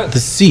saw that? the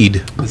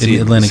Seed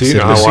in Atlantic See, City.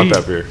 I want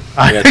that beer.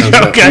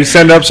 Okay. You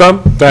send up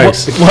some?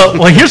 Thanks.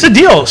 Well, here's the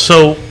deal.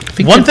 So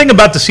one thing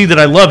about the Seed that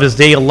I love is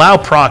they allow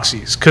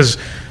proxies, because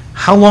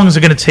how long is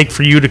it going to take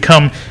for you to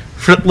come,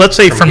 let's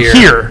say from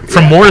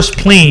Morris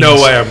Plains No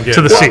way I'm to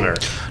getting the down Seed? there.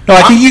 No,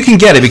 I think you can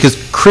get it because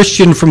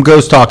Christian from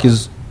Ghost Talk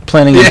is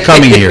planning on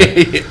coming here.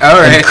 All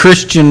right. And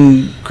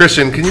Christian,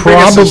 Christian, can you bring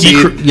us some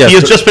probably seed? yes, He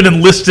has just been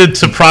enlisted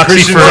to proxy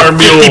Christian's for our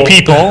 50 mule.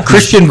 people.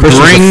 Christian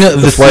bring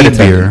the flight seed attendant.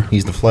 beer.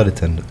 He's the flight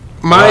attendant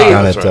My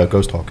down that's at right.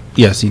 Ghost Talk.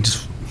 Yes, he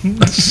just.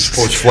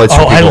 Which flights Oh,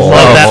 for I people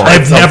love all that. over.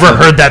 I've never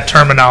heard that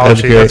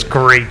terminology. That's That's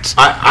great.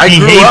 I he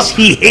grew hates. up-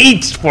 He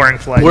hates pouring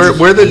flights.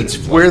 where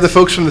the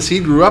folks from the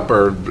seed grew up,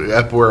 or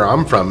up where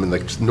I'm from in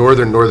the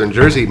northern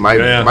Jersey. My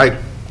Yeah. my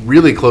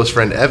really close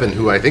friend Evan,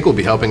 who I think will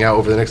be helping out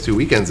over the next 2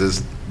 weekends,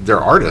 is their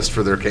artists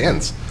for their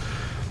cans.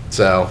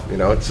 So,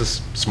 it's a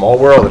small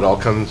world. It all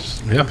comes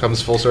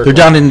full circle. They're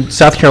down in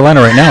South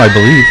Carolina right now, I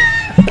believe.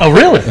 Oh,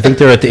 really? I think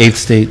they're at the 8th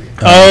state.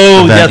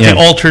 The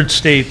Altered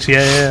States.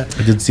 Yeah.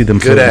 I did see them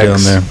Good floating down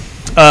eggs. there.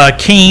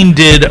 Kane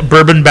did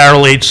Bourbon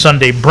Barrel Aged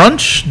Sunday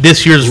Brunch.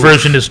 This year's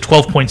version is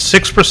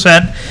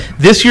 12.6%.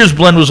 This year's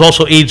blend was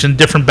also aged in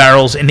different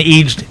barrels and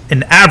aged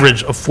an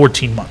average of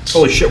 14 months.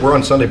 Holy shit, we're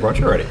on Sunday brunch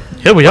already.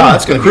 Here we are.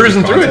 That's gonna be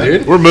Cruising good through it, content.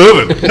 dude. We're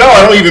moving. No,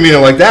 I don't even mean it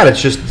like that.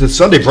 It's just the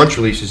Sunday brunch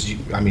releases.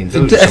 I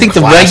think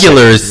the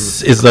regular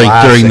is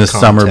like during the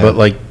summer, but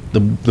like the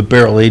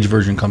barrel aged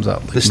version comes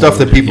out. Like the stuff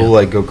that people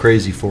like go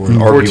crazy for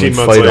and argue 14 and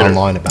months fight later.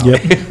 online about.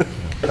 Yep.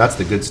 That's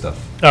the good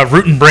stuff.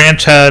 Root and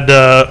Branch had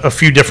a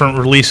few different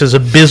releases.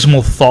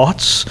 Abysmal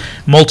Thoughts,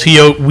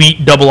 multi-oat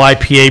wheat double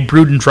IPA,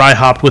 brewed and dry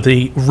hopped with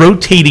a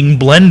rotating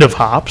blend of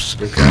hops.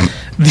 Okay.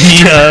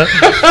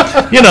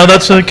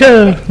 That's like,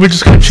 we're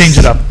just going to change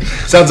it up.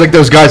 Sounds like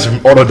those guys from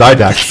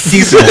Autodidact.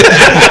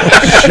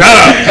 Shut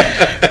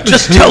up.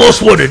 Just tell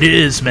us what it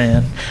is,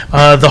 man.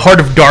 The Heart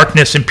of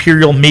Darkness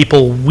Imperial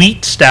Maple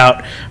Wheat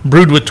Stout,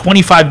 brewed with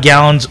 25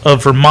 gallons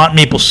of Vermont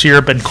maple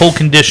syrup and cold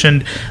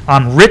conditioned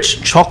on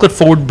rich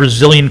chocolate-forward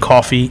Brazilian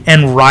coffee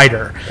and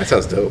Ryder. That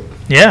sounds dope.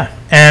 Yeah,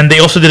 and they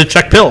also did a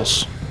Czech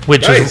Pils,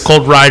 which is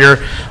called Ryder,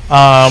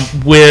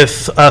 with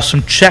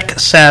some Czech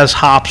Saz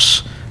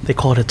hops. They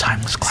call it a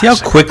timeless classic.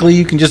 See how quickly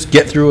you can just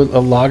get through a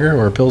lager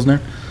or a pilsner? You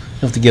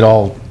don't have to get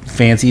all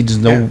fancy. There's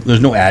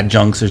no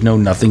adjuncts. There's no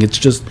nothing. It's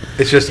just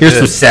here's some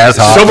Saz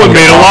hops. Someone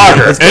made a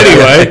lager.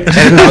 Anyway,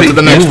 And on to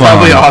the next, Move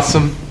probably on.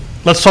 awesome.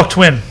 Let's talk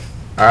Twin.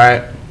 All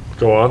right.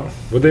 go on.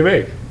 What'd they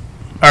make?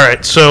 All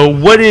right, so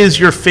what is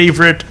your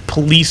favorite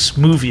police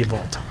movie of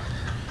all time?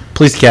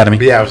 Police Academy.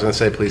 Yeah, I was going to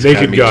say Police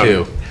Naked Academy Gun.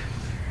 too.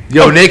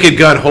 Yo, Naked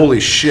Gun,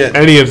 holy shit.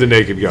 Any of the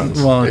Naked Guns.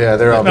 Well, Yeah,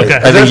 they're all Okay.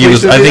 I think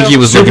he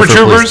was Super looking for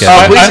Troopers? Police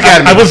Academy. Police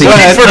Academy. I was Go looking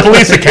ahead. for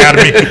Police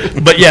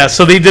Academy, but yeah.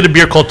 So they did a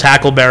beer called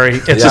Tackleberry.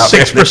 It's a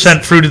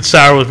 6% fruited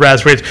sour with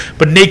raspberries.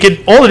 But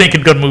all the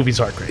Naked Gun movies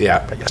are great.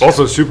 Yeah.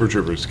 Also, Super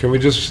Troopers. Can we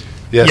just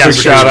Yeah, Yeah, quick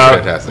Super shout Troopers out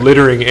is fantastic.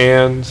 Littering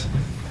and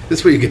This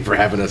is what you get for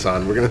having us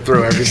on. We're going to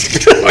throw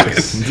everything.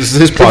 This is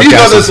his If you thought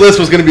podcast. this list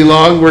was going to be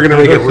long, we're going to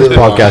make it This really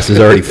long. podcast is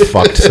already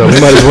fucked, so we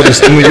might as well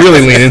just really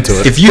lean into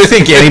it. If you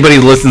think anybody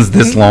listens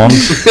this long,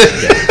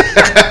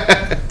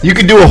 You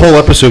could do a whole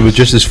episode with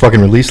just this fucking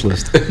release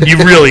list. You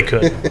really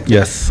could.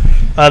 yes.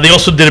 They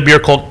also did a beer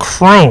called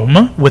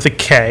Chrome with a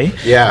K.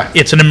 Yeah.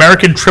 It's an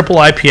American triple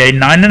IPA,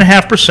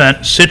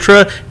 9.5%,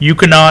 Citra,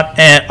 Euconaut,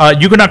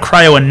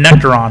 Cryo, and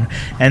Nectaron.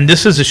 And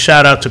this is a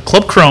shout out to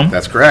Club Chrome.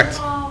 That's correct.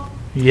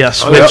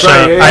 Yes, Oh, that's which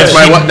right, yeah, I've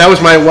yeah. seen. That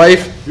was my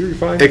wife You're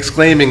fine.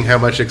 exclaiming how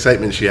much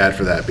excitement she had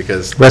for that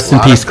because Rest a in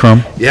lot peace, of-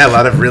 Chrome. Yeah, a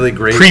lot of really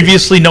great.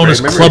 Previously known great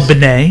as memories. Club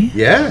Benet.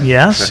 Yeah.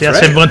 Yes, that's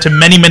yes. right. I've went to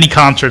many, many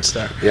concerts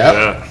there.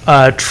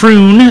 Yeah.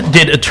 Troon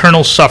did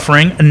Eternal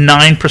Suffering, a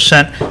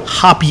 9%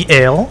 hoppy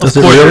ale. Does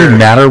of it course, really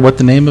matter what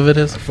the name of it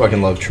is?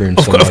 Fucking love Troon.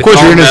 Of so course- much. of course-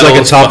 Troon is like a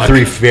Metal top fuck.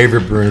 3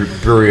 favorite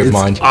brewery of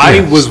mine.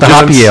 I was The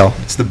Hoppy once- Ale.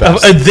 It's the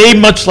best. they,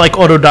 much like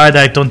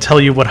Autodidact, don't tell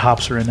you what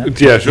hops are in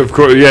it. Yeah, of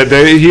course. Yeah,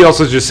 he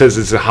also just says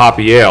it's a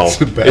hoppy ale.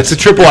 the best. It's a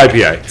triple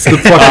IPA. It's the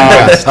fucking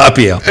best.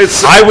 Hoppy Ale.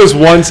 I was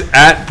once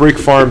at Brick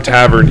Farm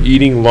Tavern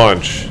eating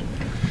lunch,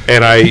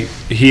 and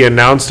he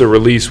announced a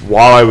release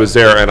while I was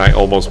there, and I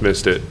almost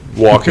missed it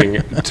walking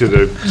to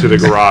the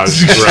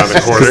garage around the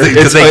corner.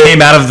 Because they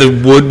came out of the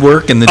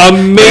woodwork and the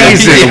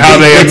Amazing how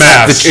they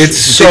amassed. It's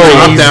so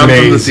drop down from the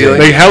amazing. ceiling.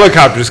 Like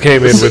helicopters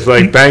came in with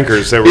like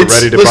bankers that were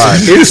ready to buy.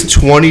 It's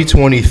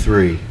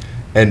 2023,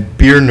 and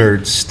beer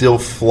nerds still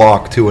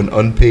flock to an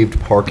unpaved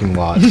parking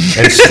lot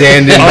and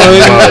stand in the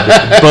mud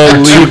for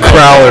 2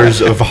 crowlers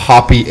of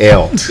hoppy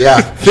ale.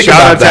 Yeah. Think Shout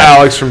about out to that.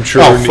 Alex from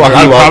Troon. Oh, fuck,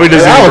 I he love- probably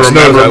doesn't Alex even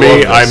knows remember I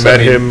me. love I this. met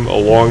I mean- him a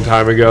long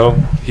time ago.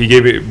 He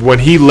gave it when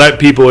he let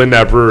people in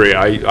that brewery.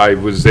 I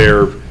was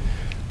there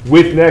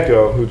with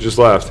Neko, who just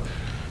left,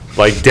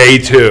 like day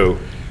 2.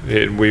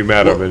 We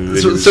met him, and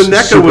he So, was so a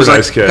Nectar super was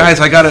nice like, kid. guys,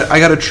 I got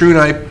a Troon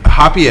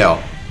hoppy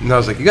ale. And I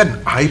was like, you got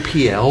an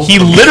IPL? He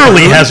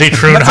literally has a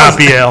Troon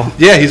hoppy ale.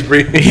 Yeah, he's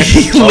breathing.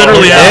 He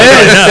literally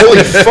has.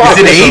 Holy fuck.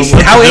 Is it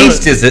aged? How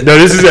aged is it? No,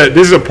 this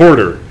is a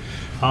porter.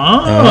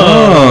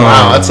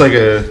 Wow, that's like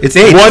a... It's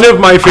aged. One of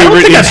my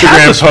favorite think I've had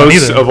Instagram this one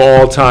posts either. of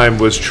all time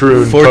was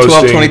Troon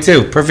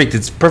 4/12/22. Perfect.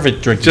 It's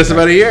perfect drink. Just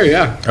about a year,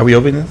 yeah. Are we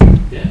opening this?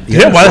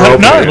 Yeah, why the heck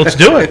not? Let's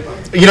do it.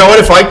 You know what?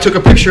 If I took a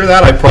picture of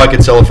that, I probably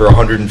could sell it for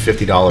 $150.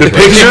 The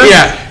picture?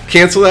 Yeah,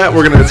 cancel that.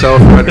 We're going to sell it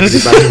for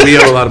 $150. We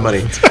owe a lot of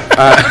money.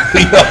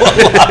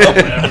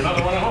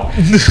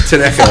 To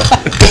Necco.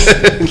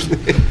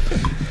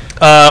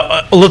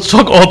 Let's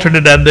talk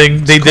alternate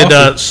ending. They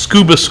did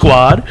Scuba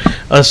Squad,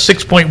 a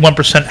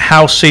 6.1%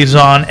 House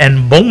Saison,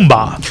 and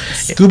Bomba.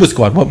 Scuba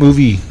Squad. What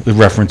movie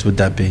reference would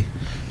that be?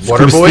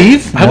 Waterboy? Scuba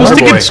Steve? I was Waterboy.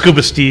 thinking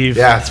Scuba Steve.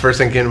 Yeah, it's the first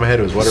thing that came to my head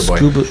was Waterboy.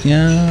 Scuba,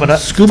 yeah. But,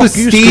 Scuba fuck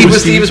you, Steve. Scuba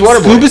Steve is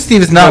Waterboy. Scuba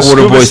Steve is not No,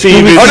 Scuba Waterboy.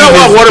 Steve is- Oh, no,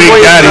 Big Waterboy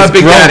is Daddy's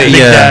Big Daddy.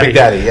 Yeah. Big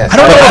Daddy, yes.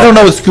 I don't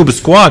know what Scuba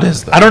Squad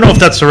is, though. I don't know if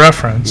that's a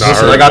reference.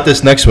 Listen, I got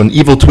this next one.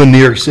 Evil Twin New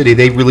York City.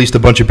 They released a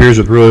bunch of beers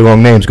with really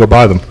long names. Go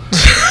buy them.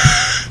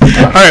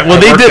 All right. Well,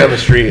 they worked did. down the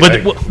street,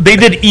 They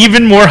did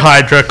even more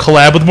Hydra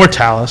collab with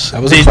Mortalis.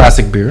 That was a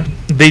classic beer.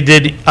 They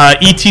did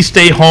E.T.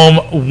 Stay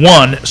Home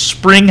 1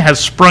 Spring Has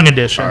Sprung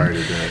Edition.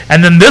 Already did.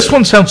 And then this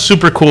one sounds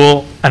super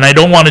cool, and I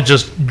don't want to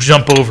just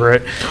jump over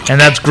it. And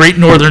that's Great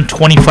Northern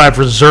 25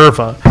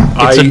 Reserva.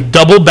 It's a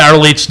double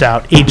barrel aged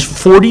stout, aged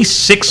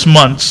 46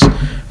 months,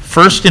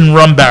 first in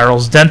rum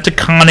barrels, then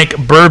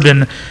Taconic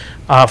bourbon,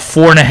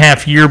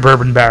 4.5-year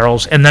bourbon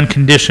barrels, and then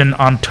conditioned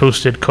on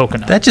toasted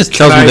coconut. That just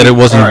tells me that it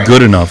wasn't Alright.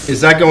 good enough.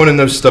 Is that going in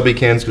those stubby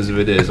cans? Because if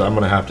it is, I'm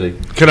going to have to.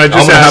 Can I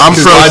just I'm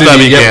ask? pro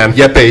stubby can.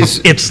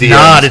 Yepes. It's DMs.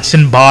 not. It's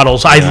in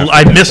bottles.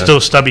 I missed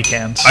those stubby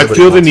cans. I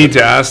feel the need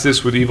to ask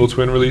this with Evil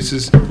Twin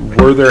releases.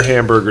 Were there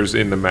hamburgers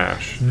in the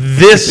mash?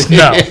 This,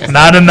 no,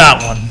 not in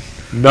that one.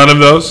 None of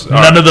those?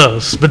 None of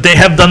those. But they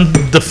have done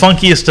the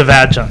funkiest of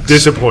adjuncts.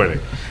 Disappointing.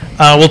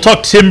 We'll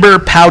talk Timber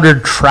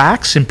Powdered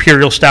Tracks,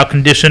 Imperial Stout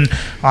Condition,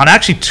 on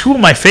actually two of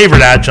my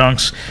favorite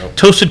adjuncts,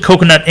 Toasted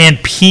Coconut and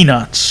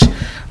Peanuts.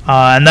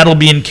 And that'll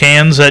be in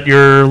cans at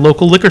your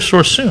local liquor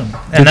store soon.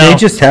 Did they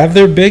just have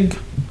their big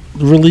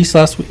release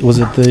last week? Was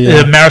it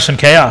the... Marison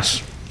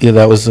Chaos. yeah,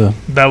 that was...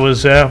 That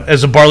was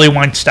as a barley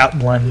wine stout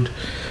blend.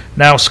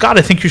 Now, Scott,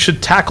 I think you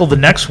should tackle the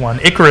next one,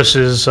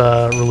 Icarus's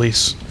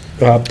release.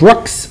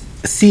 Brooks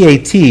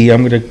CAT,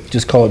 I'm going to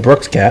just call it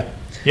Brooks Cat.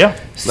 Yeah.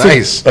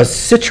 Nice. A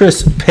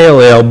citrus pale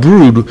ale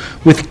brewed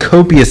with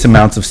copious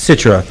amounts of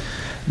Citra,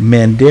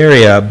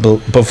 Mandaria,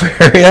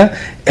 Bavaria,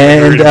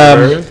 and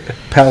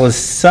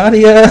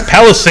Palisadia.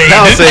 Palisade.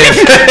 You're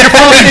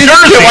from New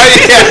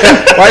Jersey.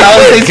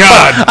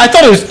 God. I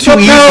thought it was too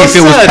easy if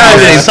it was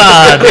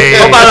Palisade.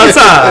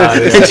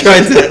 I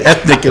tried to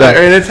ethnic it up. Or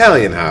an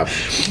Italian hop.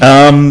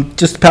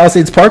 Just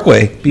Palisades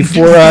Parkway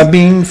before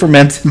being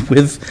fermented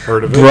with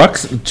Heard of it.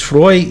 Brooks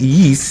Troy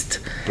yeast,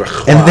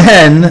 and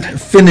then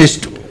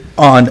finished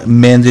on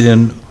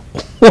Mandarin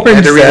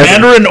orange zest.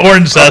 Mandarin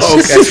orange zest.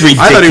 This is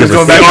ridiculous. I thought he was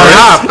going back to The the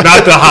hop. hop,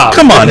 not the hop.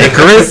 Come on,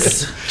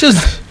 Icarus.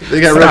 Just They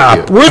got rid stop.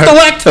 of you. Where's the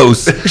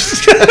lactose?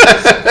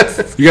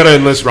 You got to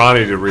enlist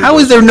Ronnie to read. How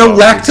those is there no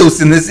qualities.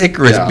 lactose in this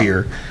Icarus Yeah.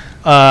 beer?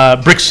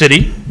 Brick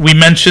City. We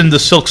mentioned the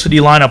Silk City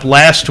lineup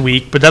last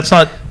week, but that's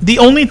not the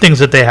only things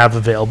that they have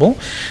available.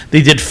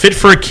 They did Fit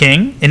for a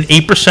King, an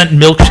 8%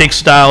 milkshake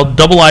style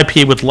double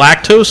IPA with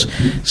lactose,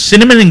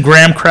 cinnamon and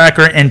graham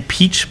cracker, and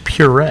peach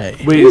puree.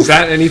 Wait, is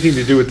that anything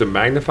to do with the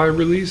Magnify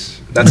release?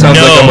 That sounds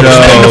No, like I'm the gonna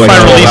Magnify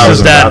like a release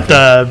is thousand.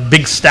 that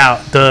big stout,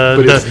 But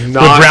the it's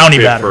not brownie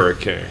fit batter. for a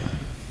king.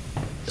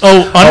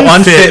 Oh,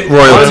 Unfit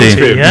Royalty.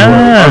 Unfit.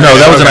 Yeah. No,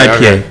 that was an Okay, IPA.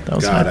 okay. That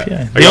was Got an it.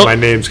 IPA. I They got al- my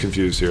names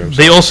confused here. I'm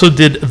They sorry. also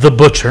did The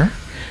Butcher,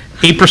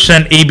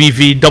 8%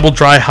 ABV, double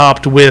dry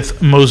hopped with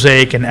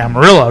Mosaic and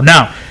Amarillo.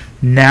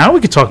 Now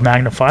we could talk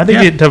Magnify. They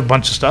did have a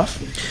bunch of stuff.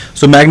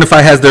 So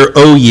Magnify has their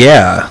Oh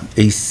Yeah,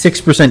 a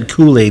 6%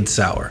 Kool-Aid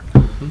sour.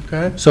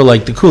 Okay. So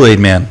like the Kool-Aid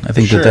Man. I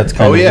think Sure. that's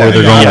kind Oh, of yeah, where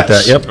they're going with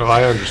yes. that. Yep. Oh,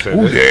 I understand.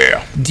 it.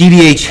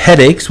 DDH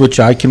Headaches, which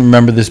I can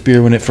remember this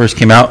beer when it first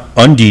came out,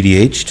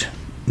 un-DDH'd.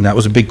 And that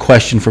was a big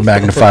question for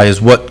Magnify: is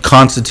what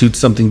constitutes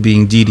something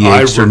being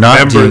DDH'd or not?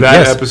 remember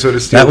that Yes. episode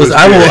of That was. Steelers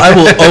I will. Beer. I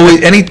will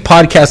always. Any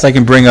podcast I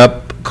can bring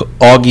up,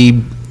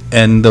 Augie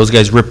and those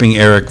guys ripping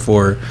Eric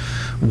for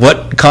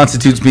what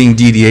constitutes being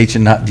DDH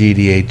and not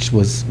DDH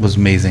was I'm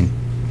amazing.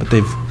 But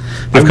they've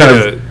kind gonna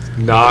of.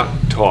 not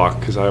talk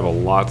because I have a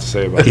lot to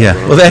say about Yeah,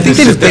 that. well, I think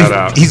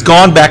he's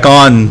gone back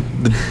on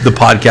the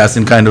podcast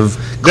and kind of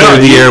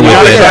cleared the air with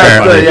it.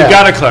 Apparently, You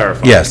gotta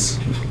clarify. yes.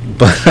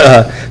 But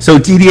so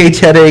DDH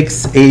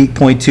Headaches,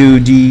 8.2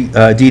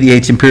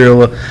 DDH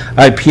Imperial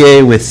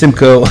IPA with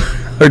Simcoe,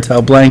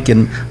 Hertel Blanc,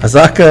 and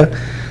Azaka.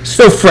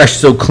 So fresh,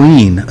 so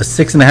clean. A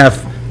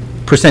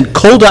 6.5%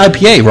 cold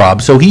IPA,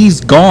 Rob. So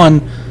he's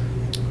gone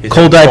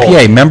cold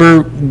IPA.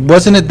 Remember,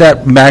 wasn't it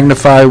that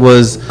Magnify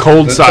was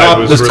Cold side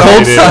was the cold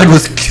related- side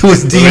was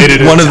related deemed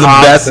to one of the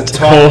top- best,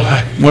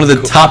 one of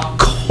the top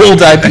cold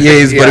IPAs, but Yeah, it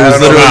I was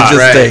don't know literally about,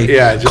 just right. a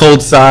Yeah, just-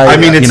 cold side. I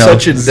mean, it's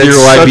such a zero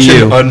that's such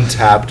IBU. an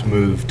untapped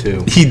move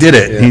too. He did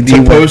it. Yeah. He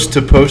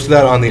To post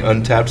that on the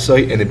Untapped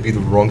site and it be the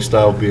wrong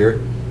style beer,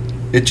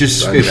 it's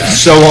Untapped.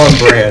 so on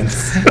brand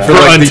for like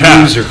the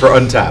Untapped. user for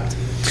Untapped.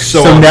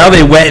 So on now brand.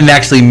 they went and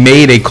actually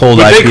made a cold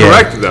But IPA. they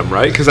corrected them,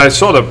 right? Because I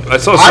saw some I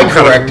kind of.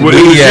 corrected It was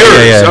them. yours.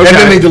 Yeah. Okay. And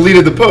then they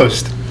deleted the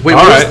post. Wait,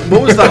 All what, right.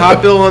 what was the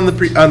hot bill on the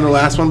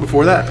last one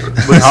before that?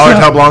 With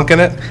Hallertau Blanc in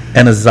it?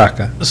 And a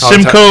Zaka.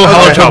 Simcoe,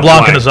 Hallertau Hallertau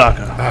Blanc, and Blanc.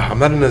 Azaka. I'm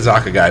not an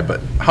Azaka guy,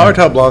 but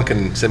Hallertau Blanc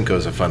and Simcoe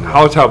is a fun one.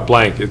 Hallertau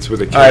Blank. It's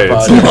with a K. I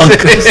It's-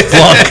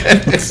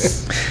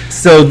 apologize.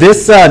 So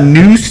this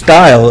new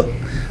style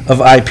of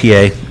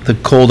IPA, the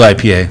cold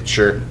IPA,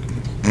 Sure.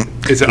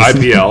 It's an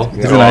IPL.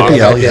 is an IPL,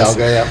 Yeah, yes,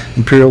 okay, yeah.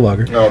 Imperial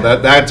Lager. No,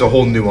 that's a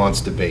whole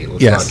nuanced debate.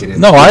 Let's not Yes. get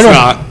into No, I It's don't.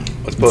 not.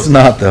 It's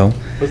not though.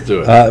 Let's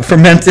do it.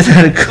 Fermented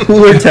at a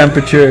cooler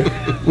temperature,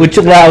 which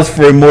allows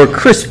for a more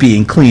crispy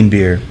and clean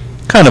beer,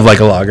 kind of like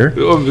a lager,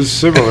 Oh, it's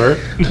similar.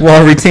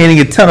 while retaining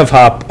a ton of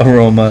hop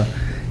aroma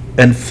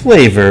and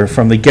flavor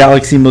from the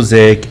Galaxy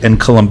Mosaic and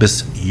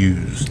Columbus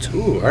used.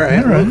 Ooh, all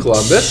right. Well,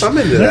 Columbus, I'm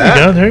into There that.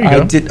 you go. There you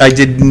go. I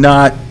did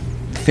not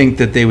think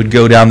that they would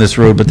go down this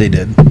road, but they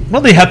did.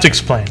 Well, they have to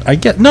explain.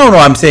 No,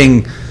 I'm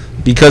saying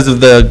because of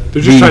They're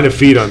just trying to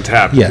feed on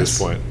tap at this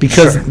point.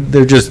 Because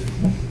they're just.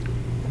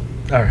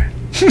 All right.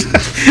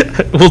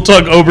 We'll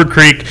talk Ober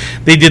Creek.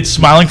 They did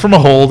Smiling from a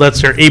Hole.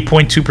 That's their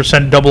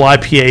 8.2% double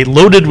IPA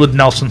loaded with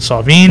Nelson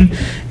Sauvin.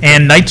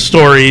 And Night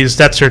Stories.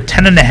 That's their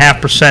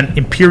 10.5%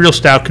 Imperial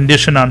Stout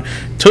conditioned on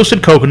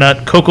toasted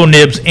coconut, cocoa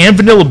nibs, and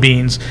vanilla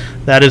beans.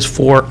 That is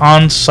for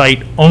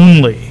on-site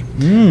only.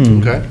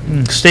 Okay.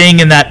 Staying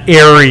in that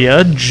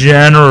area,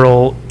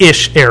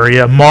 general-ish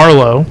area,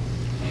 Marlowe,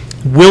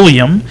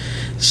 William,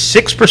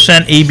 6%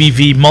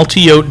 ABV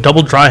multi-oat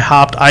double dry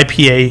hopped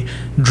IPA,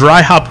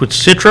 dry hopped with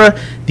Citra.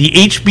 The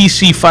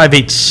HBC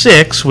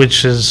 586,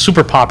 which is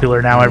super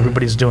popular now,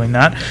 everybody's doing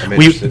that.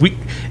 We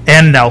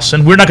and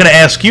Nelson. We're not going to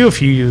ask you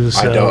if you use.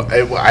 I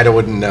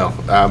wouldn't know.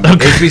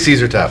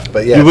 HBCs are tough,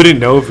 but yeah. You wouldn't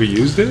know if we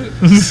used it?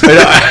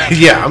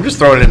 Yeah, I'm just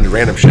throwing it into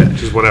random shit.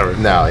 Just whatever.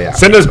 No, yeah.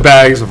 Send us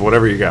bags of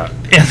whatever you got.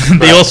 And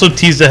they also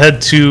teased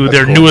ahead to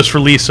their cool. newest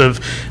release of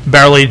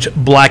Barrel Age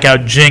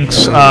Blackout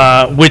Jinx,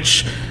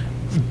 which.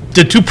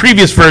 The two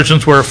previous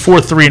versions were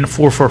 4.3 and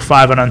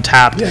 4.45 on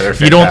Untapped. Yeah, they're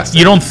you don't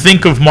fantastic.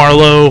 think of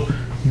Marlowe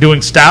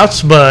doing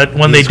stouts, but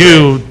when they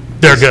do,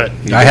 they're good.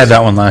 I had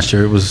that one last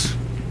year. It was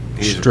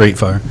straight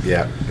fire.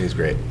 Yeah, he's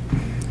great.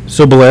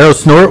 So Bolero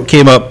Snort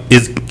came up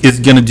is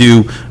going to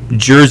do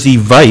Jersey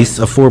Vice,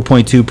 a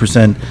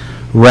 4.2%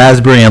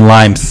 raspberry and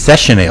lime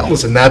session ale.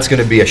 Listen, that's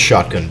going to be a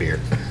shotgun beer.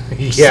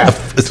 Yeah,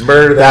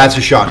 Murder. That's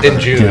a shotgun. in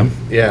June.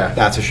 Yeah.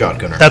 That's a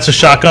shotgunner. That's a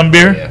shotgun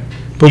beer. Yeah.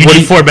 But You what need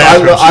do you- 4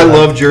 bathrooms. I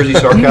love Jersey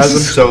Sarcasm.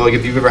 So, like,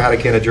 if you've ever had a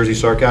can of Jersey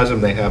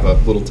Sarcasm, they have a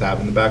little tab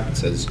in the back that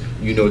says,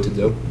 "You know what to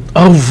do."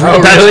 Oh,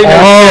 that's really?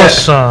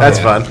 awesome. That's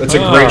fun. It's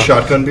a great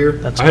shotgun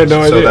beer. I had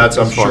no So idea. that's,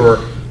 I'm fun. sure,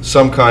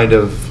 some kind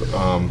of.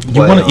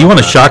 You want to play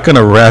on shotgun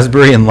a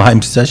raspberry and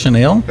lime session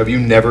ale? Have you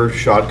never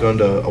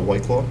shotgunned a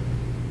White Claw?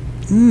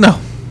 No.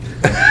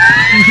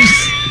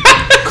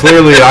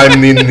 Clearly,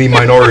 I'm in the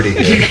minority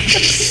here.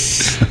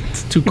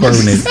 It's too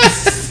carbonated.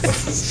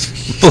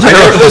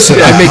 Listen,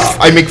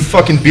 I make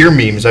fucking beer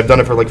memes. I've done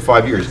it for like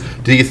 5 years.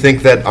 Do you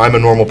think that I'm a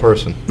normal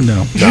person?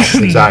 No. No,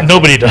 exactly.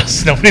 Nobody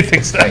does. Nobody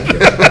thinks that.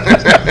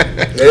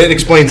 It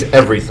explains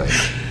everything.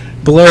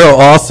 Bolero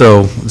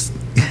also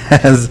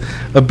has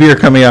a beer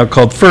coming out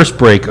called First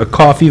Break, a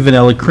coffee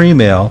vanilla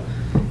cream ale.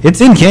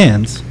 It's in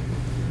cans.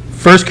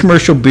 First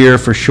commercial beer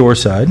for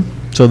Shoreside.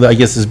 So I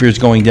guess this beer's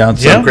going down.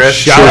 Yeah. Chris,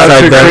 Shout out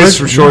Shoreside to Chris Beverage.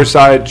 from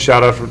Shoreside.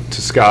 Shout out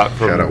to Scott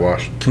from. shout out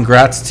Wash.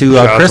 Congrats to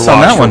Shout out Chris to on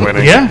Wash that for one.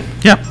 winning. Yeah.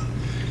 Yeah.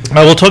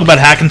 We'll talk about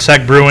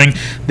Hackensack Brewing.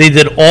 They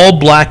did All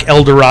Black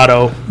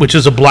Eldorado, which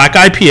is a black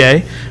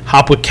IPA,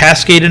 hop with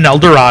Cascade and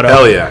Eldorado.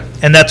 Hell yeah.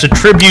 And that's a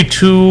tribute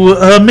to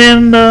a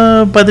man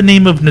by the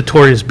name of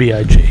Notorious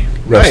B.I.G.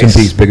 Rest Nice.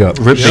 in peace. Big up.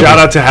 Shout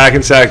out to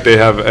Hackensack. They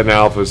have an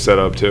alpha set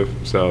up too.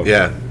 So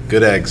Yeah,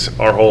 good eggs.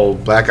 our whole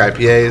Black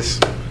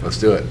IPAs. Let's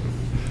do it.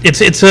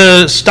 It's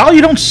a style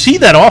you don't see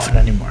that often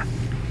anymore.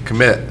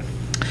 Commit.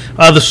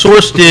 The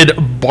Source did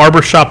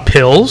Barbershop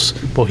Pills,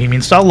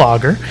 Bohemian Style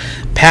Lager,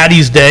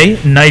 Patty's Day,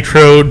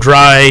 Nitro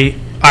Dry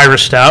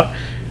Irish Stout,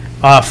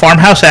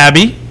 Farmhouse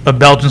Abbey, a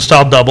Belgian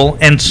Style Double,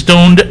 and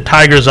Stoned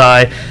Tiger's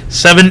Eye,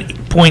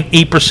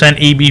 7.8%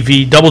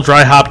 ABV, double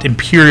dry hopped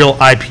Imperial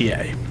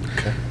IPA.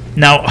 Okay.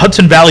 Now,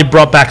 Hudson Valley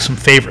brought back some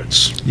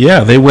favorites.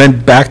 Yeah, they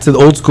went back to the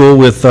old school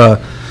with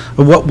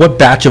what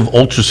batch of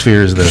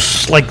Ultrasphere is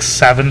this? Like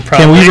 7,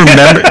 probably. Can we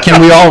remember?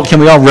 Can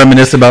we all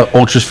reminisce about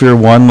Ultrasphere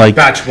 1? Like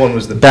Batch 1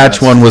 was the batch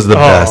best. 1 was the Oh,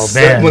 best.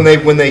 man. When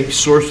they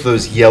sourced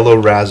those yellow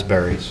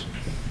raspberries.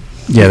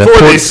 Yeah, that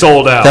before they poured,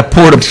 sold out. that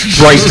poured a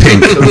bright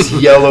pink. Those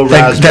yellow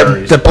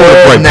raspberries. that poured a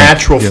All bright pink.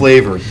 natural Yeah.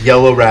 flavor.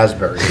 Yellow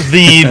raspberries.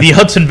 The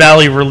Hudson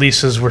Valley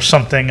releases were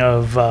something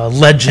of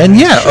legend. And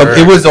yeah,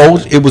 it was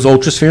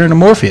Ultrasphere and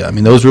Amorphia. I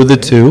mean, those were the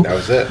two. That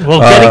was it.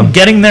 Well,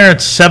 getting there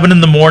at 7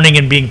 in the morning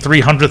and being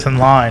 300th in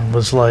line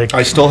was like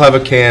I still have a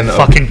can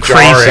fucking of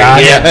crazy.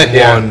 Giant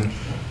Yeah. one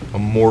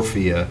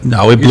Amorphia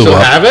No, it blew still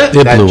up. have it?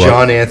 It that blew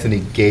John up.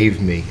 Anthony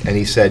gave me, and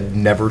he said,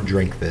 "Never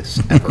drink this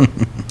ever."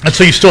 And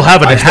so you still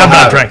have it and still have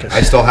not it. drank it. I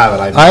still have it.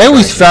 I've I not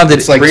always drank found it.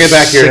 It's like Bring it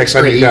back here 6 next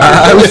time or you 8 come. years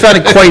I always old. found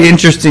it quite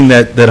interesting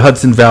that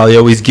Hudson Valley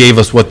always gave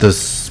us what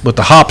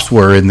the hops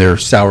were in their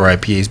sour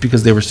IPAs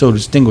because they were so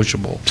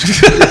distinguishable.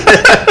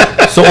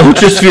 So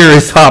Ultrasphere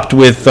is hopped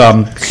with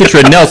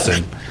Citra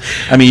Nelson.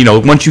 I mean,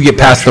 once you get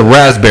past the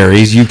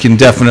raspberries, you can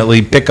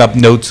definitely pick up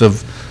notes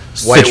of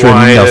White Citra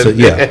wine Nelson. and-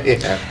 Yeah.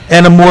 yeah.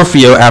 And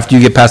Amorphia, after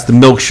you get past the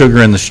milk,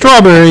 sugar, and the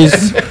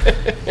strawberries,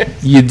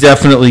 you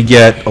definitely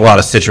get a lot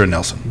of Citra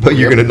Nelson. But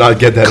you're gonna not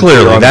get that. if you're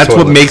Clearly, on the that's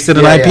what toilet. makes it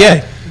an Yeah, IPA.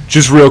 yeah.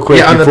 Just real quick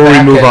Yeah, on the before we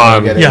back move end,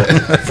 on you get it.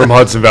 Yeah. from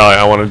Hudson Valley,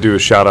 I want to do a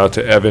shout out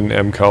to Evan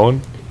M.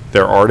 Cohen,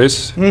 their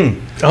artist.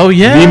 Oh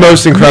yeah. The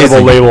most incredible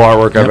Amazing. label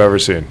artwork I've ever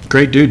seen.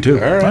 Great dude, too.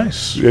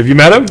 Nice. Have you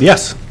met him?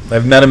 Yes.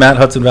 I've met him at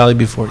Hudson Valley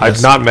before. I've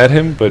yes. not met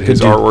him, but his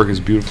dude. artwork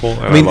is beautiful.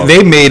 And I mean, love they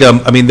it. made them.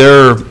 I mean,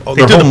 their do whole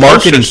the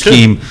marketing posters, too.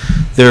 scheme,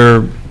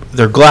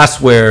 their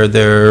glassware,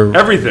 their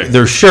Everything.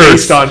 their shirts.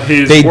 Based on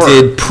his they work.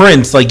 did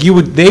prints. Like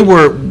they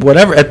were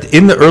whatever.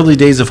 In the early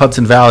days of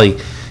Hudson Valley,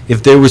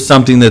 if there was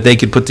something that they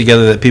could put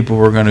together that people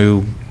were going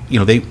to,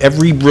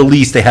 every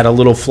release they had a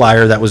little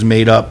flyer that was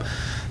made up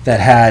that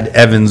had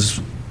Evan's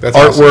That's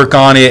artwork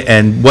on it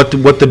and what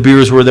the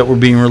beers were that were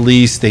being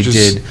released. They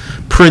did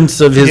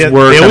prints of his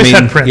work. They always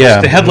had prints.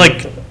 Yeah. They had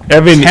like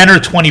Evan, 10 or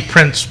 20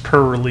 prints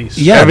per release.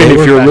 Yeah, Evan, they if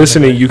were you're back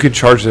listening, you could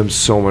charge them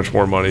so much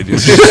more money, dude.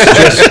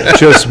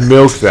 Just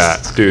milk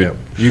that, dude. Yep.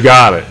 You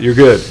got it. You're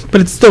good.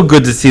 But it's still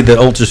good to see that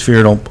Ultrasphere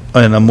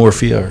and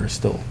Amorphia are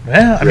still.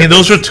 Yeah, I mean,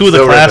 those are two of the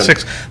Still ripping.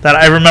 classics that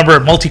I remember.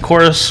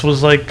 Multi-Chorus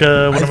was like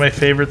one of my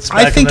favorites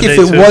back I think in the if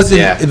day, it too.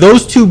 wasn't Yeah.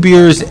 those two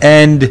beers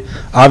and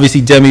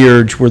obviously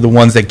Demiurge were the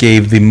ones that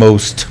gave the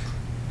most,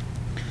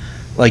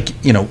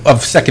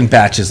 of second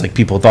batches, like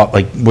people thought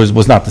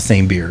was not the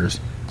same beers,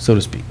 so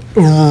to speak.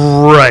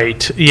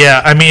 Right,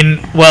 yeah. I mean,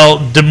 well,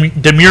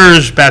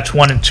 Demurge batch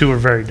 1 and 2 are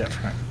very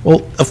different.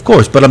 Well, of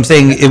course, but I'm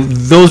saying if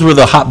those were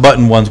the hot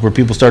button ones where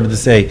people started to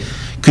say,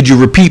 could you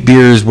repeat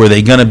beers? Were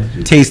they going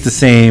to taste the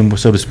same,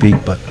 so to speak?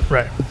 But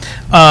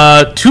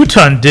Right. Two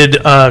Ton did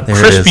it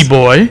Crispy is.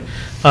 Boy.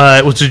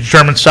 It was a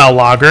German-style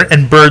lager,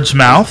 and Bird's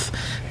Mouth.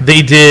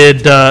 They did.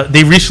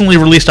 They recently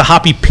released a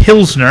hoppy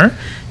Pilsner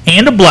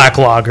and a black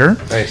lager.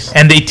 Nice.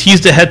 And they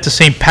teased ahead to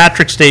St.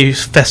 Patrick's Day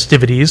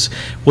festivities,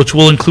 which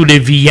will include a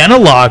Vienna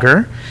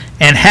lager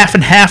and half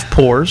and half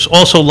pours,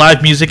 also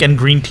live music and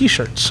green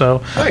T-shirts.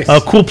 So Nice.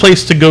 a cool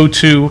place to go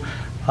to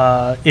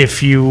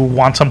if you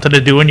want something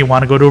to do and you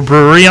want to go to a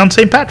brewery on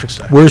St. Patrick's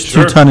Day. where's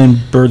 2 Ton in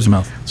Bird's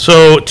Mouth?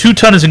 So 2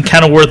 Ton is in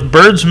Kenilworth.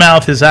 Bird's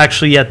Mouth is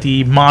actually at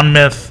the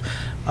Monmouth,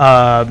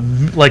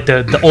 like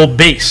the old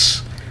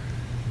base.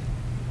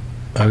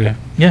 Okay.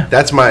 Yeah.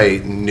 That's my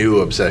new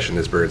obsession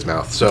is Bird's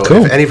Mouth. So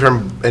Cool. if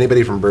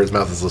anybody from Bird's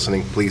Mouth is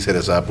listening, please hit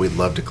us up. We'd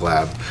love to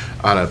collab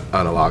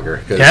on a lager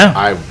because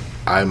Yeah.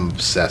 I'm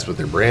obsessed with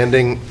their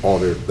branding. All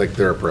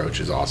their approach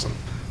is awesome.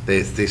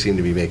 They seem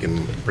to be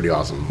making pretty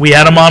awesome. We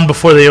had them on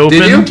before they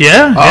opened. Did you?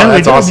 Yeah. Oh, yeah, we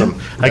that's did, awesome. yeah.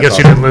 I That's guess you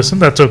awesome. didn't listen.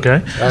 That's okay.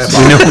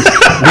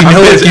 We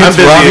know it's I'm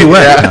busy. Robbie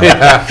West.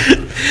 Yeah.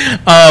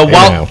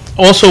 While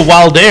also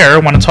Wild Air, I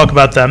want to talk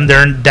about them.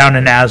 They're down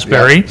in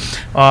Asbury.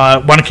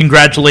 Want to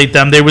congratulate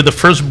them. They were the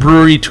first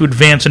brewery to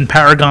advance in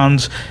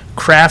Paragon's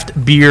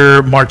craft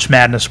beer March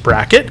Madness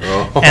bracket,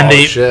 Oh, and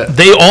shit.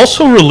 they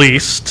also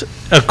released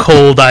a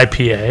cold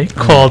IPA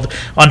called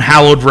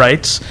Unhallowed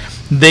Rights.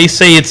 They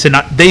say it's an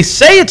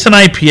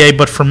IPA,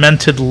 but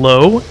fermented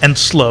low and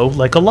slow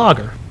like a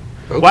lager.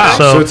 Wow.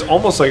 So- So it's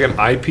almost like an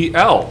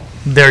IPL.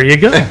 There you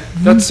go.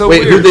 That's so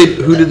Wait, weird.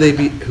 who did they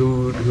beat?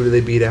 Who do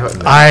they beat out? In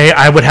that?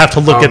 I would have to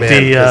look Oh, at man,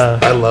 the.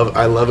 'cause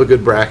I love a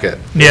good bracket.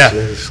 Yeah.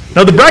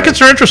 No, the brackets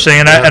are interesting,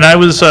 and Yeah. I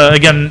was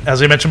again,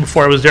 as I mentioned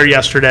before, I was there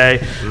yesterday.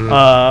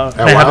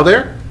 At Wild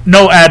Air?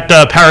 No, at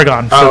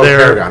Paragon for Oh, their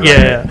Paragon,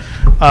 yeah,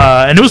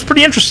 yeah. And it was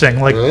pretty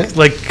interesting. Really?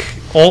 Like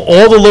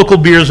all the local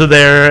beers are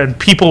there, and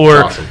people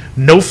were Awesome.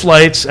 no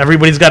flights.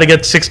 Everybody's got to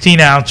get 16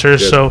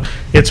 ounces, Good. so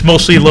it's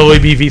mostly low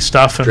ABV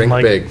stuff. And Drink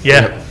like, big.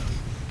 yeah. Yep.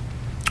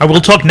 I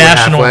will talk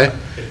national. halfway?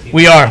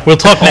 We are. We'll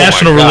talk Oh my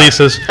national God.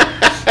 releases.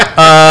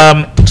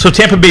 So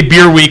Tampa Bay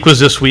Beer Week was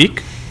this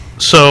week.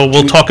 So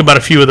we'll talk about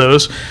a few of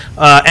those.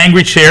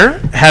 Angry Chair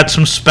had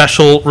some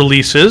special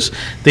releases.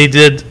 They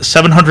did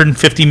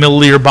 750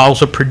 milliliter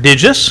bottles of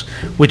Prodigious,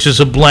 which is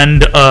a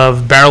blend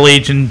of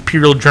barrel-aged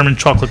Imperial German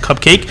chocolate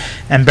cupcake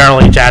and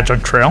barrel-aged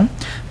Adjunct Trail.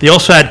 They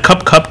also had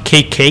Cup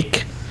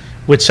Cake,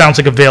 which sounds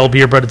like a Veil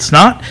beer, but it's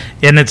not.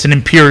 And it's an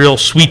Imperial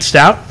Sweet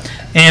Stout.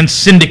 And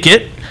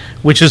Syndicate,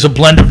 which is a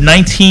blend of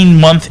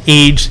 19-month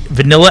aged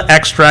vanilla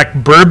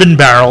extract bourbon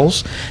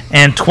barrels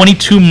and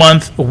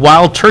 22-month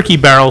wild turkey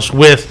barrels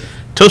with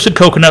toasted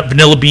coconut,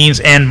 vanilla beans,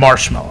 and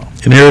marshmallow.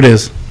 And here it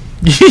is.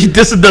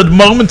 This is the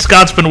moment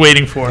Scott's been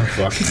waiting for.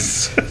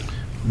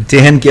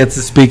 Dan gets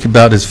to speak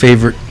about his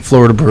favorite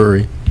Florida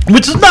brewery.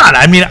 Which is not.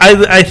 I mean,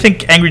 I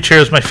think Angry Chair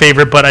is my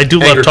favorite, but I do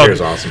love Angry talking. Chair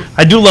is awesome.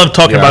 I do love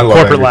talking Yeah, I about love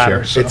corporate Angry Chair.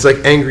 ladders. so. It's like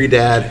Angry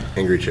Dad,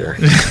 Angry Chair.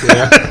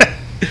 Yeah.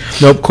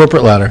 Nope,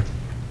 corporate ladder.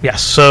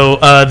 Yes, so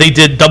they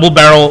did double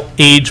barrel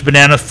aged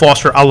banana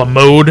Foster a la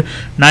mode,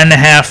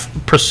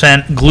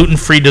 9.5% gluten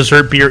free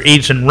dessert beer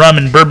aged in rum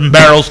and bourbon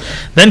barrels,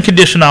 then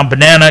conditioned on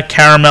banana,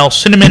 caramel,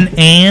 cinnamon,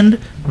 and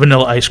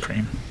vanilla ice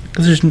cream.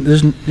 Because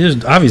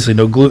there's obviously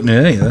no gluten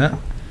in any of that.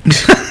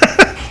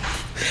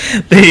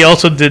 They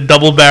also did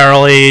double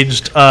barrel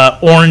aged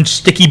orange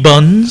sticky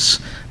buns,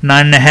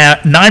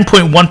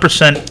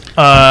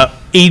 9.1%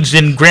 aged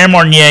in Grand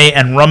Marnier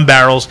and rum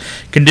barrels,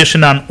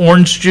 conditioned on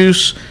orange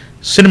juice,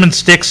 cinnamon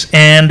sticks,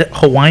 and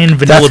Hawaiian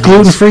vanilla That's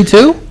gluten beans. free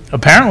too.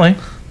 Apparently.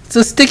 It's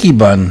a sticky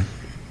bun.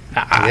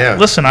 Yeah.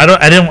 Listen, I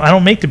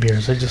don't make the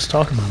beers. I just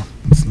talk about them.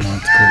 It's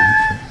not gluten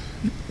free.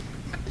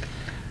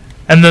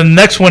 And the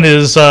next one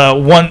is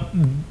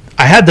one.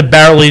 I had the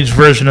barrel aged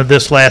version of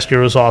this last year.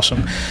 It was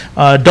awesome.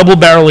 Double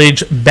barrel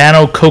aged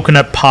Bano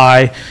coconut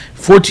pie,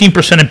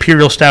 14%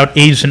 imperial stout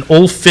aged in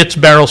Old Fitz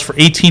barrels for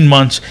 18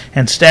 months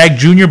and Stag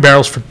Junior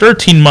barrels for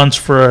 13 months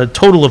for a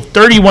total of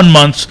 31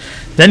 months.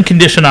 Then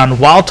conditioned on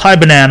wild Thai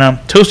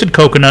banana, toasted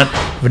coconut,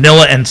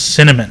 vanilla, and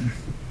cinnamon.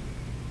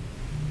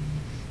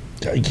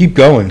 Keep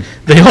going.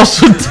 They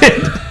also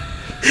did.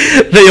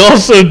 They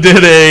also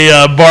did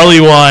a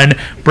barley wine,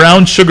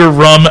 brown sugar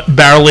rum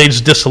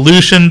barrel-aged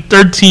dissolution,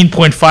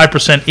 13.5%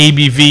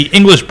 ABV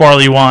English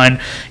barley wine,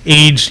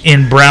 aged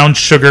in brown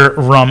sugar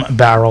rum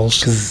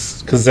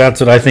barrels. Because that's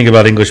what I think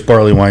about English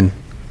barley wine.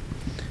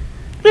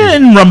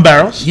 In rum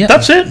barrels. Yeah.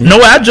 That's it. No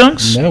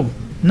adjuncts.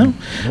 No.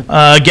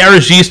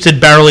 Garage Yeast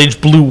did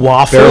barrel-aged blue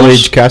waffles.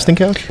 Barrel-aged casting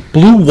couch?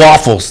 Blue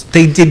waffles.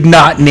 They did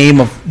not name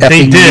a They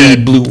effing did.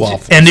 mead blue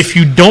waffles. And if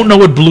you don't know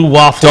what blue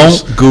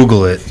waffles... Don't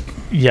Google it.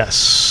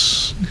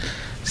 Yes.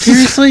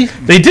 Seriously?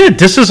 They did.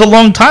 This is a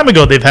long time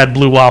ago they've had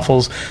blue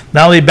waffles.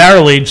 Now they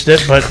barrel-aged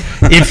it, but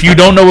if you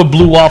don't know what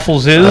blue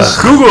waffles is...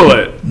 Google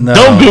it. No.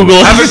 Don't Google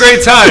it. Have a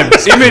great time.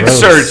 Image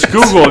search.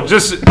 Google.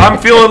 Just, I'm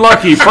feeling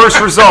lucky.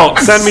 First result.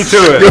 Send me to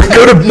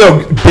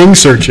it. Bing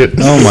search it.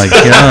 Oh my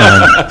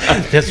God.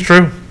 That's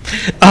true.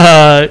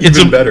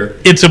 Better.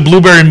 It's a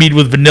blueberry mead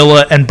with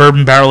vanilla and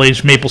bourbon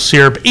barrel-aged maple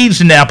syrup,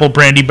 aged in apple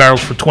brandy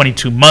barrels for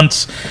 22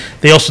 months.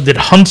 They also did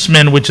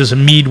Huntsman, which is a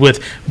mead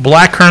with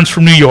black currants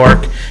from New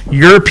York,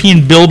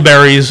 European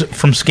bilberries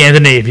from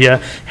Scandinavia,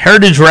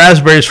 heritage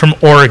raspberries from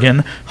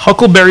Oregon,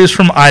 huckleberries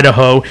from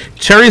Idaho,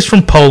 cherries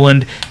from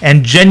Poland,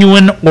 and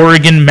genuine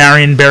Oregon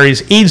Marion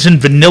berries, aged in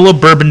vanilla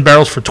bourbon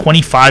barrels for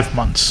 25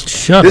 months.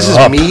 Shut This is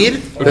up. mead?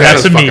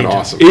 That's a fucking mead.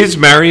 awesome. Is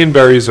Marion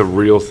berries a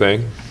real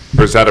thing?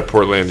 Or is that a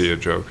Portlandia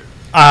joke?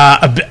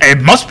 It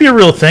must be a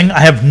real thing. I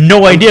have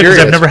no idea because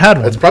I've never had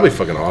one. It's probably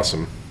fucking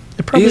awesome.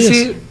 It probably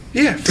is.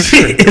 Yeah, for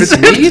sure. Is It's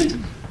it?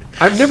 mead?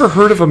 I've never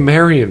heard of a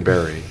Marion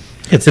berry.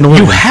 It's in You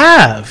Oregon.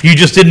 have. You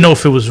just didn't know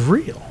if it was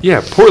real.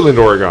 Yeah, Portland,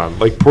 Oregon.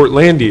 Like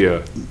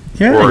Portlandia.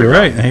 Yeah, Oregon. you're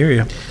right. I hear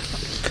you.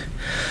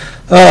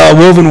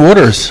 Woven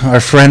Waters, our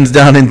friends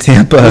down in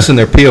Tampa. Listen,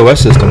 their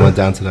POS system went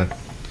down today.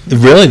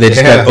 Really, they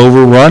just got Yeah.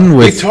 overrun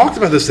We with. talked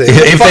about this thing.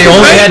 If they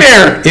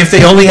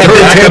only had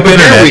backup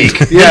internet. Week.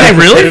 Did they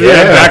really?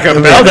 Yeah, backup.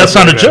 No, that's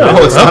not a joke.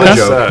 No, it's not a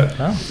Okay.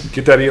 joke.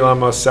 Get that Elon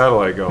Musk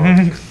satellite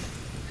going.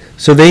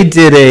 So they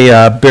did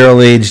a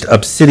barrel-aged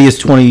Obsidious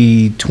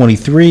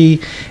 2023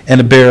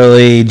 and a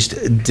barrel-aged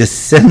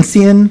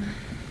Descension,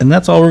 and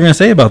that's all we're going to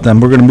say about them.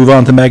 We're going to move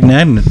on to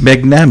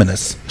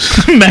Magnanimous.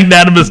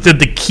 Magnanimous did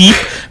the Keep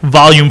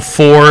Volume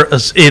 4.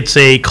 It's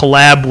a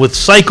collab with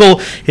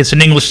Cycle. It's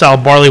an English-style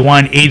barley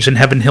wine aged in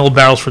Heaven Hill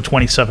barrels for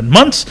 27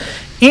 months.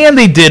 And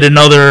they did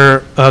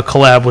another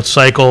collab with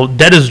Cycle,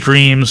 Dead as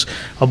Dreams,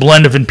 a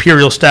blend of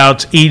imperial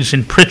stouts aged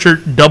in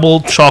Pritchard double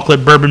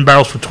chocolate bourbon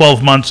barrels for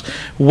 12 months,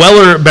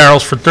 Weller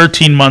barrels for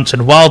 13 months,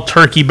 and Wild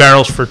Turkey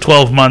barrels for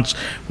 12 months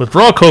with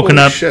raw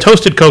coconut, shit.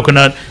 toasted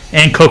coconut,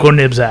 and cocoa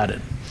nibs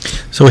added.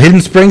 So Hidden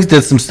Springs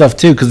did some stuff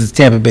too because it's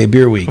Tampa Bay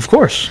Beer Week. Of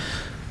course.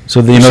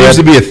 So they There seems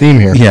to be a theme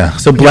here. Yeah.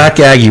 So Black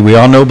Aggie, we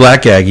all know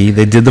Black Aggie.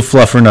 They did the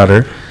Fluffer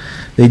Nutter.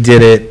 They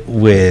did it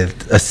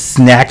with a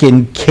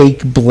snackin'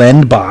 cake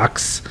blend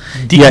box.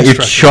 You got your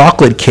Deconstructed.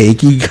 chocolate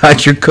cake. You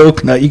got your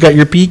coconut. You got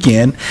your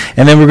pecan.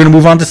 And then we're going to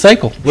move on to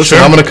Cycle. Listen,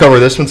 I'm going to cover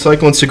this one.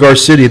 Cycle and Cigar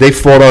City, they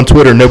fought on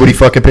Twitter. Nobody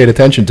fucking paid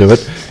attention to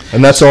it.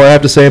 And that's all I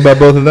have to say about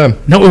both of them.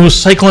 No, it was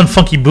Cycle and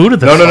Funky Buddha.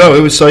 No.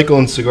 It was Cycle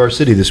and Cigar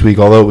City this week,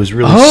 although it was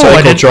really Oh, I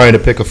Cycle didn't- trying to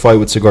pick a fight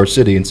with Cigar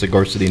City, and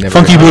Cigar City never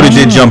Funky got it. Buddha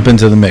did jump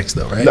into the mix,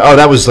 though, right? Oh,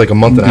 that was like a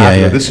month and a half Yeah,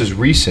 ago. yeah. This is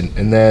recent.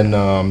 And then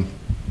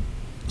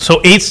So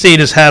 8th State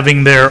is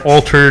having their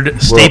Altered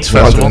States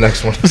we're on to Festival. the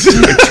next one.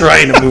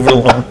 Trying to move it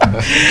along.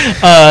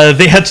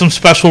 They had some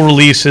special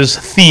releases.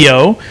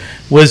 Theo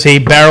was a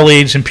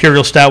barrel-aged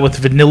imperial stout with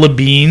vanilla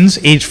beans,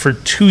 aged for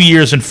 2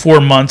 years and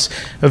 4 months,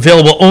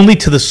 available only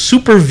to the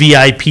super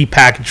VIP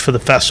package for the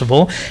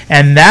festival.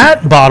 And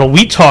that bottle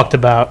we talked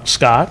about,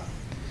 Scott.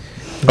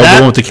 Oh, the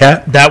one with the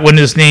cat? That one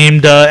is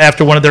named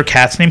after one of their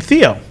cats named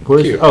Theo.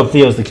 Oh,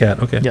 Theo's the cat.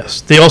 Okay. Yes.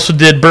 They also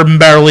did Bourbon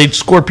Barrel Aged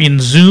Scorpion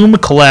Zoom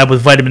collab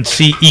with Vitamin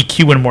C,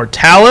 EQ, and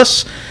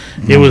Mortalis.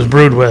 It was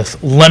brewed with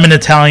lemon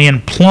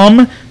Italian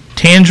plum,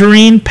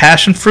 tangerine,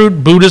 passion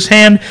fruit, Buddha's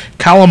hand,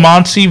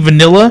 calamansi,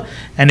 vanilla,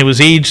 and it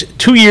was aged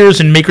 2 years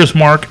in Maker's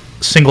Mark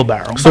single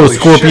barrel. So a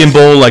scorpion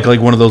bowl, like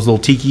one of those little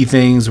tiki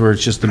things where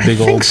it's just a big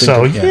I old think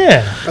so, thing?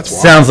 yeah.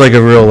 Sounds like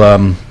a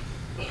real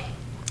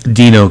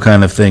Dino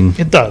kind of thing.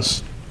 It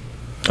does.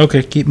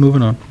 Okay, keep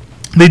moving on.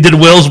 They did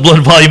Whale's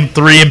Blood Volume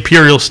 3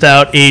 Imperial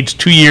Stout,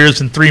 aged 2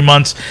 years and 3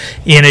 months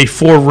in a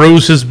 4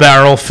 Roses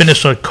barrel,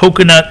 finished with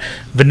coconut,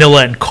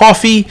 vanilla, and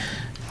coffee.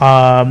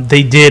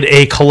 They did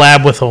a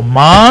collab with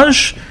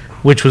Homage,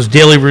 which was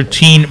Daily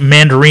Routine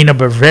Mandarina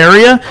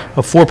Bavaria,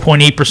 a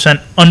 4.8%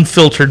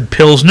 unfiltered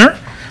Pilsner.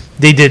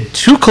 They did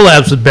 2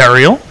 collabs with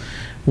Burial.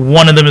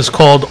 One of them is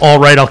called All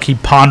Right, I'll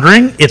Keep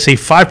Pondering. It's a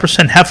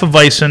 5%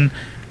 Hefeweizen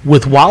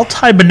with Wild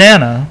Thai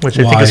Banana, which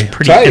I think is Why?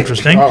 pretty Thai?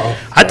 interesting. Oh,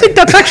 I think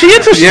that's actually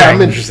interesting. Yeah,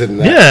 I'm interested in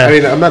that. Yeah. I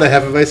mean, I'm not a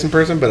Hefeweizen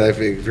person, but if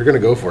you're going to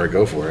go for it,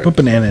 go for it. Put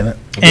banana in it.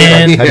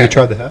 And Have Yeah. you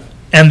tried the half?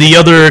 And the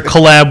other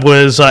collab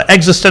was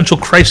Existential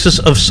Crisis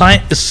of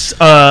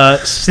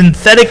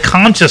Synthetic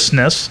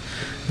Consciousness,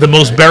 the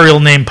most burial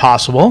name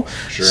possible.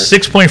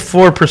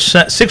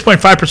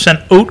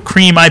 6.5% oat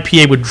cream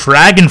IPA with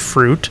dragon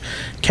fruit,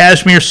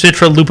 cashmere,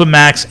 citra, lupa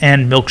max,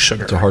 and milk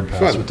sugar. It's a hard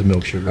pass with the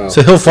milk sugar.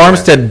 So Hill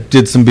Farmstead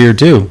did some beer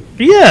too.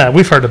 Yeah,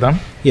 we've heard of them.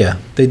 Yeah,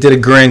 they did a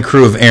Grand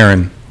Cru of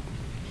Aaron.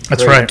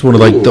 That's right. It's one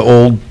of like the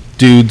old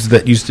dudes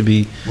that used to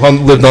be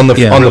Lived on the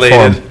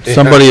farm.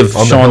 Somebody of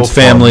On the hill Sean's farm.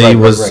 family Right,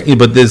 was, right.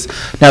 but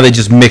now they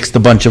just mixed a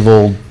bunch of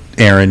old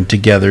Aaron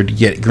together to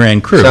get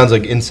Grand Cru. Sounds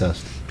like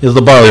incest. It was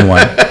the barley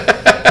wine.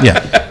 Yeah,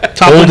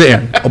 Toppling- old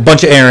Aaron, a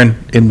bunch of Aaron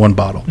in one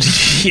bottle.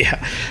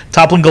 Yeah.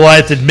 Toppling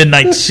Goliath did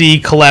Midnight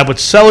Sea collab with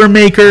Cellar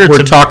Maker. We're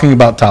to- talking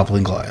about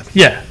Toppling Goliath.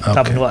 Yeah,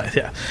 Toppling Goliath,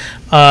 yeah.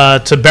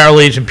 To Barrel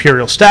Aged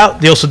Imperial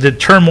Stout. They also did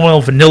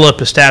Turmoil, Vanilla,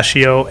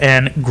 Pistachio,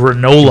 and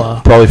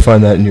Granola. Probably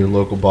find that in your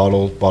local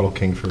Bottle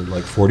King for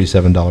like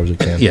 $47 a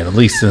can. Yeah, at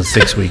least in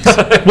 6 weeks.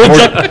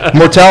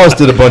 Mortalis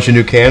did a bunch of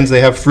new cans.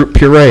 They have fruit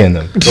puree in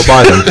them. Go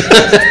buy them.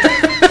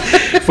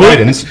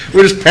 Fidens.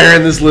 We're just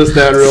paring this list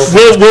down real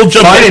fast. We'll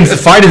jump in.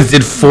 Fidens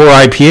did 4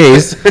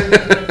 IPAs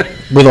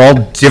with all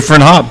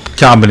different hop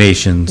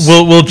combinations.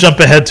 We'll jump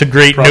ahead to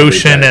Great Probably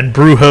Notion that. and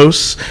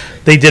Brewhouse.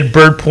 They did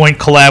Bird Point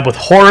collab with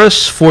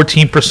Horus,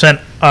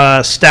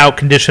 14% stout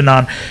conditioned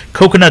on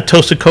coconut,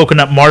 toasted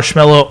coconut,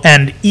 marshmallow,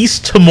 and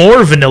East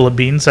Timor vanilla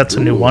beans. That's a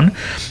new one.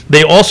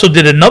 They also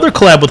did another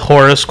collab with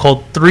Horus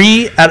called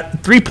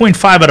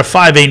 3.5 out of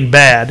 5 Ain't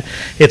Bad.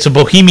 It's a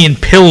Bohemian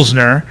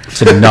Pilsner.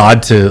 It's a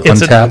nod to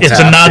Untapped. It's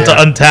a nod to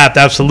yeah. Untapped,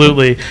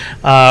 absolutely,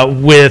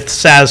 with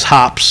Saz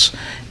hops.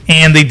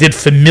 And they did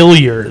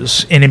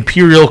Familiars, an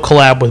Imperial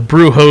collab with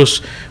Brewhouse,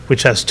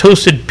 which has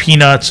toasted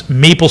peanuts,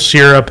 maple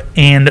syrup,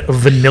 and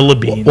vanilla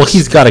beans. Well,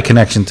 he's got a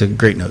connection to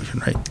Great Notion,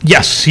 right?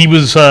 Yes, he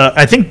was.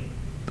 I think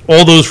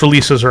all those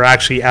releases are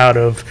actually out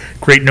of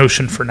Great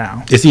Notion for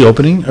now. Is he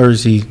opening or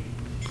is he?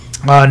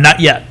 Not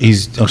yet.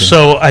 He's okay.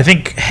 So I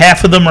think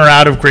half of them are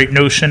out of Great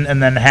Notion,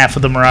 and then half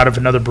of them are out of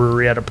another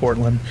brewery out of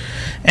Portland.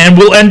 And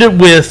we'll end it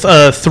with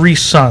Three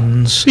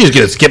Sons. He's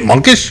gonna skip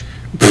Monkish.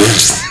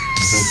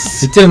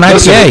 It did an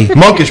Listen, IPA.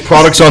 Monkish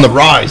products on the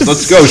rise.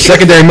 Let's go.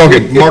 Secondary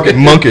market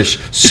Monkish.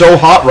 So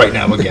hot right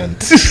now again.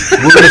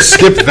 We're going to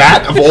skip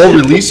that of all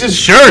releases?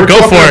 Sure, go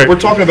for it. We're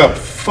talking about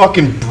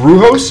fucking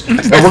Brewhouse, and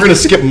we're going to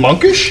skip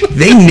Monkish?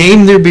 They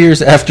name their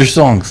beers after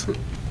songs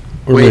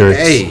or Wait, lyrics.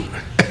 hey.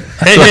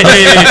 Hey.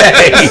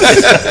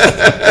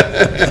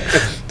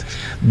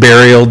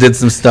 Burial did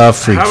some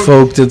stuff. Freak How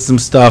Folk did some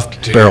stuff.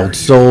 Barreled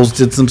Souls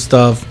did some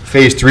stuff.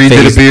 Phase 3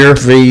 did a beer.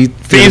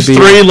 Phase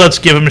 3, let's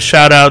give them a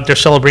shout out. They're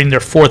celebrating their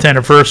 4th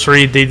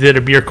anniversary. They did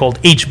a beer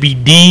called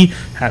HBD.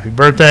 Happy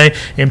birthday.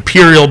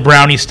 Imperial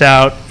Brownie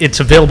Stout. It's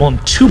available in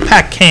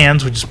 2-pack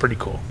cans, which is pretty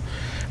cool.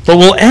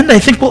 But I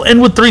think we'll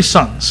end with Three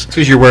Sons.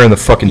 Because you're wearing the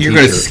fucking You're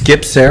t-shirt. going to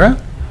skip Sarah?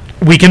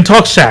 We can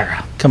talk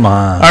Sarah. Come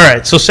on. All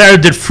right, so Sarah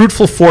did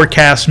Fruitful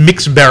Forecast,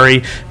 Mixed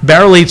Berry,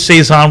 Barrel Aged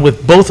Saison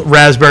with both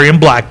raspberry and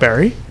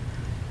blackberry.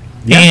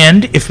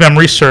 And, if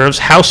memory serves,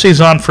 House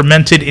Saison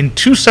fermented in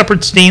 2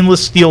 separate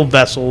stainless steel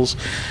vessels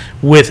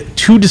with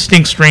 2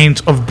 distinct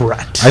strains of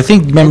Brett. I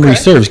think memory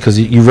serves because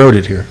you wrote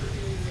it here.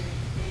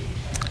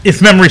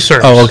 If memory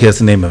serves. Oh, okay. That's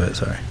the name of it.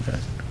 Sorry.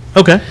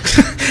 Okay.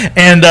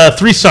 And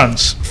Three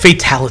Sons,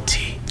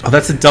 Fatality. Oh,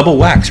 that's a double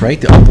wax, right?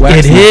 The up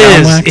wax. It and the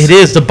down is. wax? It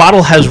is. The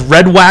bottle has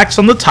red wax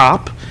on the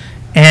top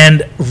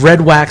and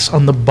red wax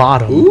on the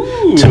bottom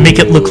to make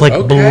it look like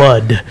okay.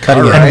 blood.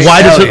 Cutting edge. And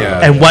why does Hell it?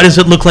 yeah. And why does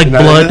it look like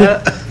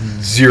blood?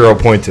 0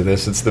 point to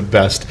this. It's the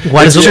best.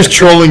 Why It's does it just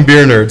trolling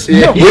beer nerds.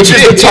 Yeah. Which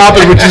is the top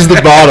and which is the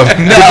bottom.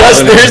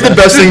 Here's the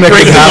best thing that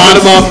could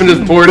happen. Off and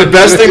just poured The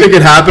best thing that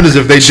could happen is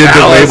if they did the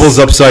Chalice. labels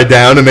upside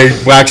down and they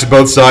wax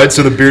both sides,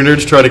 so the beer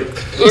nerds try to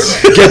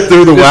get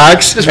through the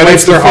wax. Just and wipe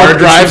it's their the hard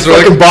drives, drives they're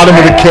fucking like, bottom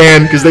of the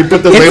can because they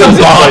put the It's labels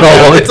a upside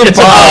bottle. down. It's a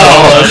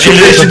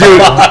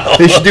bottle.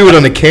 They should do it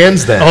on the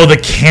cans then. Oh, the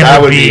can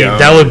That would would be. be,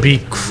 That would be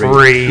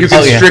crazy. You can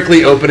Oh, yeah.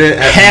 strictly open it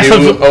at Half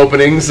new of-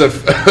 openings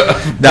of.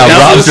 Now,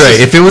 Now, Rob's this right.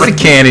 is- If it was a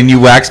can and you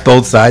waxed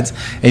both sides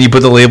and you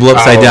put the label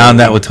upside Oh, down,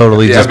 that would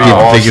totally yeah, just be be the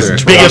awesome.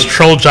 biggest. Biggest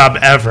troll job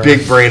ever.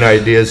 Big brain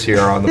ideas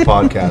here on the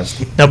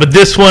podcast. No, but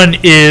this one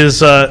is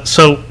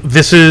so.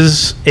 This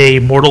is a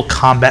Mortal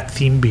Kombat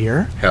themed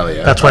beer. Hell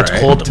yeah. That's why it's All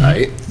called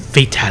tight.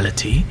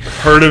 Fatality.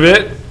 Heard of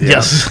it?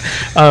 Yes.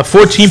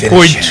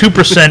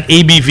 14.2%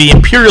 ABV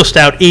Imperial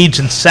Stout aged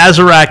in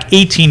Sazerac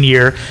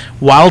 18-year,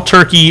 Wild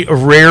Turkey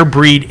Rare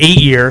Breed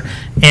 8-year,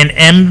 and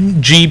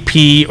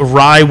MGP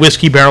rye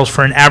whiskey barrels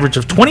for an average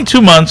of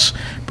 22 months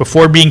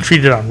before being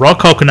treated on raw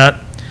coconut,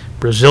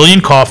 Brazilian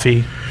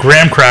coffee,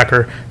 graham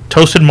cracker,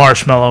 toasted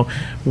marshmallow,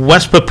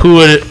 West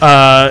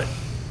Papua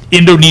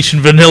Indonesian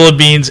vanilla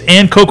beans,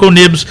 and cocoa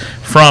nibs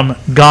from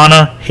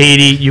Ghana,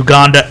 Haiti,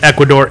 Uganda,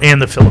 Ecuador,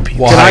 and the Philippines.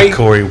 Why,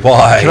 Corey?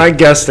 Why? Can I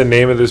guess the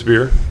name of this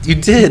beer? You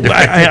did.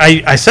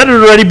 I said it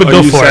already, but Oh,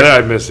 go you for said it.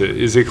 I missed it.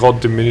 Is it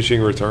called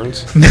Diminishing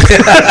Returns?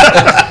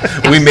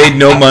 We made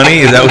no money.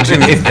 Is that what you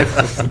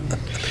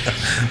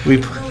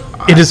mean?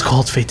 It is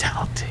called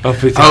Fatality. Oh,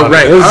 Oh,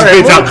 right. All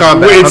right, Mortal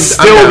Kombat. It's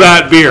I'm still down.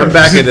 that beer. I'm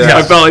back into that.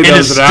 I felt like It that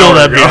is was an still hour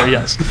that ago. beer,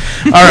 yes.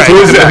 All right.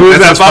 Who's that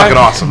That's by? fucking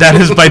awesome. That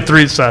is by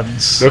Three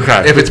Sons.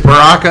 Okay. If it's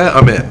Baraka,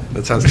 I'm in.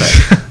 That sounds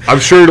tight. I'm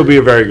sure it'll be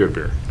a very good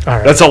beer. All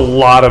right. That's a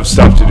lot of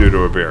stuff to do to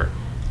a beer.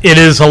 It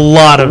is a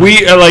lot of.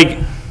 We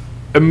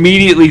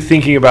immediately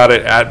thinking about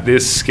it at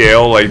this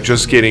scale, like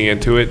just getting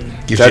into it,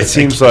 that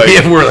seems like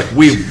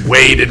we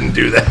way didn't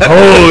do that.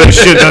 holy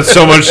shit, that's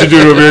so much to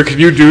do to a beer. Can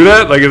you do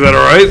that? Like, is that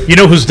all right? You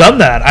know who's done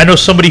that? I know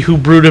somebody who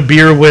brewed a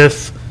beer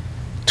with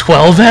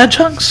 12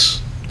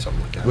 adjuncts.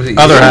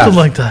 Other half. Something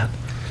like that.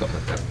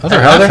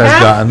 Other half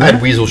has gotten I had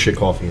there. weasel shit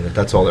coffee in it.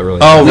 That's all that really.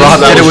 Oh, Rob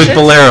did it with shit.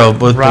 Bolero.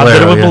 Rob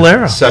did it with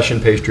Bolero. Session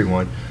pastry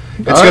wine.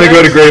 It's going to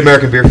go to Great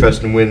American Beer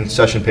Fest and win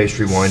session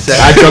pastry wine.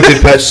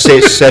 Adjuncted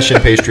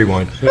session pastry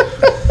wine.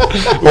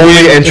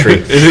 Only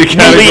entry.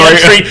 Only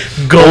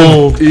entry,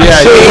 gold.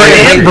 Silver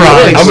and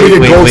bronze. I'm going to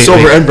get gold, wait,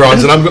 silver, wait. and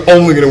bronze, and I'm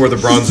only going to wear the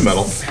bronze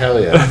medal.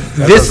 Hell yeah.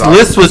 This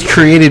list was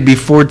created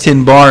before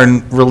Tin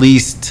Barn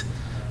released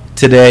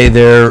today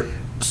their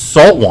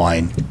salt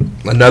wine.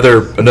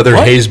 Another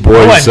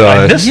Hazeboiz.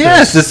 I missed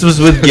Yes, this was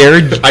with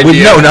Gary. With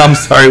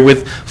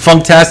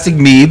Funktastic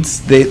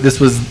Meads. This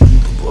was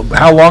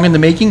how long in the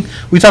making?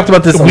 We talked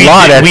about this a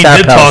lot at We Tap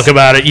did House talk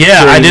about it.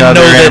 Yeah, during I didn't know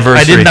their that. I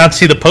anniversary. did not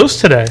see the post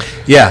today.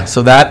 Yeah,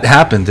 so that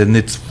happened, and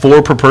it's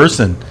 4 per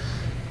person.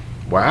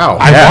 Wow.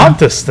 I want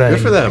this thing.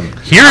 Good for them.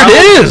 Here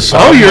it is.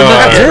 Oh, you're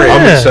not.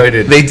 I'm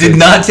excited. They did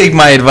not take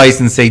my advice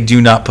and say,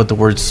 do not put the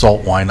word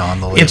salt wine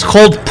on the label. It's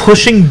called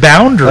pushing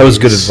boundaries. That was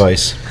good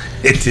advice.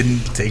 It didn't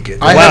take it.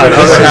 I have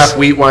an half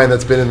wheat wine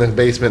that's been in the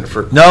basement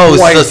for No,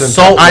 quite it's the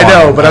some time. salt I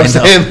know, wine. but I'm I know.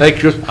 saying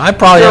like I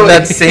probably have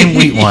that same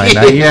wheat wine.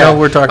 Now, you know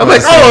we're talking I'm about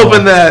like, the same I'll wine.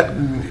 open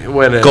that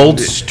when it, Gold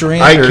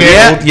Strand. I or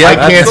can't. Gold- yeah, I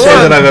can't that's say the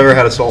that one. I've ever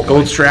had a salt wine.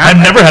 Gold strap.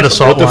 I've never had a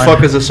salt What the wine.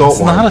 fuck is a salt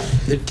It's wine? not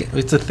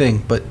it's a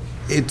thing, but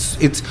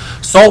it's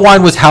salt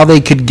wine was how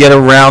they could get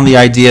around the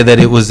idea that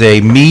it was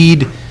a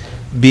mead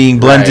being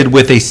blended Right.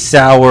 with a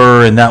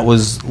sour, and that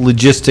was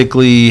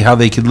logistically how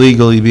they could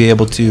legally be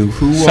able to.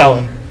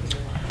 Selling.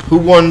 Who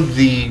won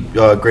the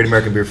Great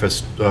American Beer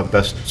Fest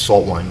best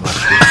salt wine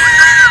last year?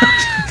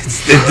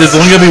 There's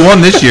only gonna be one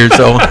this year,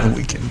 so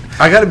we can.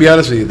 I got to be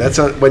honest with you. That's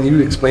not, when you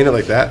explain it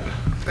like that.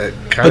 It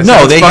kind But of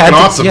no, they had to,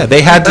 awesome. yeah,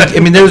 they had to. I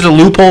mean, there's a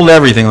loophole to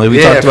everything, like we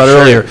Yeah, talked about for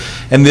sure. earlier,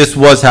 and this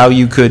was how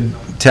you could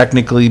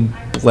technically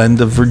blend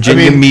the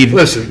Virginia mead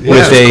listen, with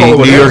just call a it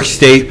what New it York is.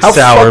 State How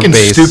sour fucking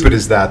base. stupid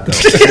is that, though?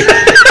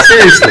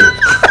 Seriously.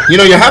 You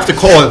know, you have to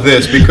call it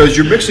this because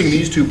you're mixing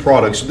these two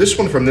products, this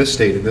one from this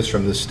state and this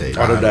from this state.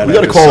 Autodidact We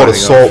got to is call it a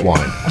signing salt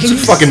wine.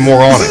 That's fucking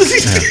moronic.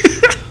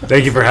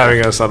 Thank you for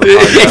having us on the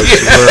podcast.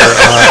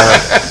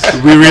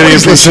 We really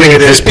appreciate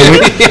it.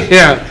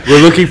 Yeah. We're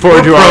looking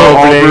forward to We're our pro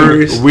all opening.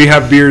 breweries. We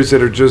have beers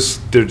that are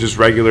just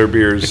regular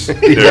beers.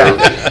 They're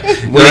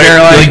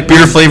Like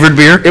beer flavored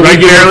beer. If we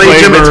Regular barely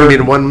limit flavor.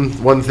 to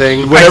one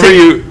thing. whatever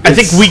I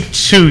think week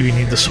 2 you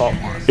need the salt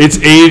wine. It's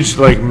aged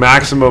like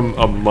maximum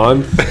a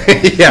month,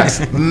 Yes.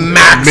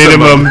 Maximum.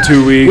 minimum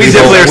 2 weeks. We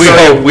definitely are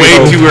starting way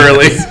hope. too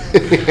early.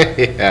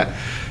 Yeah.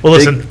 Well,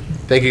 listen.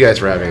 Thank you guys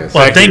for having us.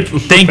 Well, Thank thank you. you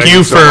Thank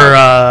you so for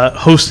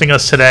hosting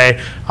us today.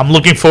 I'm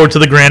looking forward to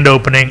the grand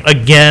opening.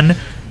 Again,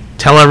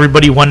 tell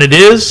everybody when it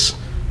is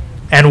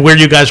and where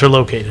you guys are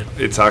located.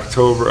 It's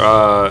October.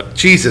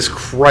 Jesus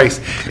Christ.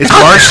 It's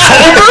March.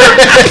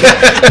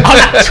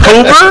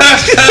 October?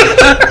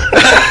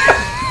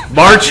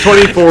 March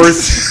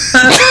 24th,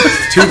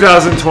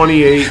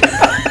 2028,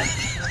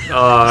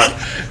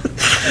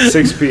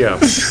 6 p.m.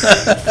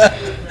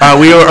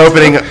 We are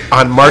opening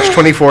on March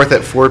 24th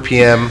at 4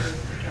 p.m.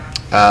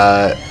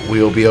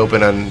 We will be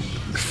open on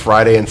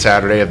Friday and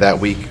Saturday of that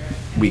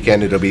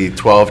weekend. It'll be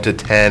 12 to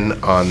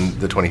 10 on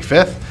the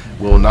 25th.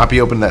 We will not be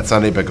open that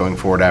Sunday, but going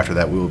forward after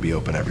that, we will be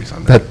open every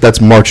Sunday. That's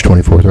March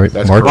 24th, right?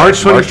 That's March.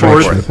 correct. March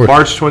 24th, 24th.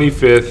 March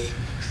 25th,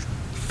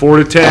 4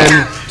 to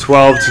 10,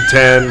 12 to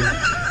 10.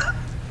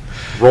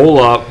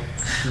 Roll up,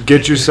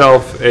 get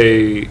yourself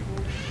a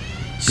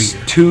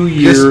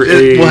 2-year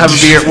age. We'll have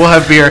beer. We'll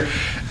have beer.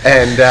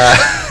 And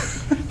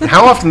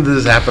how often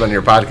does this happen on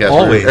your podcast?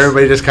 where Always.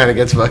 Everybody just kind of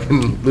gets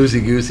fucking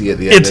loosey-goosey at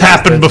the end. It's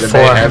happened They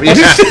before. have you.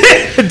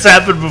 It's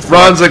happened before.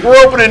 Ron's like, we're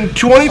opening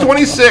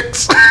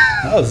 2026.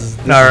 All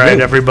right,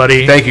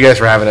 everybody. Thank you guys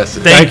for having us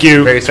today. Thank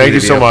you. Very sweet Thank you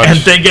of so much. And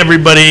thank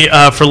everybody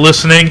for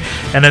listening.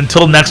 And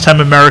until next time,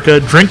 America,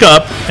 drink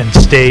up and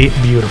stay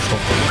beautiful.